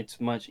 then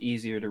it's much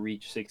easier to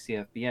reach 60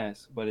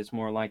 FPS. But it's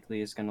more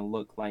likely it's going to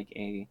look like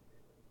a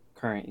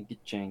current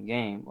gen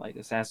game, like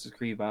Assassin's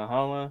Creed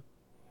Valhalla.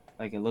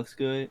 Like, it looks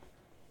good.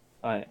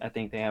 I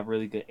think they have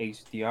really good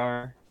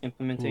HDR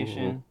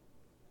Mm-hmm. implementation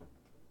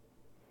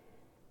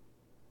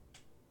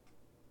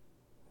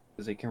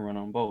because it can run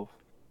on both.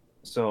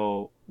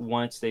 So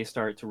once they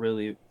start to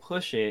really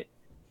push it,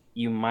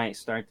 you might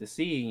start to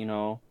see,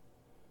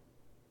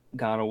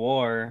 God of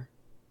War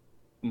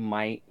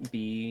might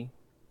be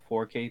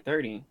 4K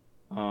 30.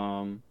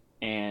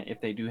 And if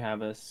they do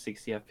have a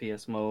 60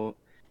 FPS mode,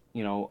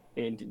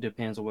 it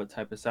depends on what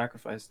type of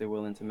sacrifice they're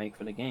willing to make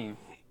for the game.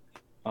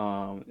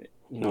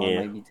 It Yeah.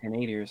 might be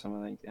 1080 or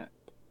something like that.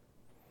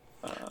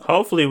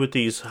 Hopefully, with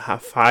these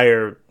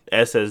higher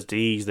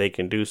SSDs, they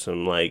can do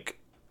some like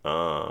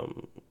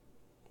um,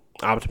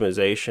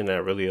 optimization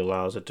that really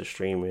allows it to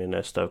stream in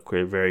that stuff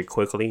very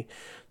quickly,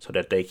 so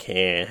that they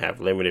can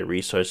have limited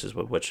resources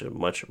with which a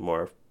much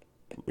more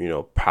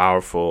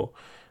powerful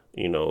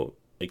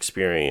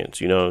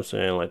experience. You know what I'm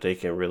saying? Like, they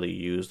can really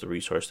use the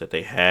resource that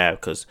they have,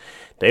 because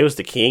they was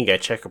the king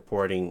at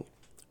checkerboarding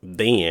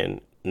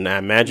then. Now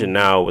imagine Mhm.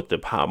 now with the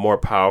more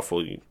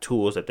powerful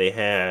tools that they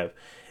have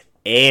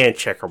and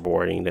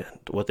checkerboarding,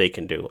 what they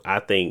can do. I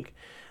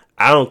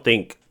don't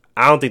think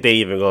I don't think they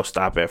even gonna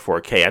stop at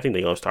 4K. I think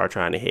they're gonna start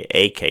trying to hit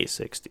 8K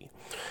 60.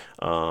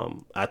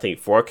 I think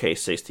 4K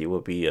 60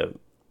 will be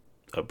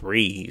a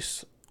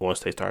breeze once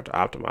they start to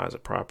optimize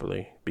it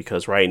properly.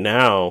 Because right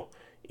now,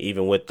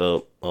 even with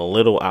the a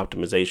little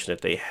optimization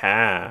that they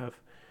have,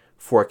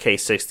 4K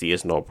 60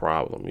 is no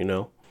problem.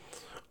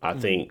 I Mhm.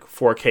 think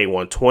 4K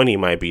 120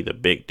 might be the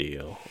big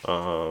deal.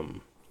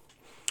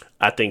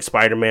 I think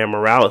Spider-Man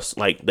Morales,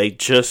 like, they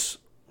just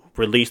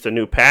released a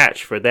new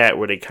patch for that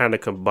where they kind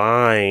of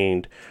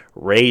combined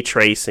ray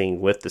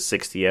tracing with the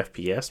 60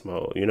 FPS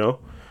mode.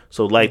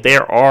 So, like, Mhm.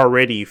 they're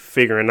already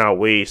figuring out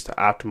ways to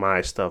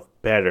optimize stuff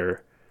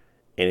better,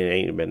 and it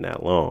ain't been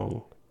that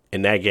long.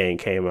 And that game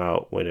came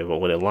out when it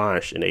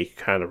launched, and they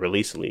kind of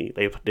recently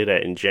they did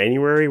that in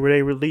January, where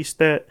they released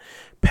that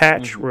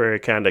patch Mhm. where it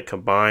kind of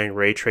combined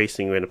ray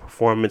tracing with the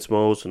performance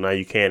mode, so now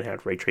you can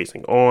have ray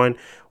tracing on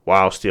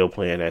while still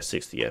playing at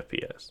 60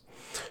 FPS.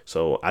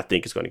 So I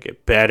think it's going to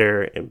get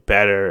better and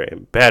better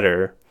and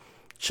better,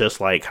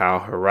 just like how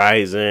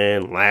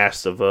Horizon,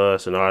 Last of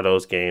Us, and all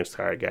those games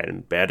started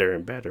getting better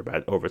and better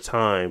over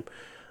time.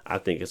 I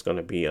think it's going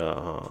to be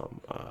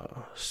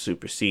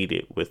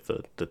superseded with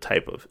the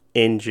type of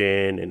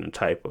engine and the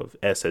type of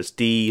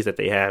SSDs that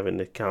they have in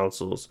the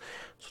consoles,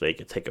 so they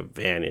can take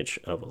advantage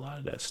of a lot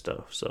of that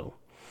stuff. So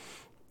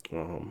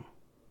um,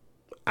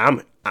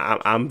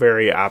 I'm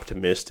very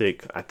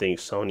optimistic. I think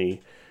Sony,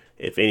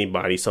 if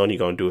anybody, Sony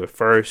gonna do it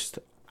first.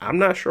 I'm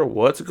not sure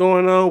what's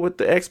going on with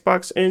the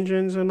Xbox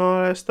engines and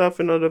all that stuff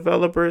and the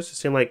developers. It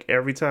seems like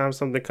every time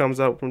something comes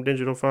out from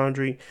Digital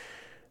Foundry,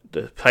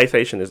 the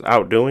PlayStation is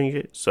outdoing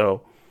it.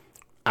 So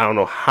I don't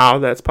know how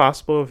that's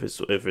possible. If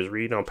it's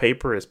reading on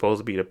paper, it's supposed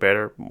to be the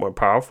better, more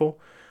powerful.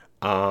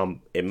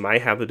 It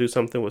might have to do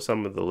something with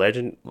some of the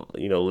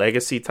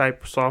legacy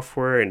type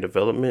software and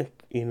development,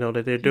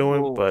 that they're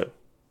doing. People But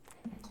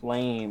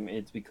claim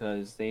it's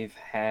because they've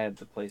had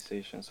the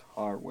PlayStation's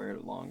hardware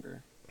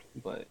longer,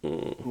 but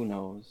who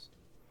knows?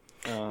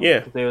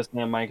 yeah, Because they were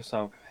saying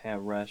Microsoft had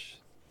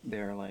rushed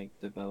their like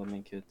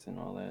development kits and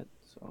all that.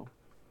 So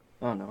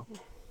I don't know.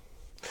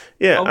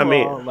 yeah. I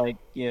mean, Overall, like,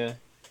 yeah.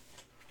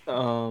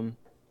 Um,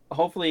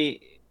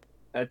 Hopefully,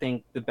 I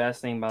think the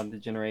best thing about the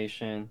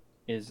generation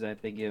is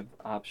that they give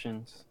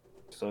options,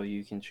 so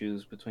you can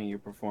choose between your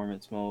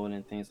performance mode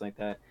and things like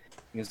that.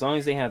 As long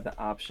as they have the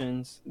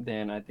options,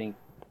 then I think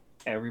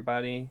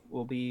everybody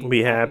will be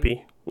be happy.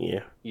 happy.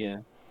 Yeah. Yeah.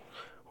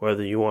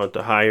 Whether you want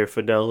the higher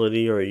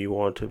fidelity or you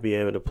want to be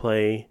able to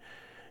play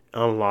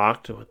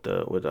unlocked with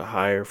a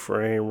higher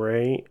frame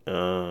rate,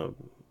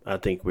 I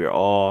think we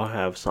all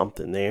have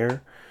something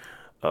there.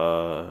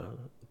 Uh,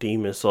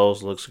 Demon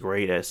Souls looks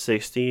great at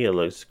 60. It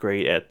looks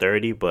great at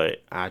 30,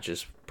 but I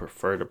just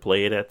prefer to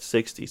play it at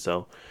 60.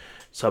 So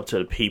it's up to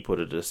the people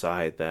to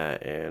decide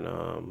that, and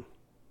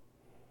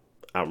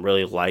I'm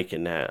really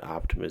liking that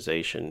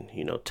optimization,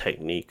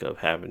 technique of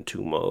having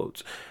two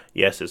modes.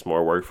 Yes, it's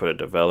more work for the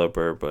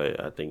developer, but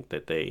I think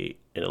that in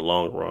the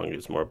long run,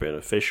 it's more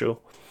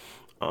beneficial.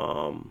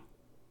 Um,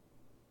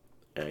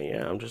 and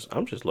yeah,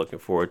 I'm just looking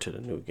forward to the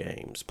new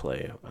games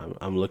play.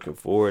 I'm looking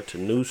forward to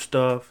new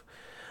stuff,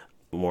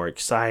 more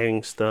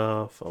exciting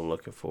stuff. I'm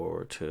looking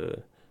forward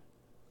to,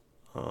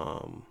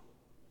 um,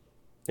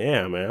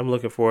 yeah, man. I'm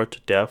looking forward to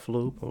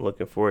Deathloop. I'm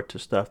looking forward to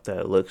stuff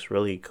that looks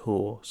really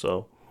cool.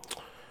 So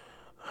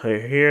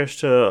here's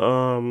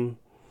to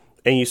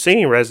and you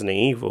seen Resident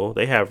Evil,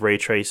 they have ray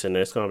tracing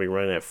that's going to be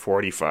running at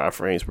 45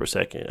 frames per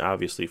second,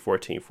 obviously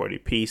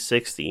 1440p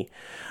 60.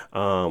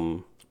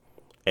 Um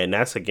and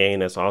that's a game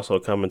that's also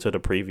coming to the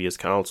previous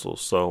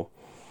consoles. So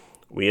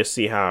we'll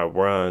see how it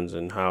runs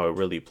and how it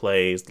really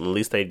plays. At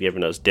least they've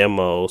given us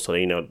demos, so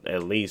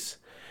at least.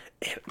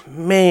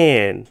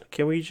 Man,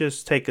 can we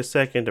just take a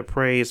second to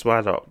praise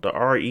why the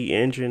RE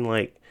engine,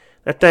 like,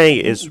 That thing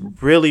is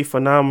really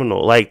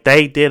phenomenal. Like,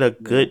 they did a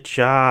good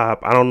job.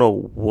 I don't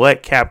know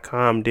what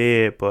Capcom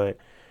did, but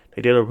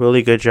they did a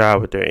really good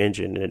job with their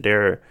engine. And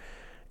they're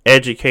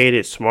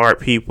educated, smart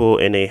people,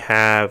 and they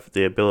have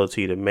the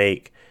ability to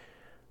make,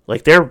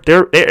 like, they're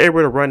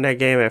able to run that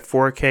game at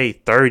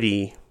 4K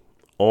 30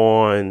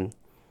 on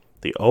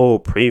the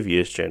old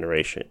previous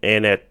generation,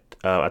 and at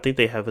I think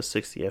they have a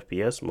 60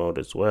 FPS mode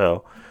as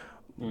well.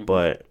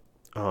 But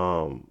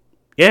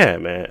yeah,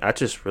 man, I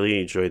just really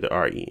enjoy the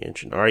RE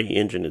engine. RE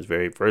engine is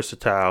very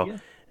versatile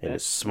and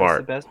it's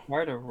smart. That's the best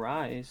part of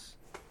Rise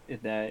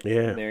is that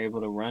Yeah. they're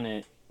able to run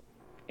it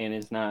and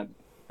it's not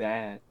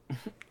bad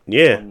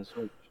Yeah, on the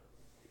Switch.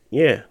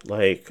 yeah,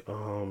 like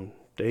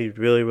they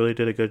really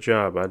did a good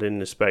job. I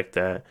didn't expect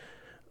that.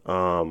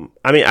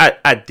 I mean,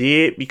 I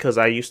did because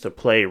I used to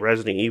play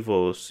Resident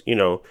Evil's,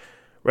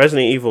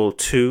 Resident Evil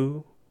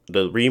 2,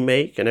 the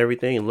remake and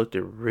everything, and looked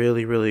it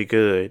really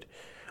good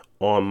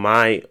on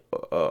my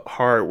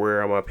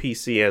hardware, on my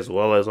PC, as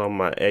well as on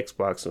my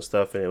Xbox and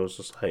stuff. And it was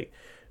just like,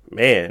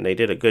 man, they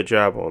did a good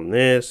job on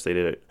this. They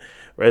did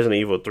Resident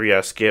Evil 3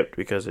 I skipped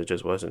because it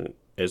just wasn't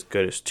as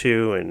good as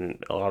 2,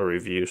 and a lot of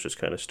reviews just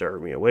kind of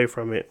stirred me away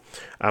from it.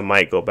 I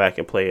might go back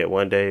and play it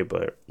one day,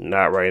 but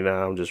not right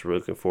now. I'm just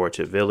looking forward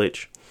to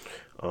Village.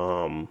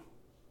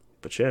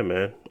 But yeah,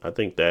 man, I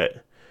think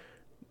that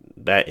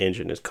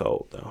engine is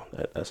cold though.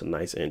 That's a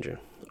nice engine.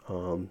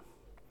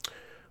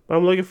 But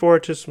I'm looking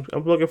forward to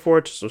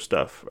some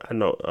stuff. I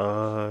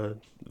know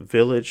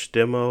Village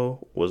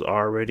demo was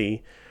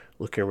already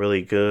looking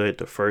really good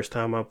the first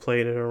time I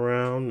played it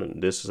around,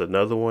 and this is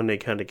another one they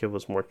kind of give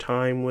us more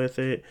time with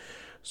it.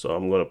 So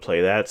I'm going to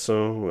play that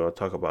soon. We're going to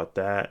talk about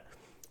that.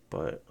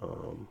 But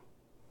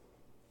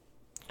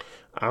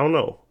I don't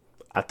know.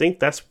 I think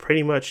that's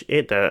pretty much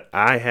it that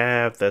I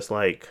have that's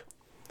like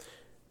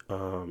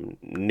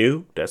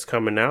new that's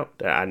coming out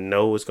that I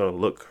know is going to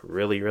look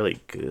really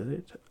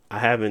good. I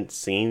haven't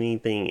seen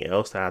anything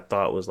else that I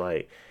thought was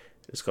like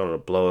it's going to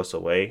blow us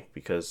away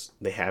because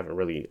they haven't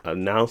really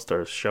announced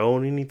or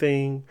shown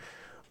anything.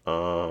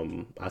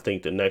 I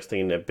think the next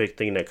thing, that big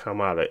thing that come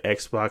out of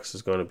Xbox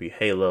is going to be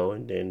Halo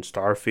and then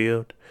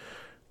Starfield.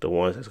 The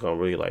ones that's going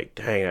to really like,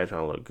 dang, that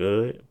don't look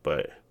good.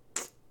 But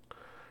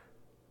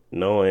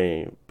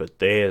knowing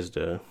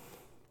Bethesda,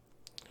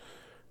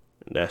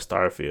 that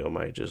Starfield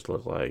might just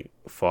look like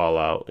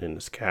Fallout in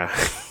the sky.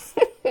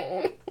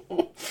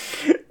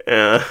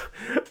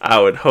 I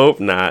would hope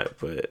not,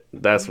 but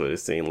that's what it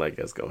seemed like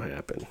that's going to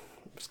happen.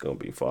 It's going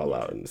to be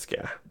Fallout in the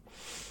sky.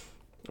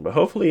 But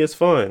hopefully it's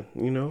fun,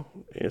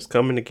 It's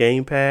coming to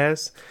Game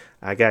Pass.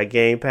 I got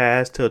Game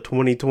Pass till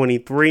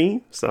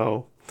 2023,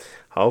 so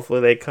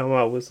hopefully they come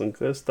out with some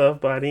good stuff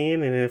by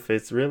then. And if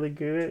it's really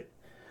good,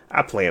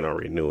 I plan on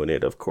renewing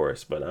it, of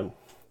course. But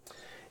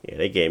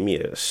they gave me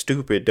a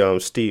stupid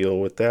dumb steal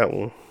with that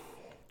one.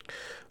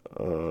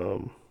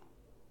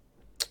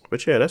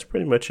 But yeah, that's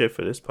pretty much it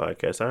for this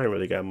podcast. I ain't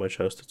really got much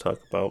else to talk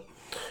about.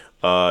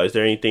 Is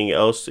there anything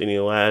else? Any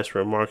last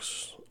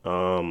remarks?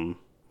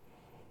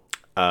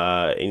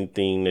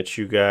 Anything that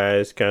you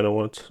guys kind of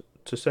want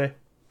to say?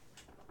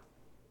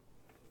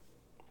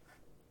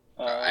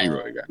 I ain't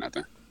really got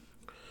nothing.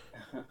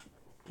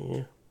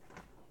 Yeah.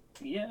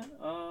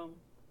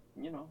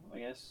 I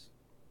guess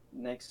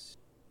next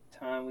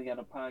time we got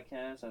a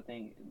podcast, I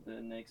think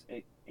the next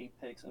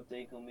Apex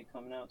update gonna be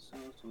coming out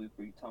soon, so we'll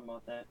be talking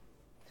about that.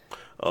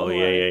 Oh,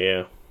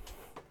 yeah.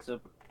 It's a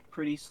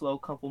pretty slow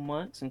couple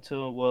months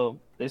until,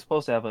 they're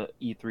supposed to have a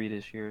E3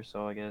 this year,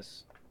 so I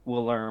guess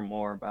we'll learn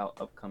more about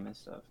upcoming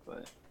stuff,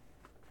 but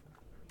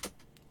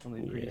it'll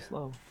be pretty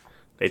slow.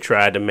 They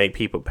tried to make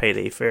people pay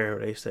their fare.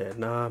 They said,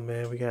 "Nah,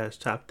 man, we gotta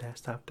stop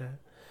that."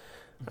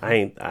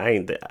 Mm-hmm.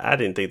 I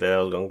didn't think that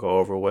was gonna go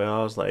over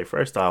well. I was like,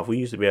 first off, we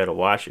used to be able to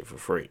watch it for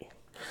free,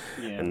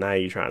 and now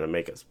you're trying to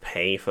make us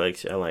pay for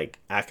it. Like,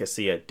 I could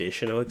see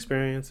additional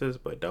experiences,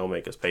 but don't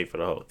make us pay for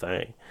the whole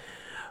thing.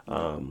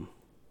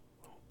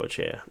 But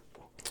yeah,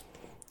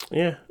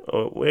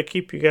 we'll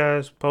keep you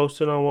guys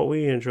posted on what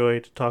we enjoy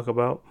to talk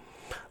about.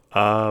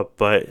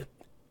 But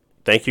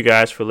thank you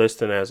guys for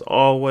listening as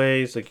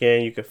always.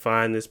 Again, you can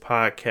find this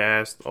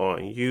podcast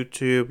on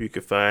YouTube. You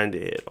can find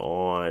it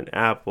on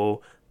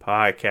Apple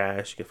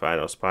Podcasts. You can find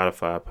it on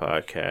Spotify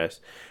Podcasts,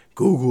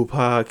 Google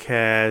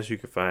Podcasts. You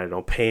can find it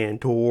on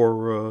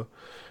Pandora.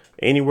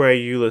 Anywhere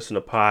you listen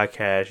to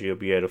podcasts, you'll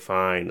be able to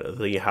find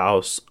the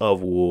House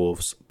of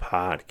Wolves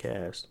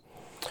podcast.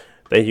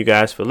 Thank you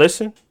guys for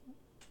listening.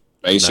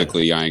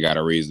 Basically, I ain't got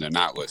a reason to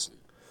not listen.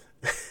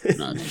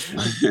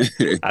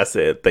 I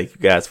said thank you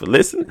guys for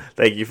listening.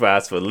 Thank you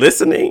guys for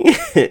listening.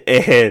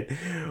 And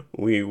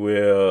we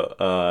will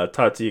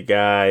talk to you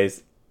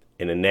guys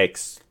in the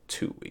next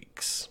 2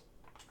 weeks.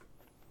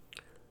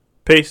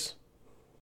 Peace.